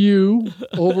have you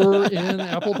over in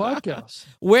Apple Podcasts.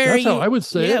 Where That's are you? how I would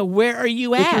say yeah, it. where are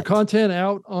you Get your at? content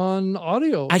out on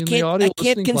audio. I in the audio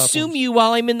can't listening consume platforms. you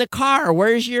while I'm in the car.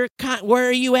 Where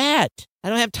are you at? I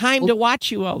don't have time to watch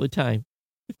you all the time.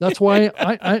 That's why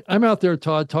I'm out there,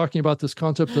 Todd, talking about this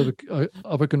concept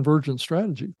of a convergent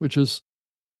strategy, which is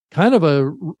kind of a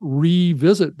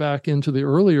revisit back into the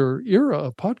earlier era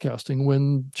of podcasting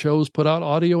when shows put out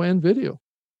audio and video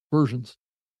versions.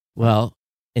 Well,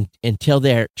 until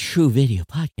they're true video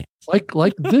podcasts.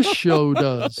 Like this show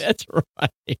does. That's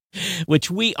right. Which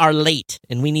we are late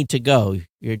and we need to go.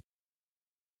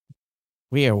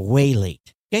 We are way late.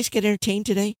 You guys get entertained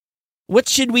today? What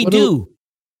should we do?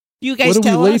 You guys what are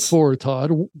tell we late us. for,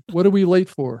 Todd? What are we late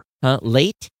for?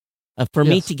 Late? For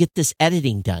me Yes. to get this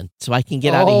editing done so I can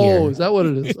get out of here. Oh, is that what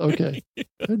it is? Okay.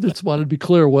 I just wanted to be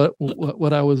clear what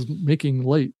I was making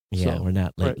late. Yeah, So, we're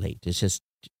not right. late. It's just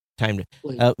time to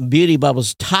late. Beauty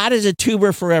Bubbles. Todd is a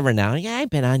tuber forever now. Yeah, I've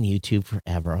been on YouTube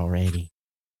forever already.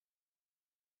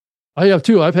 I have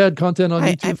too. I've had content on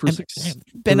YouTube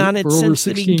I've been on it for over since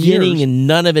the 16 beginning, years. and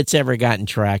none of it's ever gotten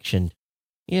traction.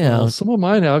 You know, Some of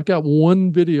mine have. I've got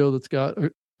one video that's got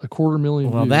a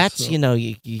 250,000 well, views. that's so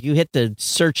you hit the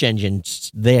search engine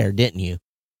there, didn't you?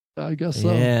 I guess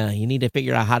so. Yeah, you need to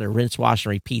figure out how to rinse, wash,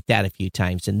 and repeat that a few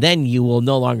times, and then you will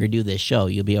no longer do this show.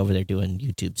 You'll be over there doing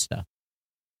YouTube stuff.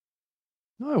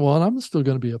 No, I won't. I'm still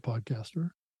going to be a podcaster,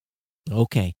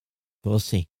 Okay, we'll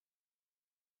see.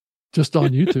 just on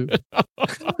YouTube.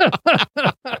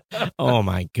 Oh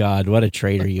my God, what a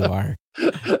traitor you are!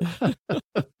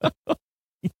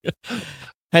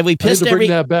 Have we I had pissed to bring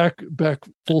that back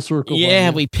full circle. Yeah, on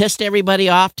have you. we pissed everybody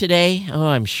off today? Oh,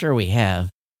 I'm sure we have.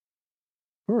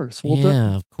 Of course. Well,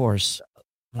 Yeah, of course.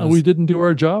 we didn't do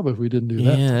our job if we didn't do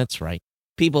that. Yeah, that's right.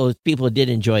 People did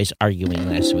enjoy us arguing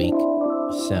last week.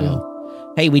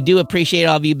 So, hey, we do appreciate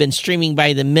all of you been streaming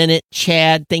by the minute.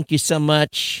 Chad, thank you so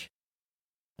much.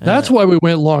 That's why we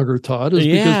went longer, Todd, is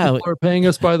yeah. because people are paying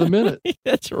us by the minute.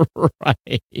 That's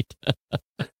right.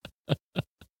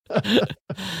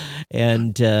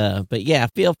 And but yeah,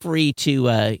 feel free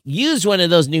to use one of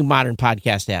those new modern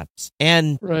podcast apps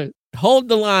and Right. hold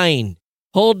the line.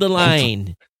 Hold the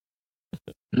line.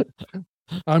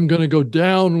 I'm going to go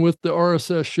down with the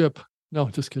RSS ship. No,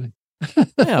 just kidding.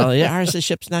 Well, the RSS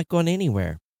ship's not going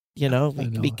anywhere, I know,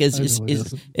 because I know it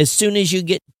isn't. as soon as you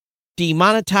get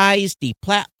demonetized,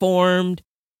 deplatformed,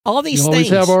 all these You always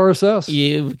things, have RSS.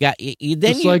 you've got then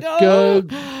Just you like, go.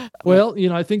 Well,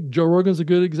 I think Joe Rogan's a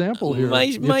good example here.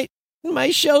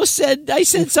 My show said I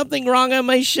said something wrong on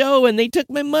my show, and they took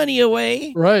my money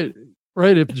away. Right.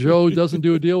 If Joe doesn't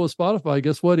do a deal with Spotify,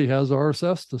 guess what? He has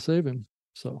RSS to save him.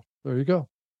 So there you go.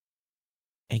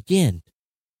 Again,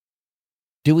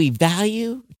 do you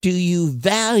value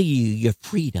your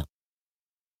freedom?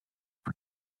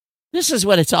 This is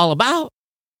what it's all about.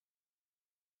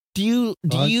 Here's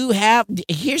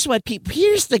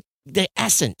the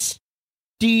essence.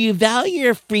 Do you value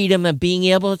your freedom of being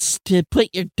able to put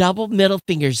your double middle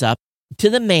fingers up to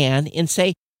the man and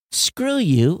say, screw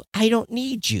you, I don't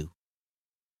need you?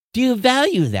 Do you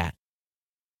value that?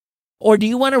 Or do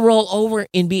you want to roll over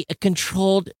and be a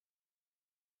controlled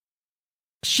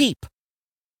sheep?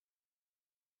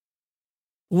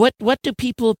 What do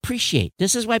people appreciate?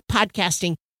 This is why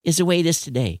podcasting is the way it is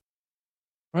today.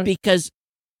 Right. Because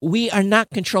we are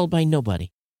not controlled by nobody.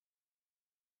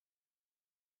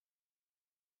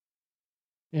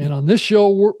 And on this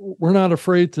show, we're not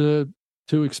afraid to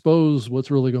expose what's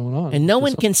really going on. And no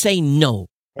one can say no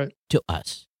to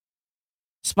us.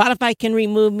 Spotify can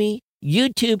remove me.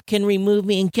 YouTube can remove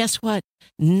me. And guess what?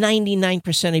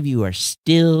 99% of you are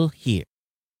still here.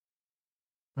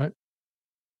 Right.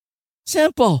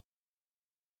 Simple.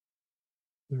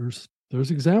 There's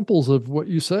examples of what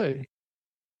you say.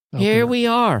 Here we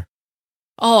are.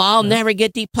 Oh, I'll never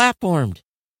get deplatformed.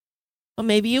 Well,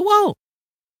 maybe you won't.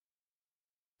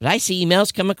 But I see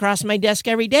emails come across my desk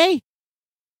every day.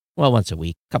 Well, once a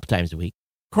week, a couple times a week,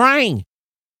 crying.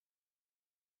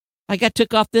 I got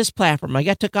took off this platform. I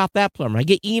got took off that platform. I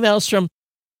get emails from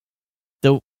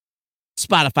the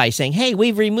Spotify saying, hey,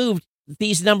 we've removed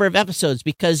these number of episodes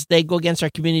because they go against our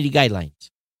community guidelines.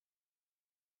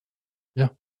 Yeah.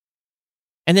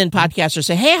 And then podcasters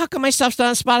say, hey, how come my stuff's not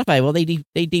on Spotify? Well, they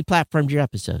deplatformed your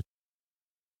episode.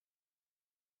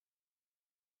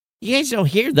 You guys don't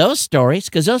hear those stories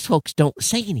because those folks don't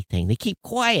say anything. They keep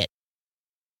quiet.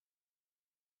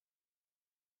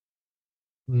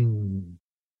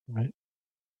 Right.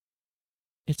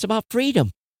 It's about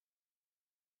freedom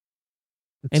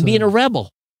and being a rebel.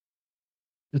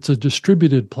 It's a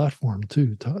distributed platform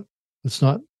too, Todd. It's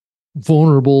not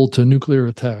vulnerable to nuclear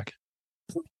attack.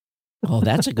 Oh,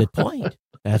 that's a good point.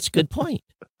 That's a good point.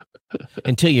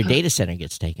 Until your data center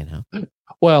gets taken out.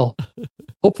 Well,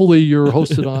 hopefully you're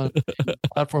hosted on a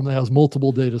platform that has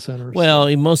multiple data centers.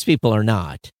 Well, most people are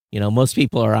not. Most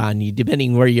people are on,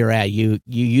 depending where you're at, you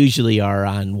usually are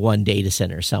on one data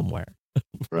center somewhere.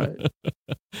 Right.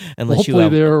 Hopefully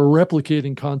they're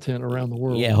replicating content around the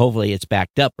world. Yeah, hopefully it's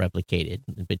backed up, replicated.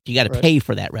 But you got to pay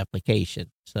for that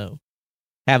replication. So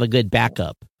have a good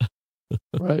backup.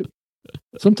 Right.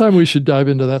 Sometime we should dive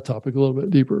into that topic a little bit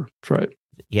deeper. That's right.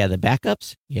 Yeah, the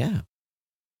backups. Yeah.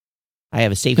 I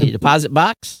have a safety deposit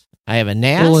box. I have a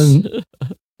NAS. Well,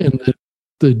 and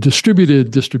the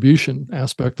distributed distribution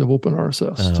aspect of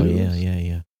OpenRSS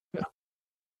too. Yeah.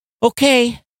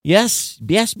 Okay. Yes,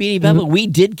 BD Bubba, we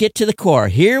did get to the core.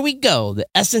 Here we go. The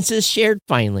essence is shared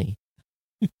finally.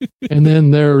 And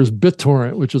then there's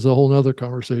BitTorrent, which is a whole nother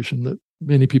conversation that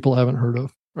many people haven't heard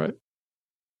of. Right.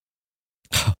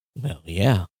 Well,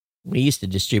 yeah. We used to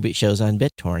distribute shows on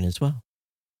BitTorrent as well.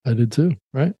 I did too,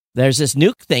 right? There's this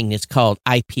nuke thing that's called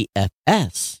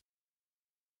IPFS.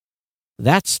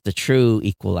 That's the true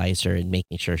equalizer in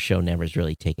making sure a show never is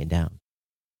really taken down.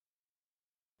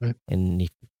 Right. And if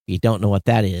you don't know what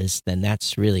that is, then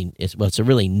it's a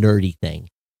really nerdy thing.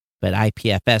 But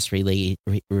IPFS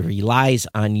relies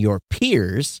on your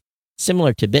peers,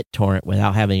 similar to BitTorrent,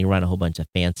 without having to run a whole bunch of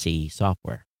fancy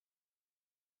software.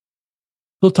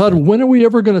 So, Todd, when are we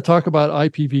ever going to talk about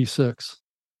IPv6?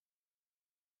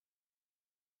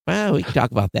 Well, we can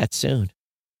talk about that soon.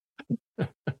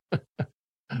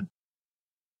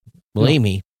 Believe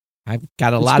me, I've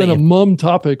got a lot of... It's been a mum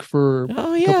topic for a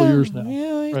couple years now.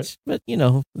 Yeah, right. But,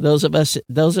 those of us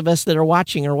that are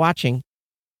watching.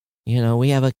 We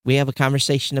have a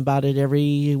conversation about it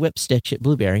every whip stitch at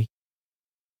Blueberry.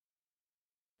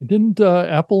 Didn't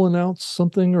Apple announce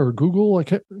something, or Google? I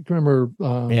can't remember.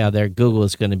 Their Google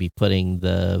is going to be putting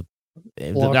they're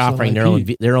offering their own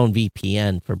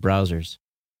VPN for browsers.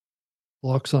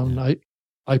 Blocks on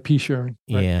IP sharing.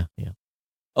 Right? Yeah.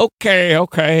 Okay.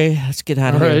 Let's get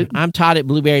out of here. I'm Todd at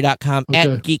Blueberry.com,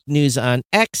 at Geek News on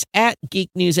X, at Geek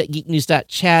News at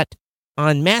geeknews.chat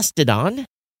on Mastodon.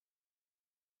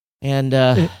 And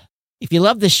if you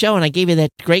love this show and I gave you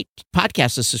that great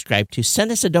podcast to subscribe to,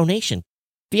 send us a donation.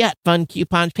 Fiat Fund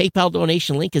coupon, PayPal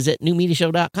donation link is at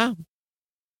newmediashow.com.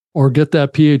 Or get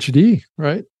that PhD,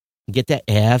 right? Get that.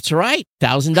 Yeah, that's right.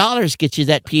 $1,000 gets you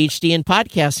that PhD in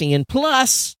podcasting. And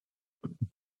plus,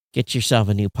 get yourself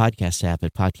a new podcast app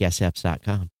at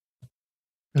podcastapps.com.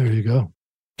 There you go.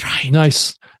 Try it.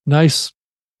 Nice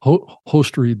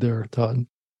host read there, Todd.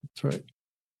 That's right.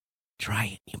 Try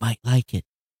it. You might like it.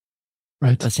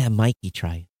 Right. Let's have Mikey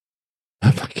try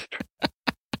it.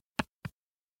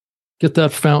 Get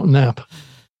that Fountain app.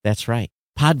 That's right.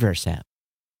 Podverse app.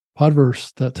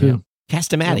 Podverse, that too. Yeah.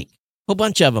 Cast-O-Matic. Whole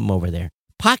bunch of them over there.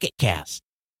 Pocket Cast.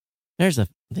 There's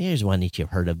one that you've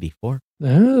heard of before.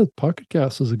 Yeah, Pocket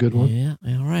Cast is a good one. Yeah.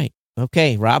 All right.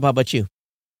 Okay. Rob, how about you?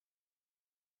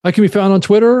 I can be found on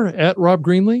Twitter at Rob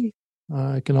Greenlee.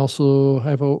 I can also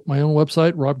have my own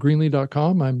website,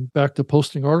 robgreenlee.com. I'm back to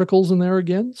posting articles in there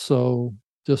again. So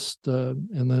just,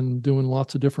 and then doing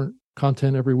lots of different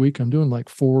content every week. I'm doing like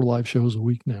 4 live shows a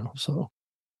week now. So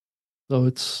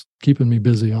it's keeping me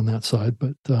busy on that side.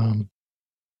 But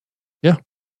yeah,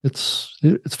 it's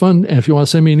fun. And if you want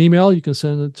to send me an email, you can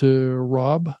send it to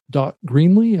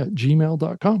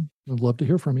rob.greenlee@gmail.com. I'd love to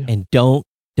hear from you. And don't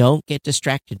get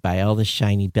distracted by all the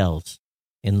shiny bells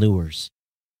and lures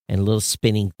and little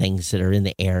spinning things that are in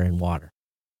the air and water.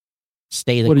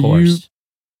 Stay the course.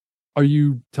 Are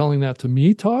you telling that to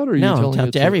me, Todd? Or are you telling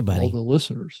it to everybody? All the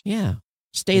listeners? Yeah.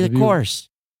 Stay the course.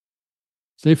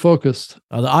 Stay focused.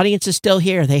 The audience is still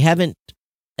here. They haven't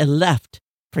left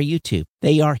for YouTube.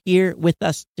 They are here with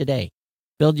us today.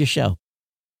 Build your show. All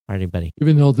right, everybody.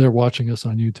 Even though they're watching us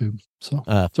on YouTube. So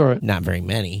it's all right. Not very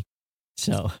many.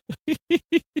 So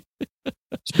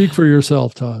speak for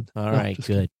yourself, Todd. All right,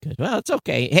 good. Well, it's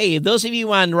okay. Hey, those of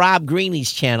you on Rob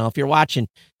Greenlee's channel, if you're watching,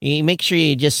 you make sure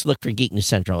you just look for Geek News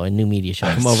Central and New Media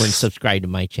Show. Come over and subscribe to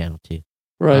my channel too.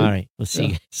 Right. All right. We'll see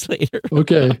you guys later.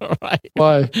 Okay. All right.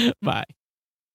 Bye. Bye.